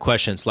asking him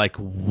questions like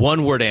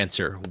 1-word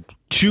answer,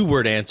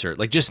 2-word answer,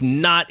 like just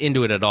not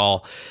into it at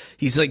all.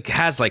 He's like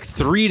has like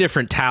 3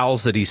 different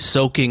towels that he's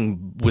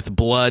soaking with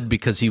blood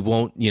because he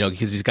won't,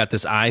 because he's got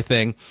this eye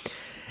thing.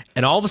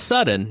 And all of a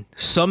sudden,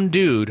 some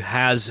dude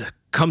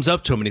comes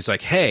up to him and he's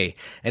like, "Hey,"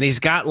 and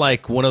he's got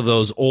like one of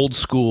those old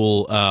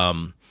school,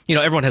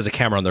 everyone has a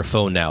camera on their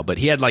phone now, but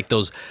he had like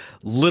those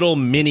little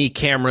mini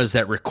cameras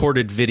that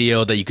recorded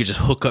video that you could just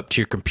hook up to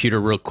your computer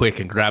real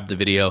quick and grab the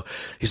video.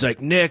 He's like,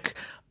 "Nick,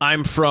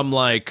 I'm from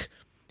like,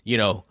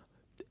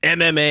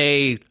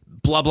 MMA,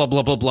 blah, blah,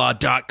 blah, blah,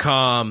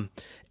 blah.com.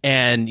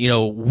 And,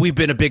 we've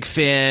been a big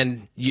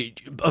fan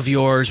of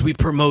yours. We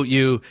promote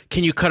you.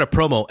 Can you cut a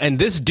promo?" And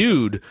this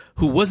dude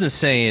who wasn't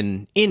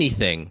saying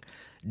anything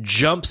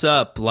jumps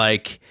up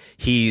like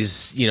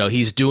he's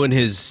doing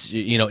his,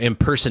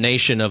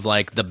 impersonation of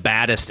like the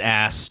baddest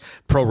ass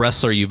pro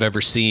wrestler you've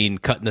ever seen,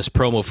 cutting this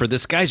promo for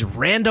this guy's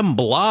random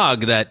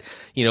blog that,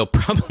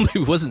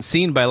 probably wasn't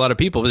seen by a lot of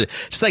people. But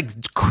just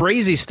like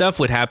crazy stuff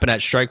would happen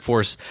at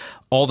Strikeforce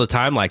all the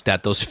time like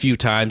that. Those few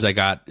times I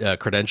got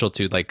credentialed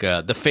to, like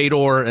the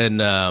Fedor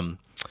and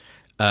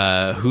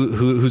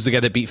who's the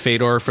guy that beat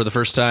Fedor for the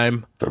first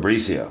time?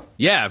 Fabricio.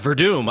 Yeah,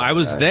 Verdum. I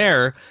was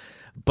there.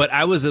 But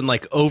I was in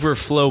like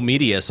overflow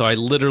media, so I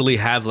literally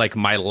have like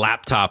my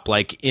laptop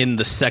like in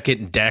the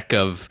second deck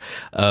of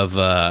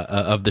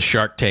the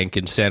Shark Tank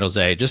in San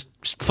Jose. Just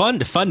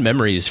fun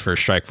memories for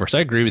Strikeforce. I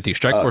agree with you.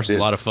 Strikeforce is a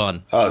lot of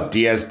fun. Oh,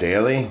 Diaz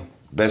Daly,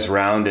 best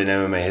round in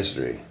MMA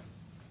history,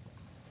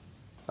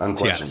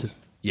 unquestioned.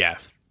 Yeah.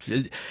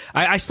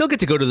 I still get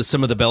to go to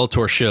some of the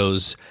Bellator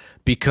shows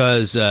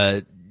because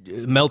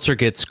Meltzer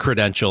gets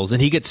credentials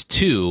and he gets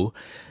 2.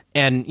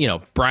 And,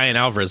 Brian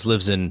Alvarez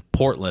lives in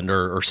Portland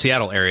or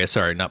Seattle area.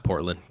 Sorry, not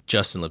Portland.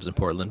 Justin lives in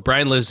Portland.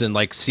 Brian lives in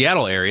like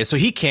Seattle area. So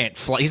he can't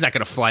fly. He's not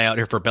going to fly out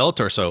here for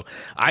Bellator. So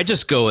I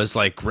just go as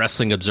like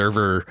Wrestling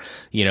Observer,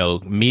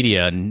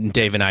 media. And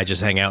Dave and I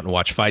just hang out and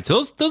watch fights.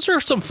 Those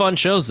are some fun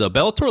shows, though.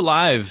 Bellator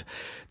Live,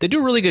 they do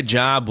a really good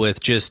job with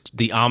just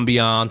the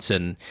ambiance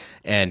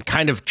and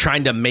kind of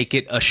trying to make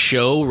it a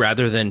show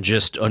rather than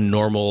just a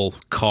normal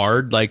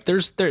card. Like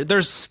there's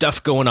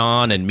stuff going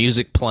on and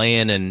music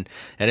playing and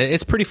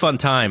it's a pretty fun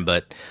time.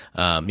 But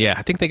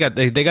I think they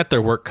got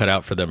their work cut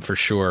out for them for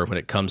sure when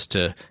it comes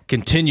to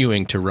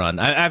continuing to run.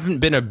 I haven't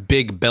been a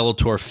big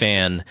Bellator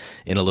fan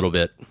in a little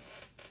bit.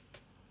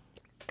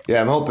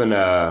 Yeah, I'm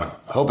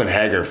hoping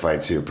Hager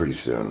fights here pretty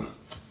soon.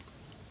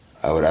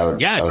 I would love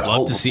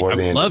to see.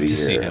 I'd love to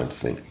see him.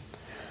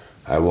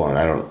 I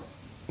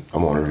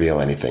won't reveal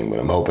anything, but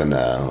I'm hoping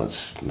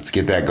let's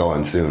get that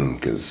going soon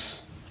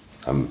because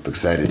I'm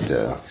excited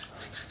to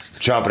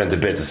chomping at the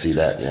bit to see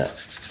that. Yeah.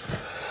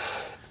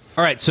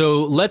 All right,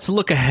 so let's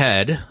look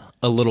ahead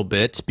a little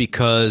bit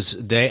because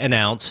they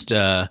announced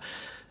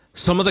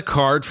some of the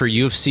card for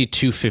UFC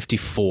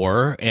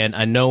 254, and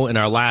I know in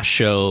our last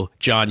show,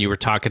 John, you were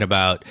talking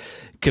about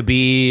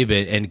Khabib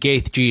and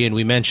Gaethje, and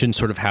we mentioned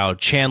sort of how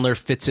Chandler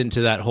fits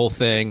into that whole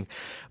thing.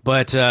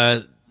 But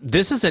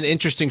this is an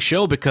interesting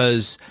show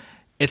because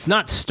it's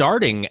not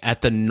starting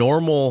at the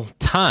normal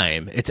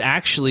time. It's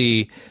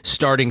actually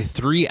starting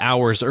 3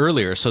 hours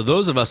earlier. So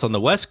those of us on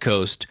the West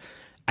Coast,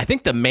 I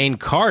think the main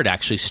card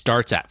actually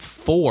starts at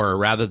 4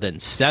 rather than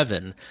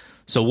 7.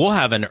 So we'll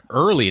have an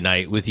early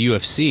night with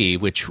UFC,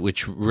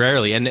 which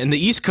rarely, and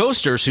the East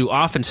Coasters who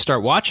often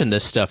start watching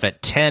this stuff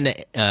at 10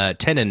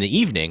 in the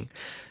evening,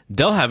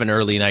 they'll have an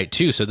early night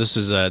too. So this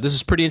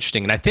is pretty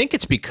interesting, and I think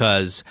it's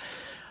because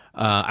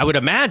I would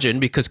imagine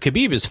because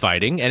Khabib is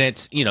fighting, and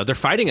it's they're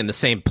fighting in the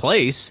same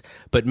place,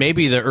 but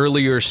maybe the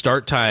earlier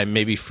start time,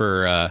 maybe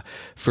for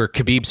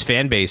Khabib's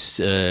fan base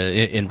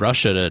in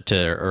Russia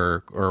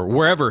or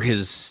wherever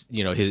his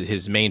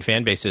main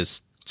fan base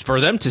is,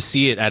 for them to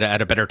see it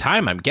at a better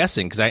time. I'm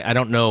guessing because I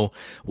don't know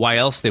why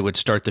else they would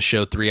start the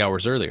show 3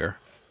 hours earlier.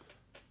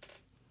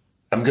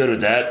 I'm good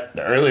with that.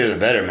 The earlier the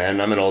better,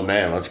 man. I'm an old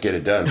man. Let's get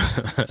it done.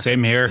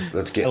 Same here.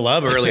 I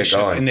love early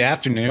show in the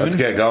afternoon. Let's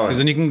get going. Because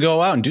then you can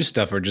go out and do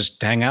stuff or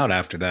just hang out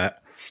after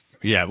that.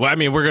 Yeah, well, I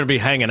mean, we're going to be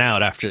hanging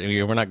out after.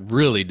 We're not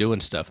really doing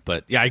stuff,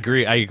 but yeah, I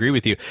agree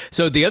with you.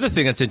 So the other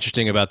thing that's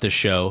interesting about this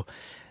show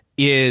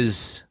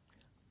is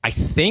I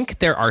think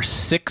there are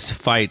 6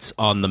 fights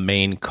on the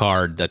main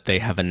card that they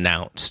have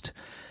announced.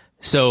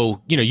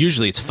 So,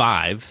 usually it's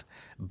 5.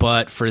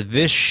 But for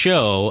this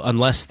show,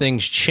 unless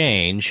things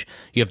change,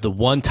 you have the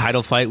one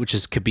title fight, which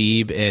is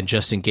Khabib and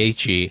Justin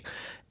Gaethje.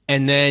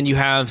 And then you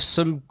have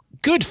some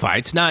good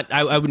fights.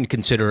 I wouldn't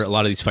consider a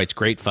lot of these fights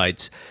great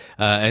fights.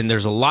 And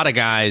there's a lot of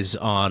guys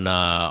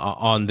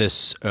on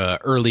this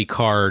early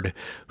card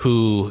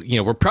who,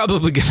 we're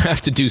probably going to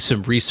have to do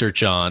some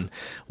research on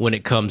when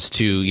it comes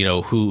to,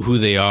 who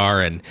they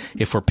are. And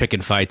if we're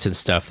picking fights and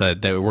stuff,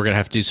 that we're going to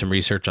have to do some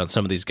research on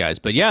some of these guys.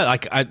 But yeah,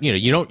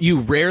 you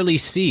rarely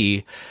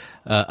see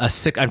a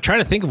six. I'm trying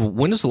to think of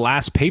when was the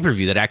last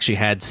pay-per-view that actually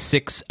had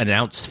 6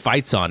 announced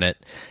fights on it,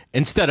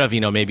 instead of,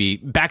 maybe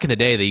back in the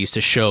day they used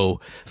to show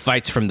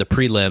fights from the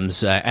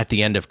prelims at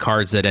the end of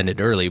cards that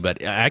ended early.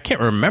 But I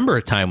can't remember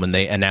a time when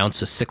they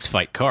announced a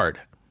 6-fight card.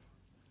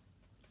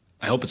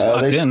 I hope it's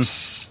locked in.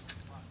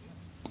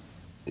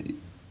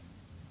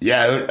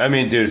 Yeah, I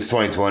mean, dude, it's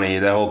 2020.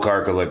 The whole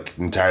card could look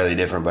entirely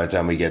different by the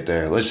time we get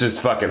there. Let's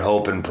just fucking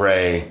hope and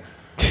pray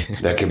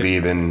that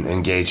Khabib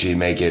and Gaethje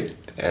make it,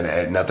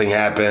 and nothing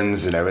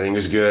happens, and everything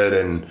is good,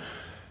 and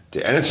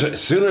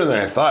it's sooner than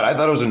I thought. I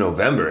thought it was in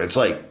November. It's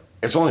like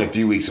it's only a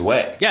few weeks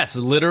away. Yeah, it's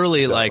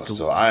literally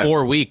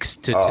 4 weeks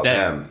to today.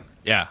 Man,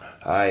 yeah,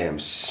 I am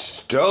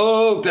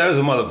stoked as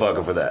a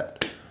motherfucker for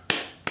that.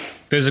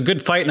 There's a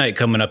good fight night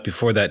coming up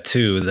before that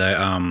too.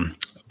 The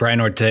Brian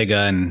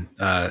Ortega and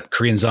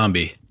Korean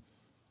Zombie.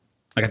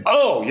 I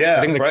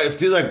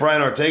feel like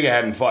Brian Ortega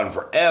hadn't fought in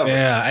forever.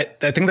 Yeah,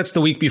 I think that's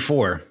the week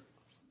before.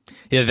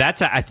 Yeah,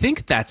 I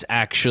think that's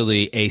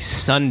actually a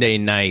Sunday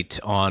night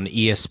on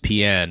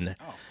ESPN.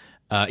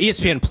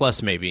 ESPN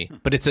Plus maybe,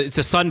 but it's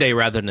a Sunday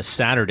rather than a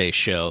Saturday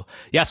show.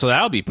 Yeah, so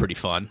that'll be pretty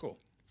fun. Cool.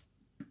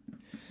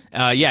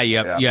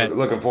 Yeah.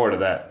 Looking forward to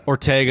that.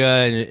 Ortega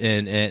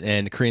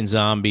and Korean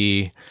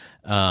Zombie.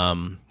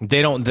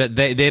 They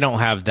don't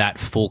have that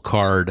full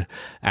card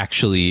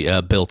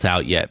actually built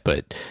out yet,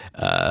 but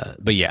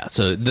yeah.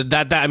 So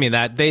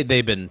that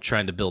they've been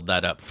trying to build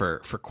that up for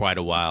quite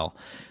a while.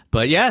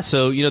 But yeah,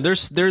 so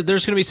there's going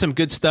to be some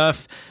good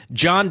stuff.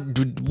 John,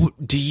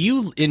 do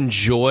you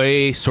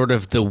enjoy sort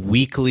of the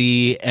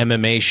weekly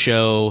MMA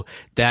show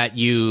that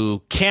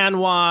you can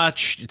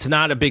watch? It's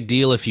not a big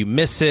deal if you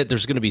miss it.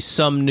 There's going to be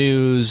some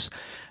news,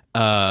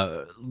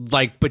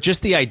 but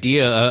just the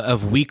idea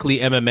of weekly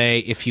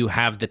MMA, if you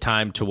have the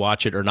time to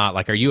watch it or not.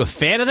 Like, are you a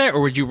fan of that,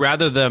 or would you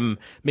rather them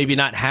maybe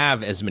not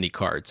have as many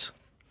cards?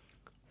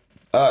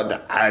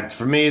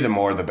 For me, the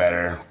more the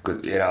better.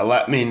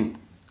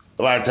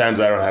 A lot of times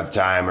I don't have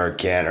time or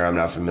can't, or I'm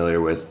not familiar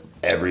with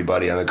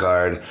everybody on the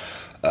card.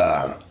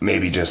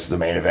 Maybe just the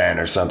main event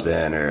or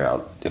something,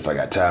 or if I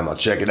got time, I'll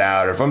check it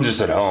out. Or if I'm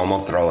just at home, I'll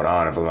throw it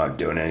on if I'm not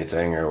doing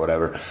anything or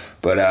whatever.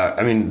 But,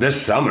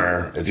 this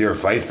summer, if you're a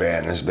fight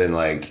fan, it's been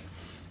like,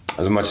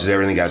 as much as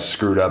everything got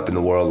screwed up in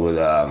the world with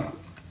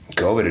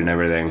COVID and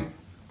everything,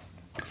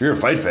 if you're a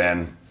fight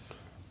fan,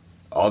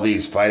 all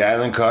these Fight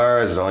Island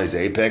cards and all these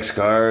Apex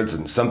cards,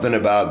 and something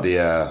about the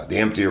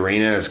empty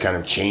arena has kind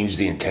of changed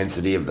the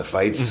intensity of the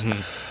fights,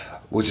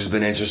 which has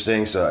been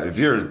interesting. So if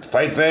you're a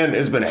fight fan,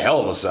 it's been a hell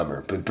of a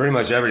summer. But pretty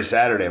much every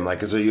Saturday, I'm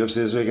like, is there UFC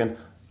this weekend?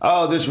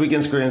 Oh, this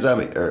weekend's Korean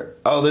Zombie, or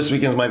oh, this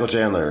weekend's Michael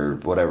Chandler, or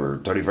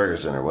whatever, Tony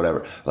Ferguson, or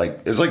whatever.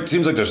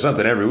 Seems like there's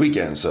something every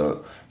weekend.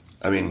 So,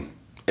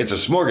 it's a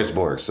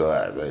smorgasbord. So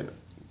I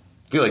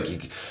feel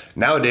like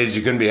nowadays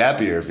you couldn't be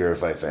happier if you're a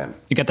fight fan.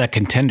 You got that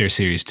Contender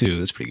series too.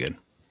 That's pretty good.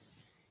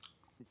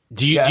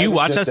 Do you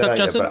watch that stuff,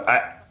 Justin?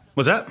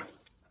 What's that?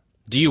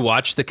 Do you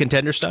watch the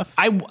Contender stuff?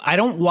 I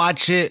don't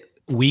watch it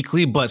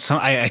weekly, but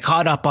I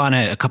caught up on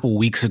it a couple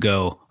weeks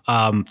ago.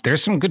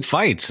 There's some good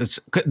fights.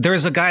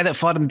 There's a guy that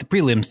fought in the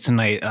prelims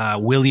tonight,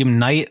 William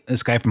Knight,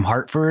 this guy from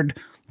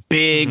Hartford,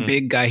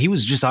 big guy. He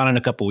was just on it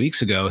a couple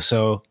weeks ago.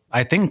 So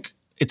I think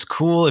it's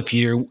cool if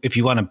you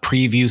want to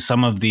preview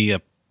some of the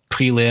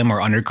prelim or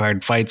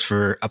undercard fights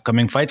for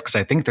upcoming fights, because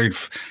I think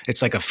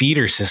it's like a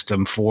feeder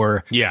system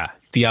for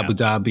the Abu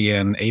Dhabi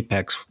and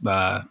Apex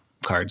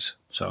cards.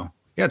 So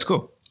yeah, it's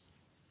cool.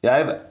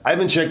 Yeah, I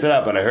haven't checked it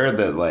out, but I heard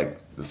that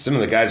some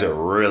of the guys are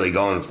really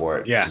going for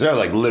it. Yeah, they're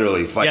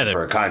literally fighting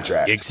for a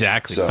contract.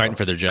 Exactly, so, fighting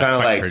for their job.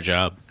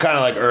 Kind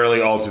of like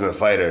early Ultimate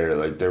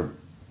Fighter. They're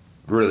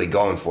really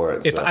going for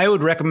it. If I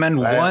would recommend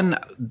one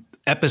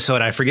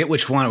episode, I forget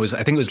which one it was.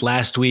 I think it was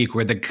last week,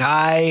 where the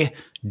guy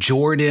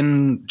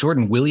Jordan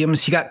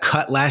Williams, he got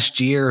cut last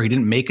year, or he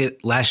didn't make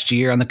it last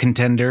year on the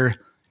Contender.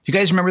 You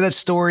guys remember that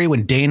story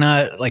when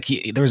Dana,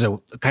 there was a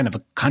kind of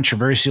a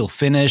controversial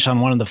finish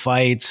on one of the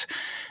fights,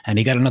 and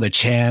he got another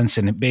chance,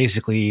 and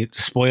basically,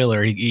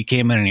 spoiler, he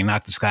came in and he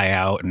knocked this guy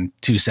out in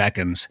 2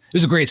 seconds. It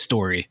was a great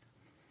story.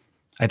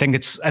 I think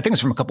it's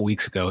from a couple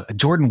weeks ago.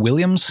 Jordan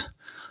Williams,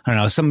 I don't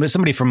know.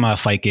 Somebody from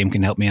Fight Game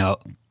can help me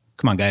out.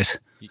 Come on, guys.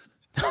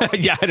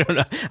 Yeah, I don't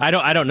know. I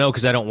don't know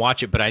because I don't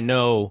watch it, but I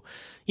know.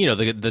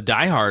 The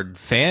diehard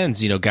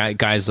fans,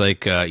 guys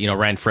like,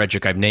 Ryan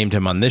Frederick, I've named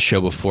him on this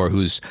show before,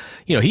 who's,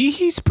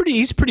 he's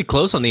pretty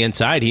close on the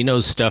inside. He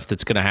knows stuff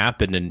that's going to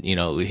happen. And,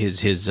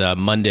 his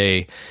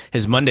Monday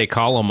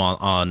column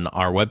on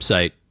our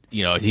website,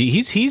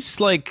 he's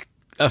like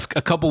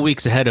a couple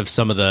weeks ahead of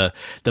some of the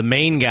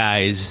main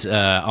guys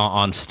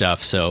on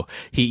stuff. So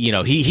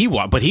he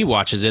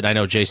watches it. I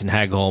know Jason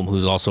Hagholm,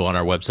 who's also on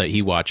our website,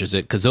 he watches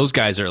it because those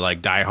guys are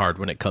like diehard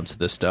when it comes to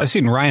this stuff. I've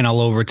seen Ryan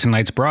all over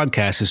tonight's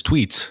broadcast, his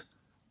tweets,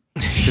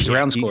 his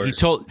round scores.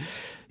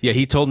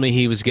 He told me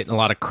he was getting a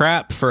lot of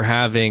crap for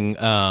having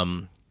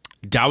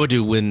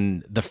Dawodu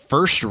win the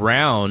first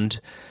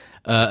round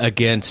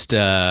against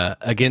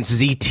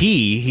ZT.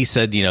 He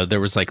said, there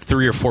was like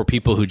 3 or 4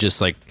 people who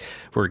just like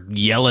were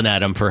yelling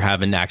at him for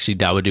having actually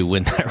Dawodu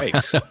win that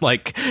round.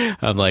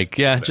 I'm like,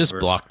 yeah, just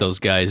block those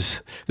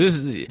guys.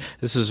 This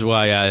is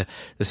why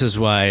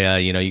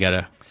you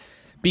gotta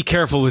be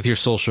careful with your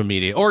social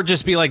media, or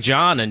just be like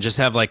John and just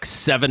have like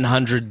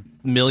 700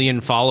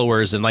 million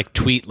followers and like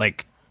tweet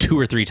like 2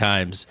 or 3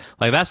 times.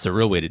 Like that's the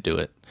real way to do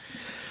it.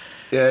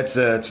 Yeah,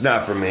 it's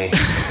not for me.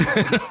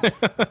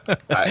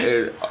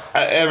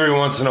 Every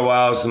once in a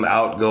while, some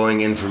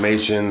outgoing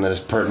information that is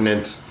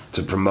pertinent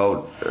to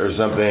promote or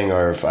something,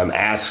 or if I'm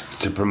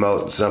asked to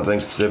promote something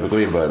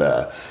specifically,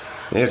 but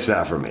it's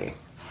not for me.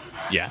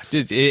 Yeah,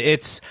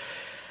 it's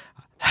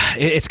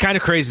kind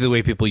of crazy the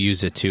way people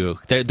use it too.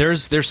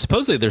 There's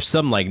supposedly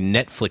some like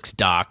Netflix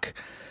doc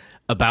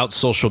about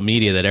social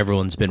media that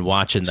everyone's been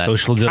watching. That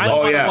Social Dilemma.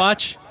 Oh yeah,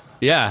 watch.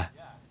 Yeah.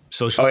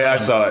 Social. Oh yeah, I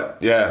saw it.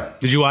 Yeah.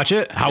 Did you watch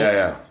it?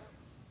 Yeah.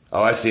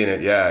 Oh, I seen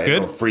it. Yeah,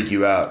 Good? it'll freak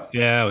you out.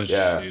 Yeah, it was.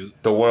 Yeah,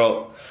 the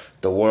world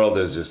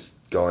is just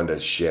going to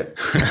shit.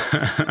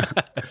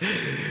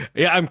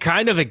 Yeah, I'm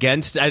kind of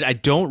against. I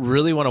don't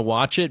really want to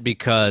watch it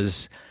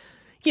because,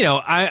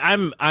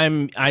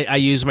 I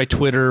use my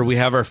Twitter. We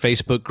have our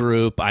Facebook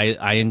group.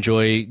 I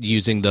enjoy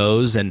using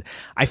those, and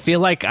I feel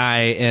like I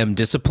am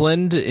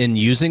disciplined in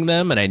using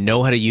them, and I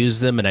know how to use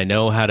them, and I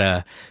know how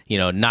to,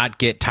 not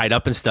get tied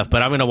up and stuff.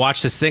 But I'm going to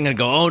watch this thing and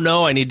go, oh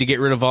no, I need to get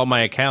rid of all my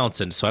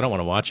accounts, and so I don't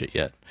want to watch it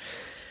yet.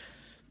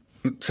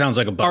 Sounds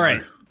like a bummer. All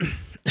right.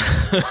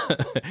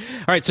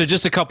 All right. So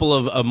just a couple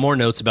of more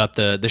notes about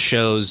the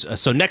shows.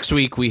 So next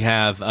week we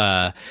have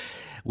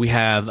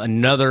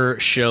another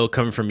show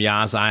coming from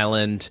Yas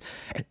Island.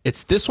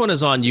 This one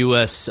is on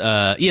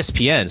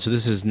ESPN. So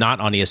this is not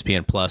on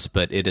ESPN Plus,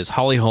 but it is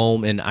Holly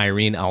Holm and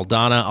Irene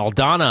Aldana.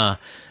 Aldana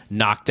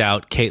knocked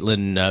out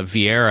Caitlin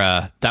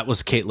Vieira. That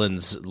was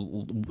Caitlin's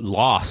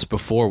loss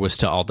before, was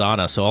to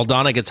Aldana. So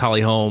Aldana gets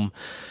Holly Holm.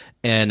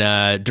 And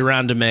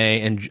Duran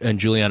Demey and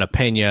Juliana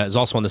Pena is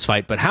also on this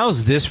fight. But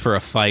how's this for a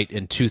fight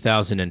in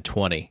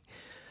 2020?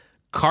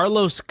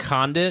 Carlos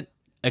Condit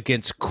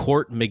against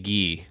Court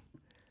McGee.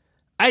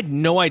 I had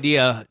no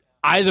idea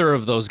either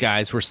of those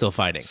guys were still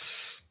fighting.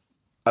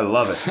 I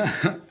love it.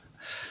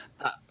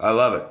 I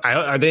love it.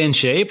 Are they in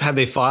shape? Have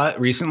they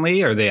fought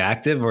recently? Are they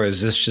active, or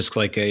is this just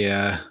like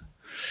a?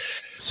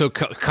 So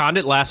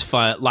Condit last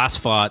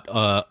fought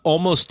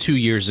almost 2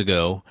 years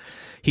ago.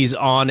 He's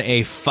on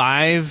a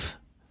 5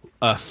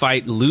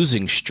 fight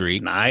losing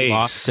streak. Nice.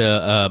 Lost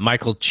to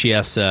Michael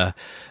Chiesa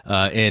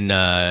in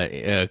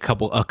a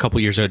couple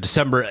years ago,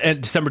 December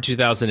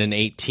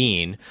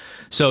 2018.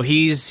 So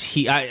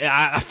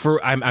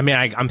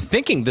I'm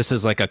thinking this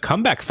is like a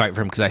comeback fight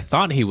for him, because I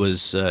thought he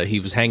was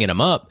hanging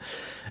him up.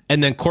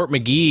 And then Court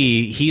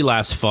McGee, he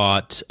last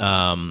fought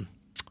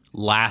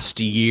last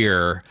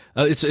year.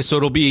 So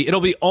it'll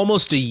be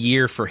almost a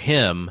year for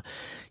him.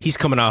 He's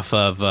coming off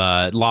of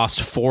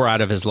lost 4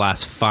 out of his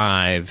last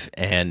 5,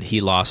 and he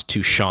lost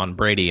to Sean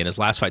Brady in his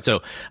last fight.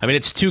 So, I mean,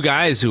 it's 2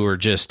 guys who are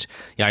just,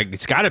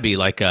 it's got to be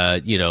like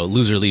a,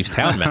 loser leaves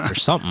town match or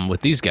something with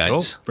these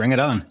guys. Oh, bring it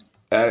on.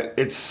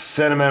 It's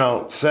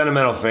sentimental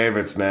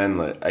favorites, man.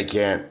 I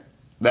can't.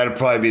 That'd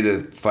probably be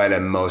the fight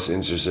I'm most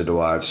interested to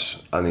watch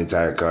on the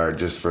entire card,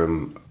 just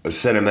from a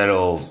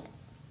sentimental.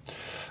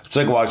 It's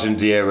like watching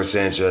Diego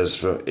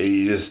Sanchez.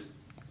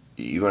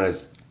 You want to.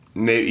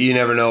 Maybe, you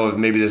never know if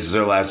maybe this is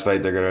their last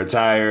fight. They're going to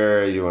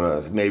retire.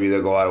 Maybe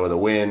they'll go out with a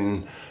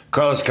win.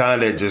 Carlos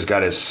Condit just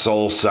got his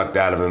soul sucked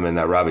out of him in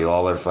that Robbie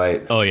Lawler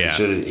fight. Oh yeah,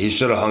 he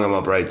should have hung him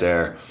up right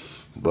there.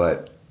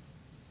 But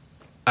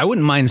I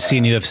wouldn't mind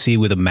seeing UFC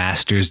with a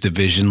Masters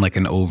division, like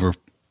an over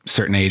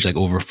certain age, like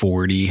over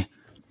 40,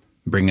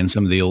 bring in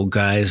some of the old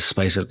guys,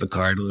 spice up the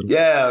card a little.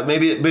 Yeah,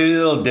 maybe a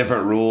little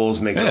different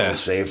rules, make it a little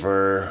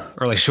safer,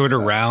 or like shorter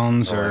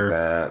rounds, or like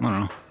that. I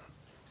don't know.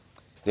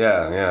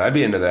 Yeah, I'd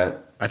be into that.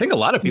 I think a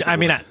lot of people. I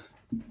mean,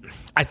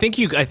 I think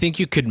you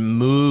could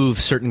move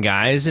certain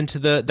guys into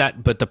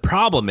that, but the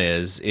problem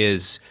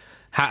is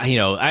how,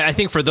 I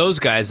think for those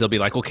guys they'll be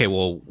like, okay,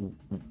 well,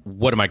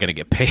 what am I going to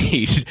get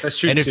paid? That's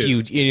true. And if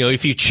too.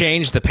 if you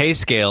change the pay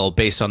scale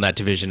based on that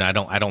division, I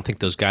don't think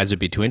those guys would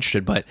be too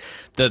interested. But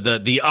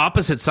the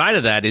opposite side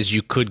of that is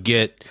you could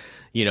get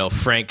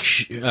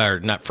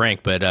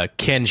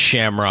Ken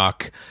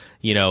Shamrock,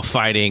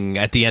 fighting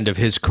at the end of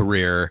his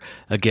career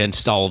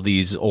against all of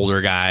these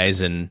older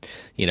guys and,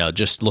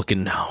 just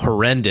looking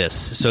horrendous.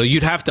 So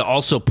you'd have to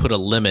also put a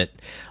limit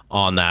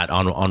on that,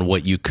 on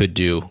what you could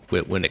do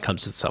when it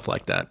comes to stuff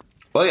like that.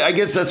 Well, I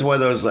guess that's why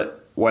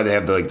they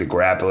have the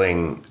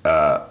grappling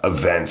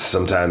events.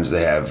 Sometimes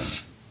they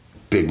have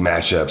big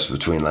matchups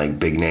between like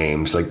big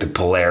names, like the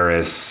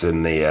Polaris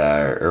and the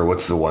or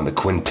what's the one, the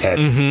Quintet.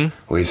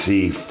 Mm-hmm. We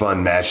see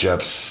fun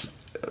matchups.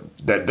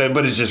 But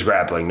it's just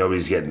grappling.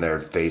 Nobody's getting their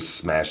face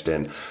smashed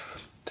in.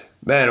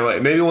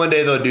 Man, maybe one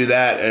day they'll do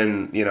that,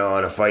 and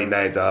on a fight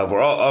night they'll have,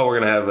 we're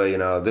gonna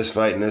have this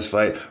fight and this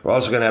fight. We're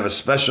also gonna have a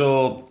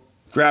special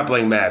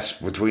grappling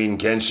match between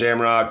Ken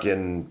Shamrock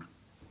and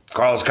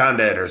Carlos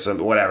Condit or some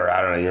whatever.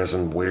 I don't know,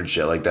 some weird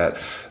shit like that.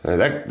 I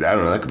don't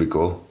know. That could be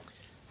cool.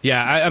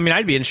 Yeah, I mean,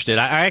 I'd be interested.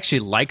 I actually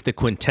like the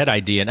quintet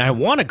idea, and I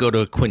want to go to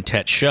a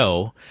quintet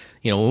show.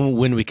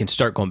 When we can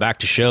start going back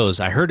to shows.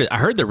 I heard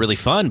they're really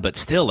fun, but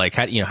still, like,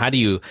 how do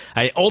you?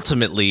 I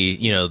ultimately,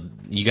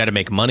 you got to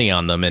make money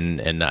on them,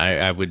 and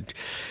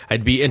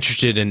I'd be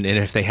interested in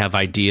if they have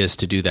ideas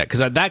to do that, because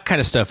that kind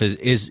of stuff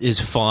is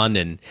fun,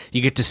 and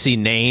you get to see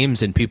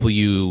names and people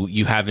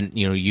you haven't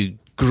you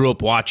grew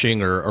up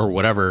watching or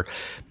whatever.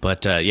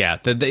 But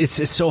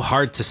it's so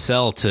hard to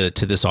sell to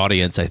this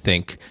audience. I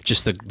think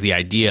just the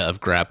idea of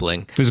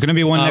grappling. There's going to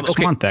be one next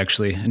month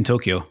actually in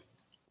Tokyo.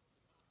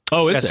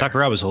 Oh, is there?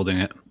 Sakuraba's holding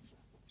it.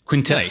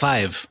 Quintet Nice.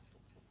 5.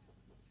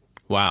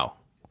 Wow.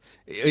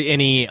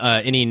 Any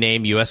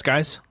name U.S.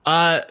 guys?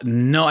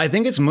 No, I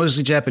think it's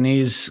mostly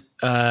Japanese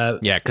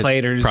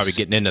fighters. Probably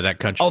getting into that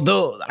country.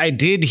 Although I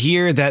did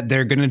hear that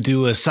they're going to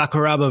do a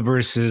Sakuraba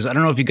versus, I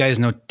don't know if you guys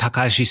know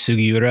Takashi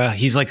Sugiura.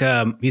 He's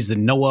the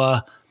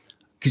Noah.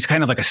 He's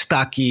kind of like a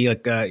stocky,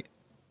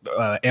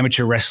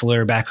 amateur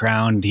wrestler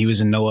background. He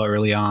was in Noah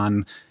early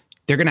on.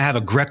 They're going to have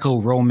a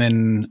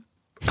Greco-Roman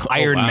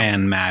Iron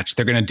Man match.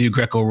 They're going to do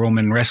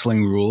Greco-Roman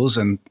wrestling rules,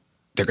 and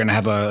they're going to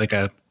have a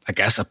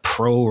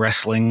pro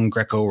wrestling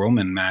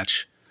Greco-Roman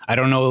match. I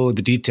don't know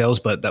the details,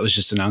 but that was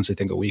just announced, I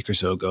think, a week or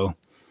so ago.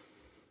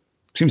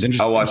 Seems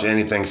interesting. I'll watch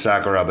anything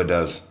Sakuraba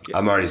does.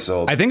 I'm already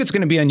sold. I think it's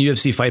going to be on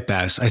UFC Fight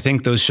Pass. I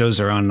think those shows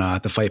are on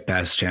the Fight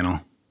Pass channel.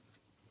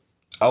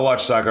 I'll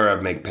watch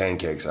Sakuraba make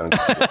pancakes. I don't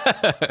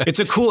care.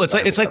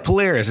 It's like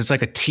Polaris. It's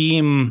like a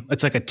team.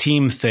 It's like a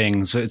team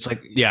thing. So it's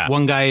like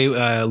one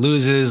guy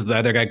loses, the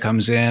other guy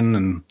comes in,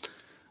 and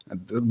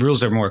the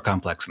rules are more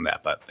complex than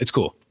that. But it's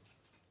cool.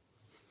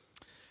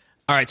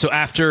 All right. So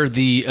after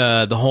the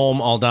home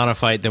Aldana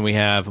fight, then we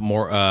have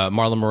Marlon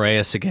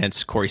Moraes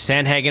against Corey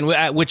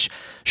Sandhagen, which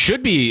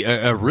should be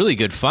a really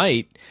good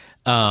fight.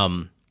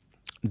 That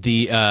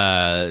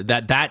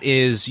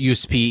is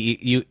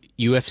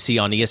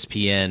UFC on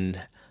ESPN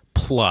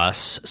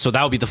Plus. So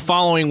that will be the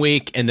following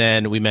week, and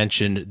then we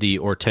mentioned the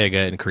Ortega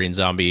and Korean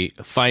Zombie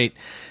fight,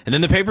 and then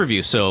the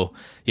pay-per-view. So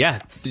yeah,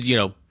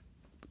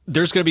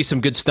 there's going to be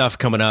some good stuff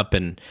coming up,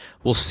 and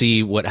we'll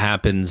see what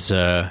happens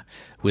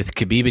with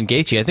Khabib and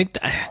Gaethje.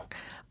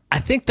 I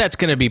think that's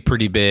going to be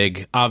pretty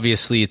big.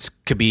 Obviously, it's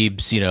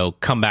Khabib's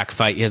comeback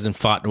fight. He hasn't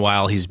fought in a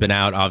while. He's been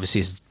out.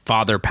 Obviously, his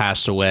father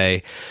passed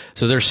away,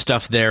 so there's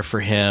stuff there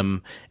for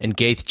him. And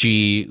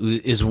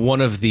Gaethje is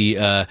one of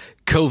the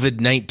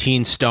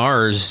COVID-19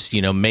 stars.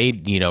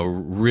 Made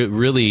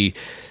really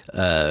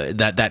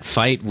that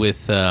fight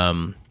with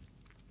what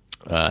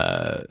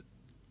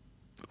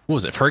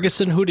was it?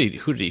 Ferguson? Who did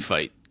he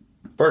fight?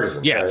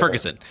 Ferguson. Yeah,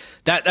 Ferguson.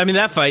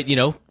 That fight,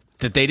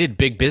 that they did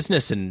big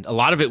business, and a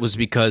lot of it was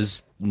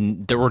because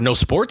there were no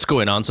sports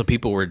going on, so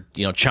people were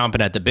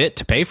chomping at the bit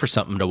to pay for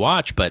something to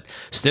watch. But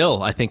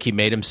still, I think he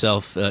made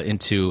himself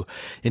into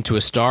a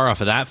star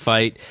off of that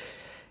fight.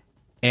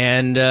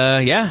 And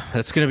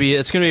it's gonna be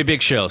a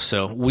big show.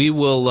 So we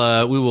will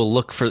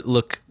look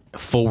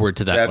forward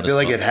to that. Yeah, I feel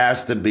like it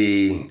has to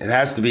be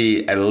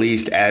at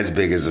least as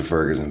big as the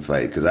Ferguson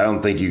fight, because I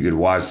don't think you could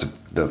watch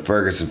the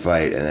Ferguson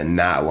fight and then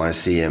not want to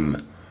see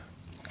him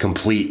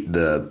complete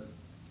the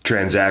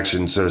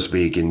transaction, so to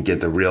speak, and get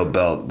the real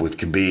belt with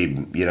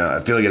Khabib. I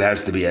feel like it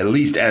has to be at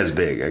least as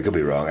big. I could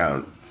be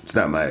wrong. It's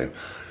not my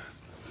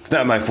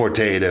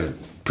forte to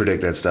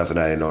predict that stuff, and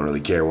I don't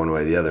really care one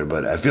way or the other,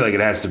 but I feel like it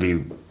has to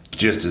be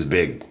just as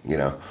big,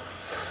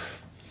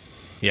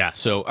 Yeah.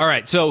 So, all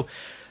right. So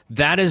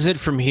that is it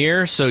from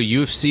here. So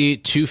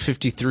UFC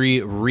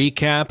 253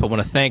 recap. I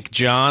want to thank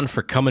John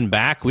for coming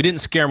back. We didn't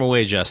scare him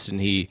away, Justin.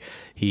 He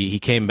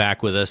came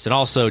back with us. And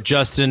also,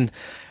 Justin,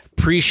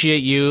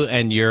 appreciate you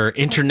and your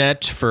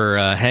internet for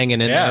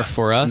hanging in there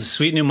for us. And the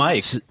sweet new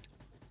mic.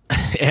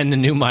 And the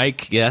new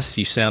mic. Yes,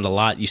 you sound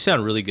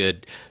really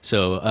good.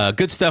 So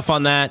good stuff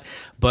on that.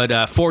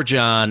 But for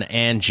John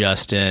and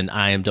Justin,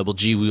 I am Double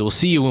G. We will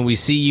see you when we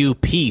see you.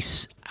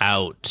 Peace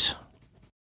out.